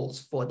political goals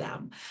for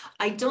them.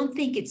 I don't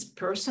think it's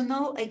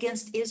personal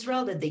against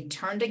Israel, that they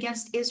turned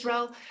against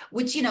Israel,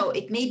 which,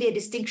 it may be a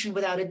distinction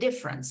without a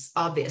difference,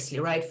 obviously,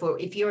 right? For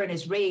if you're an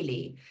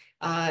Israeli,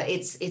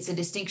 it's a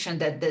distinction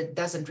that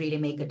doesn't really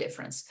make a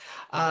difference.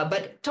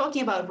 But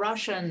talking about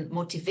Russian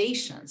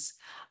motivations,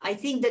 I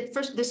think that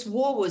first, this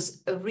war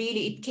was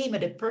it came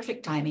at a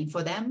perfect timing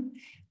for them.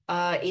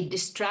 It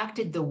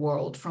distracted the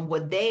world from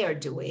what they are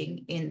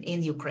doing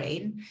in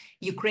Ukraine.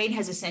 Ukraine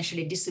has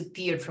essentially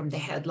disappeared from the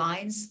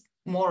headlines,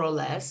 more or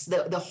less.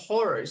 The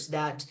horrors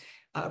that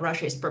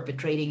Russia is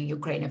perpetrating in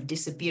Ukraine have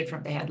disappeared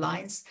from the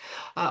headlines.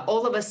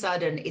 All of a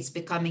sudden, it's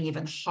becoming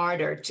even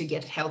harder to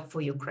get help for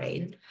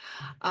Ukraine.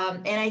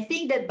 And I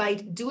think that by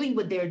doing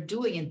what they're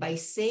doing and by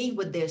saying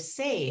what they're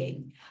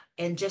saying,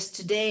 and just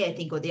today, I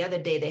think, or the other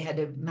day, they had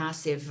a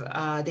massive,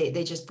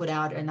 they just put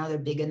out another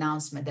big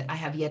announcement that I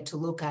have yet to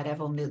look at. I've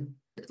only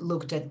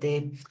looked at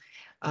the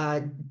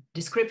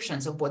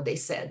descriptions of what they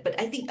said. But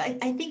I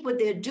think what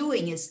they're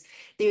doing is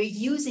they're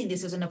using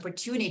this as an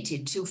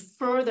opportunity to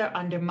further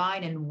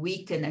undermine and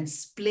weaken and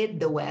split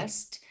the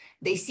West.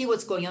 They see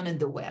what's going on in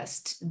the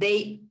West.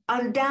 They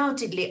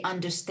undoubtedly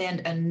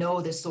understand and know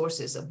the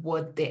sources of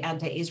what the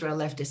anti-Israel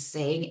left is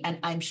saying. And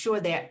I'm sure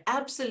they're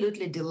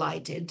absolutely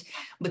delighted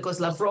because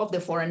Lavrov, the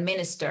foreign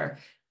minister,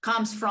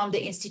 comes from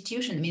the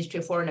institution, the Ministry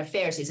of Foreign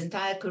Affairs. His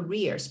entire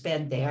career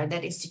spent there.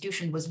 That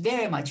institution was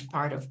very much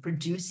part of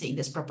producing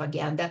this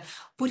propaganda.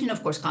 Putin,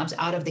 of course, comes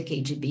out of the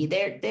KGB.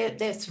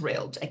 They're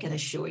thrilled, I can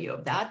assure you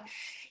of that.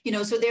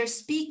 So they're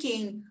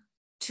speaking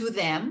to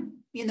them,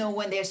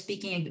 when they're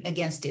speaking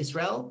against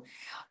Israel.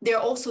 They're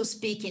also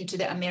speaking to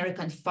the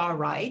American far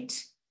right,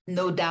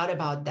 no doubt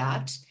about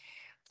that.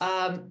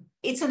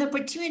 It's an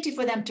opportunity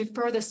for them to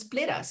further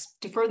split us,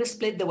 to further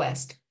split the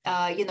West.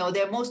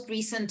 Their most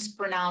recent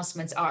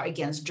pronouncements are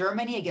against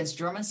Germany, against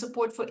German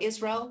support for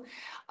Israel.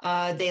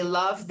 They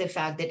love the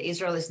fact that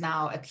Israel is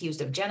now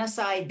accused of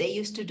genocide. They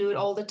used to do it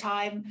all the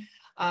time.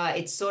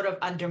 It sort of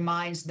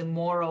undermines the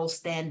moral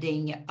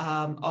standing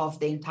of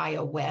the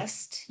entire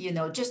West.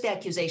 Just the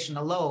accusation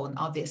alone,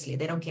 obviously,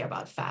 they don't care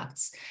about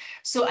facts.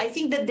 So I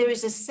think that there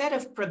is a set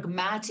of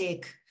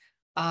pragmatic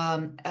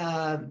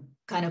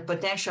kind of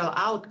potential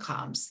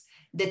outcomes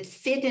that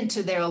fit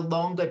into their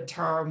longer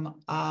term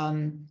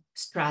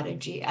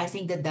strategy. I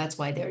think that that's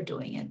why they're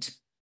doing it.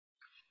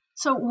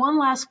 So one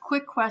last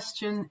quick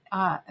question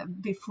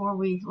before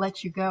we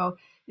let you go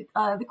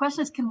The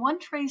question is, can one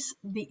trace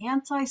the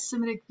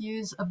anti-Semitic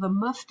views of the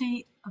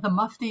Mufti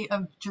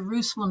of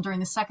Jerusalem during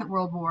the Second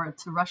World War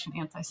to Russian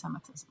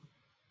anti-Semitism?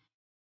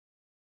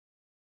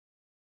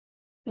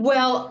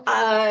 Well,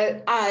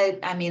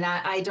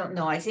 I don't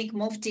know. I think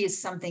Mufti is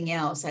something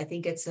else. I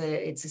think it's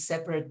a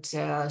separate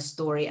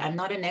story. I'm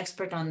not an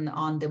expert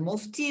on the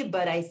Mufti,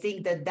 but I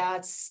think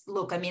that's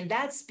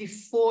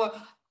before.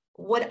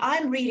 What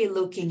I'm really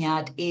looking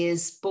at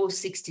is post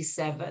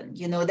 67.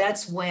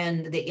 That's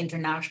when the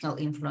international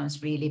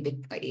influence really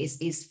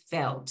is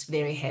felt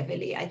very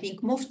heavily. I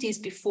think Mufti is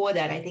before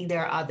that. I think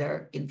there are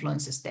other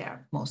influences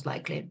there, most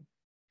likely.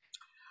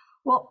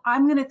 Well,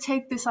 I'm going to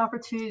take this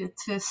opportunity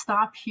to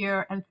stop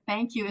here and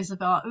thank you,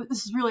 Izabella.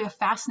 This is really a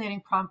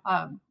fascinating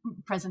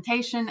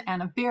presentation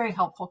and a very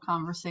helpful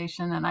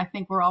conversation, and I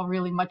think we're all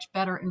really much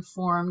better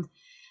informed.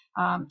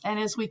 And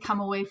as we come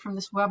away from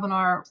this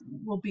webinar,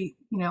 we'll be,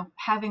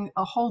 having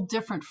a whole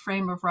different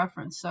frame of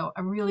reference. So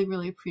I really,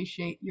 really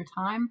appreciate your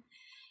time.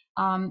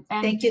 And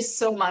thank you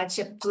so much.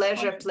 A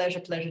pleasure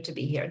to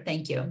be here.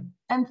 Thank you.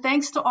 And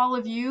thanks to all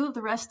of you,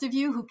 the rest of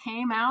you who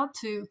came out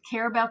to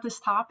care about this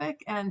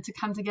topic and to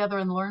come together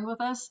and learn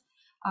with us.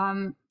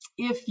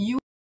 If you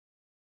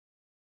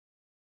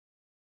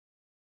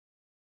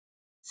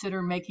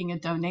consider making a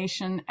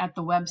donation at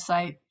the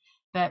website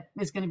that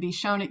is going to be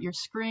shown at your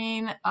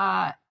screen,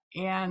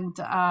 and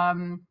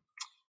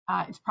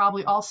it's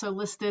probably also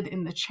listed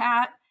in the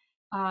chat.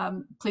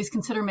 Please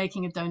consider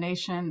making a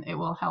donation. It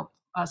will help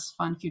us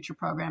fund future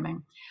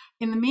programming.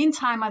 In the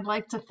meantime, I'd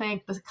like to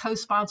thank the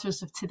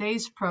co-sponsors of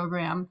today's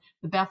program,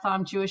 the Beth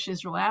Am Jewish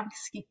Israel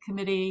Advocacy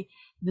Committee,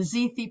 the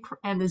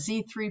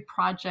Z3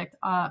 Project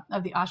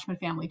of the Ashman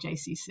Family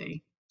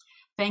JCC.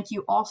 Thank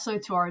you also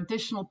to our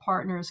additional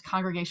partners,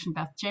 Congregation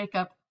Beth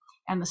Jacob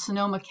and the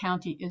Sonoma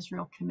County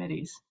Israel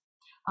Committees.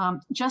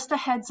 Just a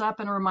heads up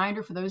and a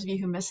reminder for those of you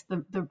who missed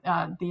the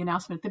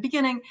announcement at the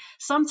beginning,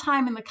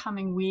 sometime in the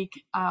coming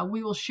week,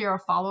 we will share a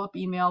follow-up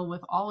email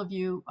with all of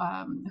you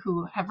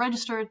who have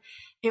registered.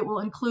 It will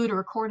include a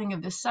recording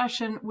of this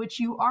session, which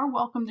you are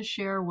welcome to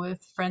share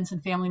with friends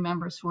and family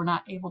members who are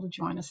not able to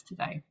join us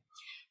today.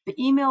 The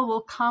email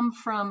will come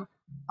from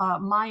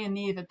Maya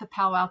Neve at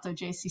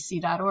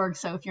thepaloaltojcc.org.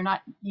 So if you're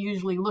not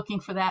usually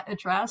looking for that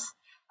address,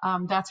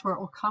 that's where it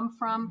will come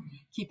from.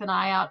 Keep an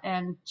eye out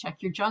and check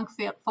your junk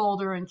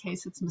folder in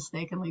case it's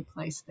mistakenly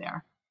placed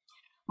there.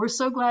 We're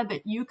so glad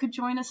that you could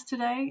join us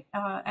today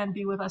and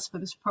be with us for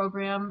this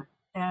program.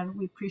 And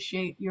we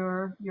appreciate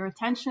your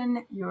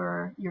attention,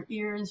 your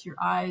ears, your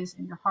eyes,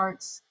 and your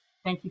hearts.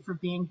 Thank you for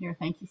being here.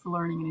 Thank you for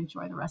learning, and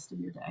enjoy the rest of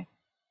your day.